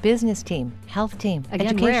rare. Business team, health team, Again,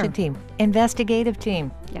 education rare. team, investigative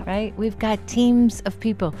team. Yep. Right? We've got teams of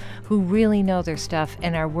people who really know their stuff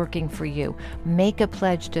and are working for you. Make a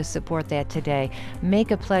pledge to support that today.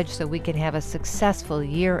 Make a pledge so we can have a successful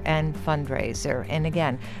year-end fundraiser. And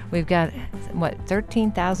again, we've got,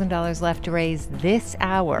 $13,000 left to raise this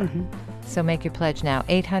hour. So make your pledge now.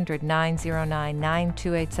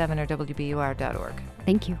 800-909-9287 or WBUR.org.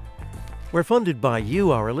 Thank you. We're funded by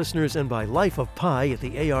you, our listeners, and by Life of Pi at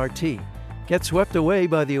the ART. Get swept away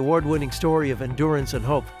by the award-winning story of endurance and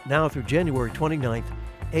hope, now through January 29th,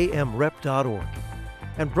 amrep.org.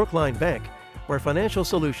 And Brookline Bank, where financial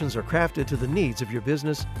solutions are crafted to the needs of your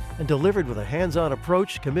business and delivered with a hands-on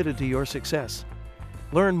approach committed to your success.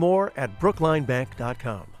 Learn more at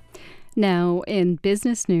brooklinebank.com. Now, in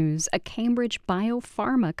business news, a Cambridge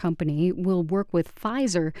biopharma company will work with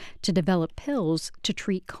Pfizer to develop pills to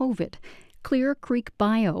treat COVID. Clear Creek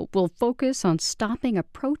Bio will focus on stopping a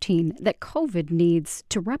protein that COVID needs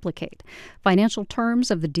to replicate. Financial terms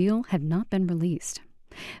of the deal have not been released.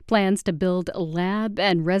 Plans to build a lab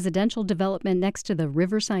and residential development next to the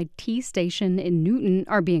Riverside T Station in Newton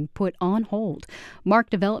are being put on hold. Mark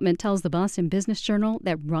Development tells the Boston Business Journal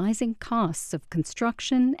that rising costs of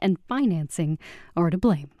construction and financing are to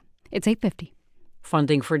blame. It's 8:50.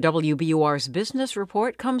 Funding for WBUR's Business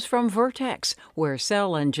Report comes from Vertex, where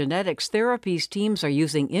cell and genetics therapies teams are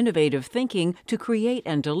using innovative thinking to create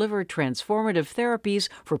and deliver transformative therapies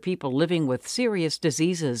for people living with serious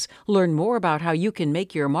diseases. Learn more about how you can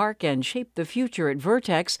make your mark and shape the future at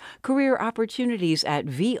Vertex. Career opportunities at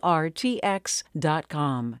vrtx.com.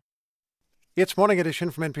 It's Morning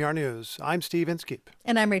Edition from NPR News. I'm Steve Inskeep.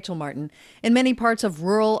 And I'm Rachel Martin. In many parts of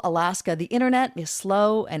rural Alaska, the internet is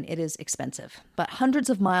slow and it is expensive. But hundreds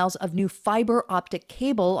of miles of new fiber optic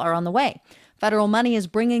cable are on the way. Federal money is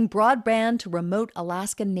bringing broadband to remote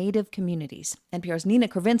Alaska Native communities. NPR's Nina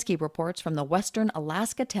Kravinsky reports from the western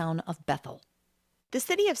Alaska town of Bethel. The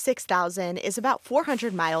city of 6,000 is about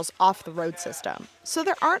 400 miles off the road system, so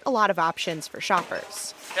there aren't a lot of options for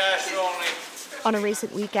shoppers. Cash only. On a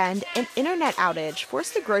recent weekend, an internet outage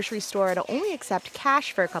forced the grocery store to only accept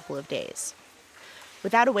cash for a couple of days.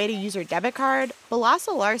 Without a way to use her debit card,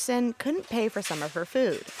 Balasa Larson couldn't pay for some of her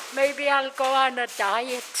food. Maybe I'll go on a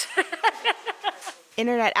diet.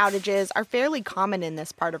 Internet outages are fairly common in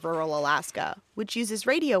this part of rural Alaska, which uses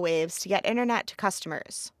radio waves to get internet to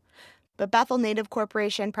customers. But Bethel Native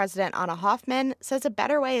Corporation President Anna Hoffman says a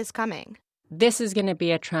better way is coming. This is going to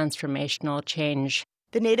be a transformational change.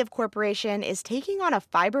 The Native Corporation is taking on a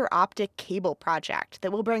fiber optic cable project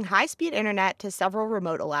that will bring high-speed internet to several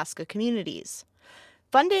remote Alaska communities.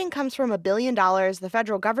 Funding comes from $1 billion the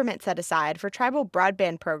federal government set aside for tribal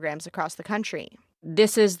broadband programs across the country.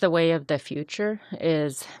 This is the way of the future,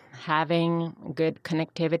 is having good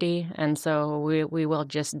connectivity, and so we will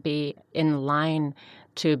just be in line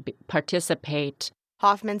to participate.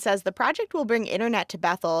 Hoffman says the project will bring internet to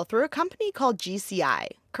Bethel through a company called GCI,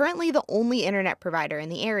 currently the only internet provider in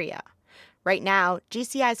the area. Right now,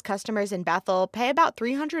 GCI's customers in Bethel pay about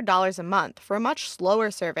 $300 a month for a much slower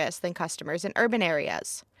service than customers in urban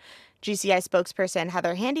areas. GCI spokesperson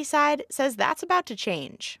Heather Handyside says that's about to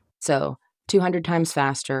change. So 200 times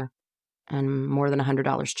faster and more than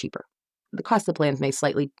 $100 cheaper. The cost of plans may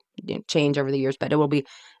slightly change over the years, but it will be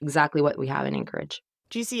exactly what we have in Anchorage.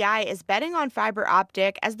 GCI is betting on fiber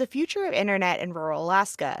optic as the future of internet in rural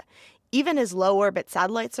Alaska, even as low-orbit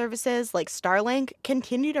satellite services like Starlink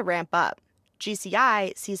continue to ramp up.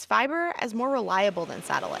 GCI sees fiber as more reliable than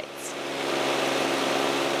satellites.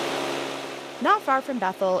 Not far from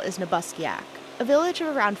Bethel is Nabuskiak, a village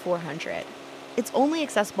of around 400. It's only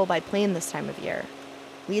accessible by plane this time of year.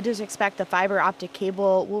 Leaders expect the fiber optic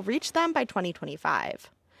cable will reach them by 2025.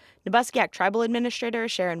 Nabuskiak Tribal Administrator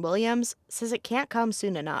Sharon Williams says it can't come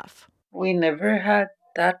soon enough. We never had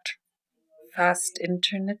that fast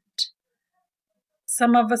internet.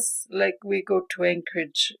 Some of us, like we go to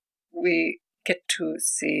Anchorage, we get to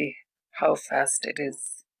see how fast it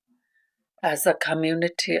is. As a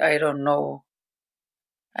community, I don't know.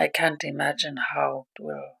 I can't imagine how it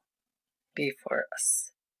will be for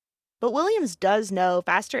us. But Williams does know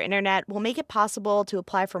faster internet will make it possible to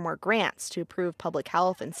apply for more grants to improve public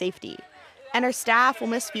health and safety. And our staff will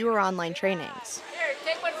miss fewer online trainings. Here,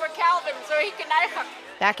 take one for Calvin so he can...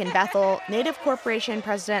 Back in Bethel, Native Corporation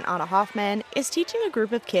President Anna Hoffman is teaching a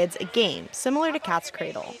group of kids a game similar to Cat's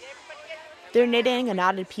Cradle. They're knitting a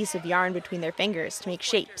knotted piece of yarn between their fingers to make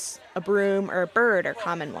shapes. A broom or a bird are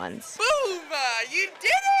common ones. Boom! You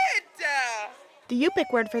did it! The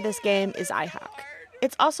Yupik word for this game is ihak.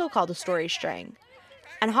 It's also called a story string.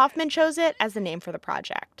 And Hoffman chose it as the name for the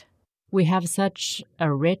project. We have such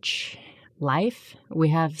a rich life. We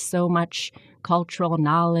have so much cultural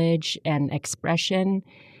knowledge and expression.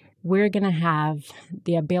 We're going to have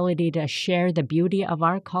the ability to share the beauty of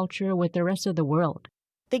our culture with the rest of the world.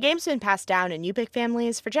 The game's been passed down in Yupik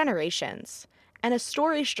families for generations. And a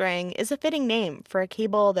story string is a fitting name for a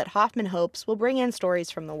cable that Hoffman hopes will bring in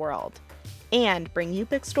stories from the world and bring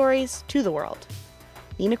Yupik stories to the world.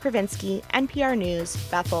 Nina Kravinsky, NPR News,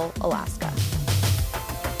 Bethel, Alaska.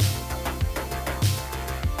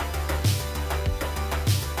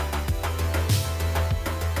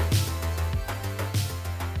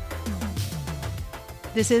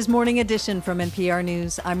 This is Morning Edition from NPR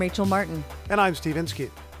News. I'm Rachel Martin. And I'm Steve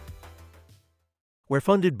Inskeep. We're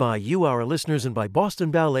funded by you, our listeners, and by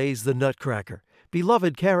Boston Ballet's The Nutcracker.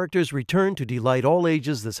 Beloved characters return to delight all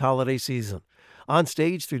ages this holiday season. On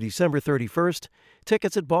stage through December 31st,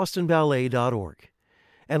 tickets at bostonballet.org.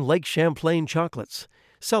 And Lake Champlain Chocolates,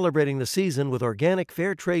 celebrating the season with organic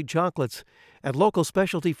fair trade chocolates at local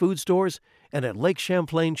specialty food stores and at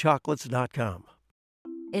lakechamplainchocolates.com.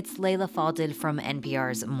 It's Layla Falded from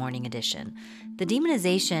NPR's Morning Edition. The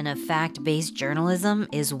demonization of fact-based journalism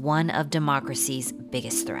is one of democracy's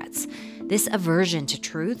biggest threats. This aversion to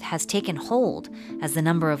truth has taken hold as the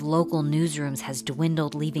number of local newsrooms has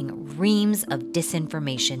dwindled, leaving reams of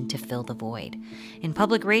disinformation to fill the void. In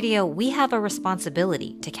public radio, we have a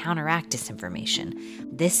responsibility to counteract disinformation.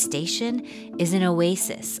 This station is an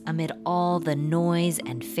oasis amid all the noise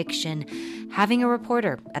and fiction. Having a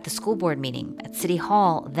reporter at the school board meeting at City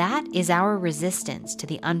Hall, that is our resistance to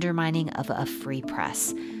the undermining of a free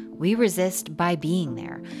press. We resist by being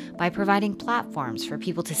there, by providing platforms for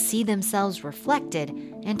people to see themselves reflected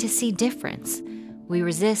and to see difference. We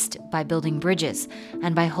resist by building bridges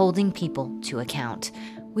and by holding people to account.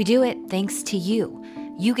 We do it thanks to you.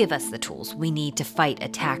 You give us the tools we need to fight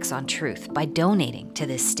attacks on truth by donating to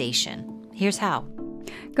this station. Here's how.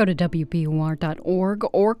 Go to WBUR.org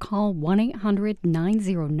or call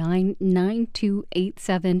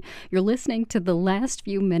 1-800-909-9287. You're listening to the last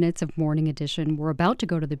few minutes of Morning Edition. We're about to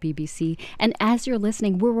go to the BBC. And as you're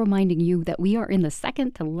listening, we're reminding you that we are in the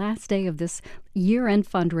second to last day of this year-end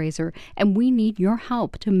fundraiser, and we need your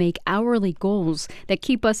help to make hourly goals that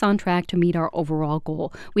keep us on track to meet our overall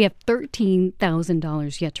goal. We have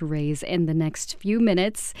 $13,000 yet to raise in the next few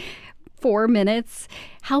minutes. 4 minutes.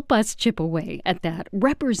 Help us chip away at that.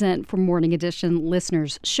 Represent for Morning Edition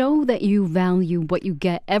listeners. Show that you value what you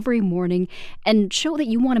get every morning and show that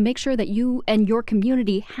you want to make sure that you and your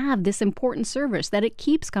community have this important service, that it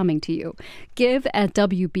keeps coming to you. Give at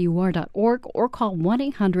WBUR.org or call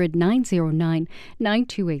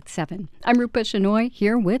 1-800-909-9287. I'm Rupa Shenoy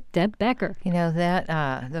here with Deb Becker. You know,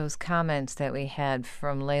 that those comments that we had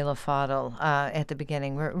from Layla Fadel at the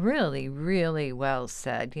beginning were really, really well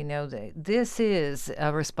said. You know, this is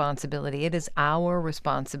a responsibility. It is our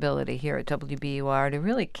responsibility here at WBUR to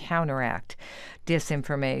really counteract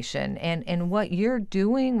disinformation. And what you're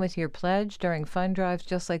doing with your pledge during fund drives,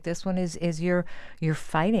 just like this one, is you're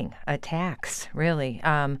fighting attacks, really.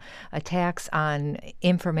 Attacks on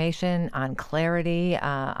information, on clarity,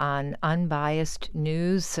 on unbiased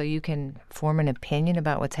news, so you can form an opinion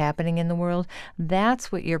about what's happening in the world.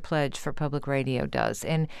 That's what your pledge for public radio does.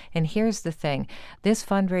 And here's the thing. This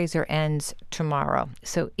fundraiser ends tomorrow.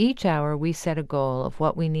 So each hour we set a goal of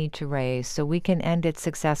what we need to raise so we can end it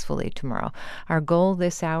successfully tomorrow. Our goal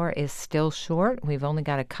this hour is still short. We've only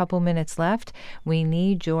got a couple minutes left. We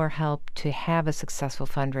need your help to have a successful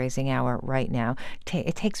fundraising hour right now.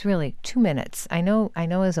 It takes really 2 minutes. I know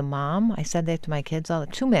as a mom, I said that to my kids all the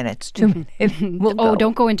 2 minutes. 2 minutes.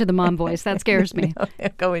 Don't go into the mom voice. That scares me. No,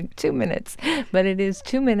 go in 2 minutes. But it is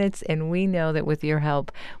 2 minutes, and we know that with your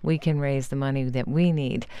help, we can raise the money that we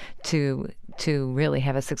need to to really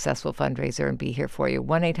have a successful fundraiser and be here for you.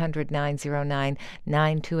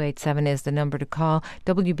 1-800-909-9287 is the number to call.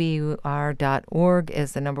 WBUR.org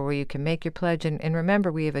is the number where you can make your pledge. And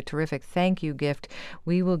remember, we have a terrific thank you gift.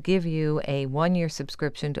 We will give you a 1-year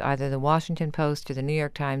subscription to either the Washington Post or the New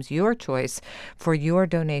York Times, your choice, for your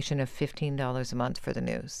donation of $15 a month for the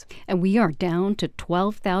news. And we are down to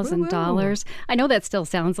 $12,000. I know that still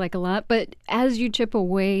sounds like a lot, but as you chip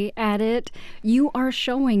away at it, you are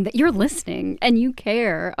showing that you're listening and you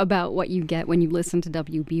care about what you get when you listen to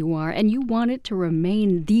WBUR, and you want it to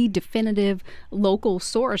remain the definitive local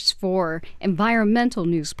source for environmental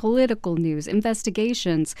news, political news,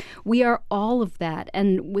 investigations. We are all of that,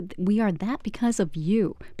 and we are that because of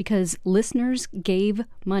you, because listeners gave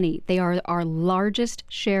money. They are our largest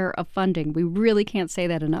share of funding. We really can't say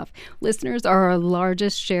that enough. Listeners are our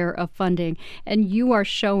largest share of funding, and you are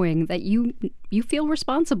showing that you feel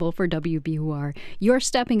responsible for WBUR. You're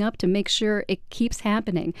stepping up to make sure it keeps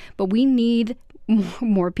happening, but we need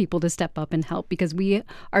more people to step up and help because we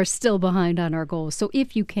are still behind on our goals. So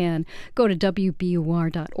if you can, go to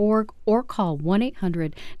WBUR.org or call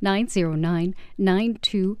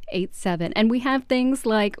 1-800-909-9287. And we have things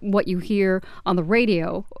like what you hear on the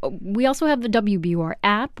radio. We also have the WBUR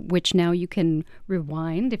app, which now you can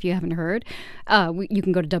rewind if you haven't heard. You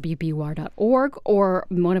can go to WBUR.org or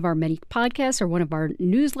one of our many podcasts or one of our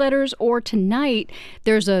newsletters. Or tonight,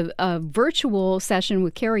 there's a virtual session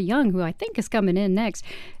with Carrie Young, who I think is coming in next.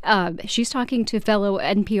 She's talking to fellow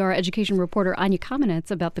NPR education reporter Anya Kamenetz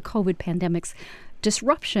about the COVID pandemic's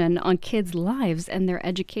disruption on kids' lives and their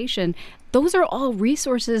education. Those are all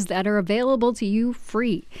resources that are available to you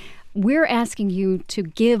free. We're asking you to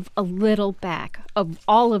give a little back of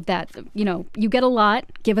all of that. You know, you get a lot,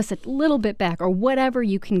 give us a little bit back, or whatever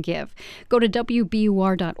you can give. Go to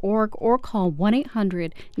WBUR.org or call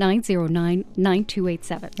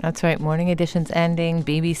 1-800-909-9287. That's right. Morning Edition's ending.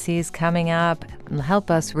 BBC's coming up.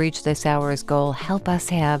 Help us reach this hour's goal. Help us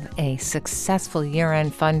have a successful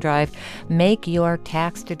year-end fund drive. Make your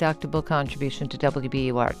tax-deductible contribution to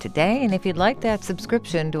WBUR today. And if you'd like that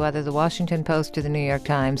subscription to either the Washington Post or the New York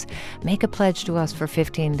Times, make a pledge to us for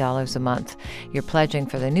 $15 a month. You're pledging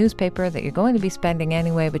for the newspaper that you're going to be spending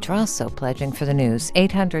anyway, but you're also pledging for the news.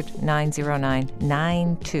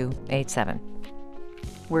 800-909-9287.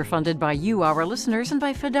 We're funded by you, our listeners, and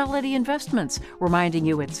by Fidelity Investments, reminding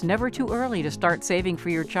you it's never too early to start saving for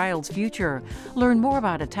your child's future. Learn more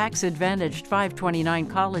about a tax-advantaged 529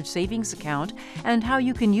 college savings account and how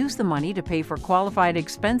you can use the money to pay for qualified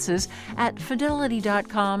expenses at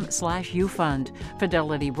fidelity.com/ufund.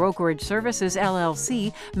 Fidelity Brokerage Services,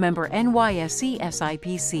 LLC, member NYSE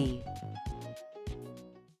SIPC.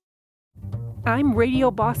 I'm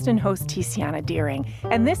Radio Boston host Tiziana Deering,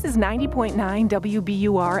 and this is 90.9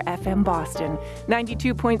 WBUR FM Boston,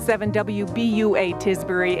 92.7 WBUA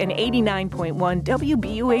Tisbury, and 89.1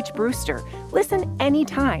 WBUH Brewster. Listen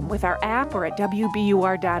anytime with our app or at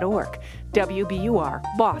WBUR.org. WBUR,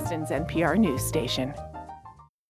 Boston's NPR news station.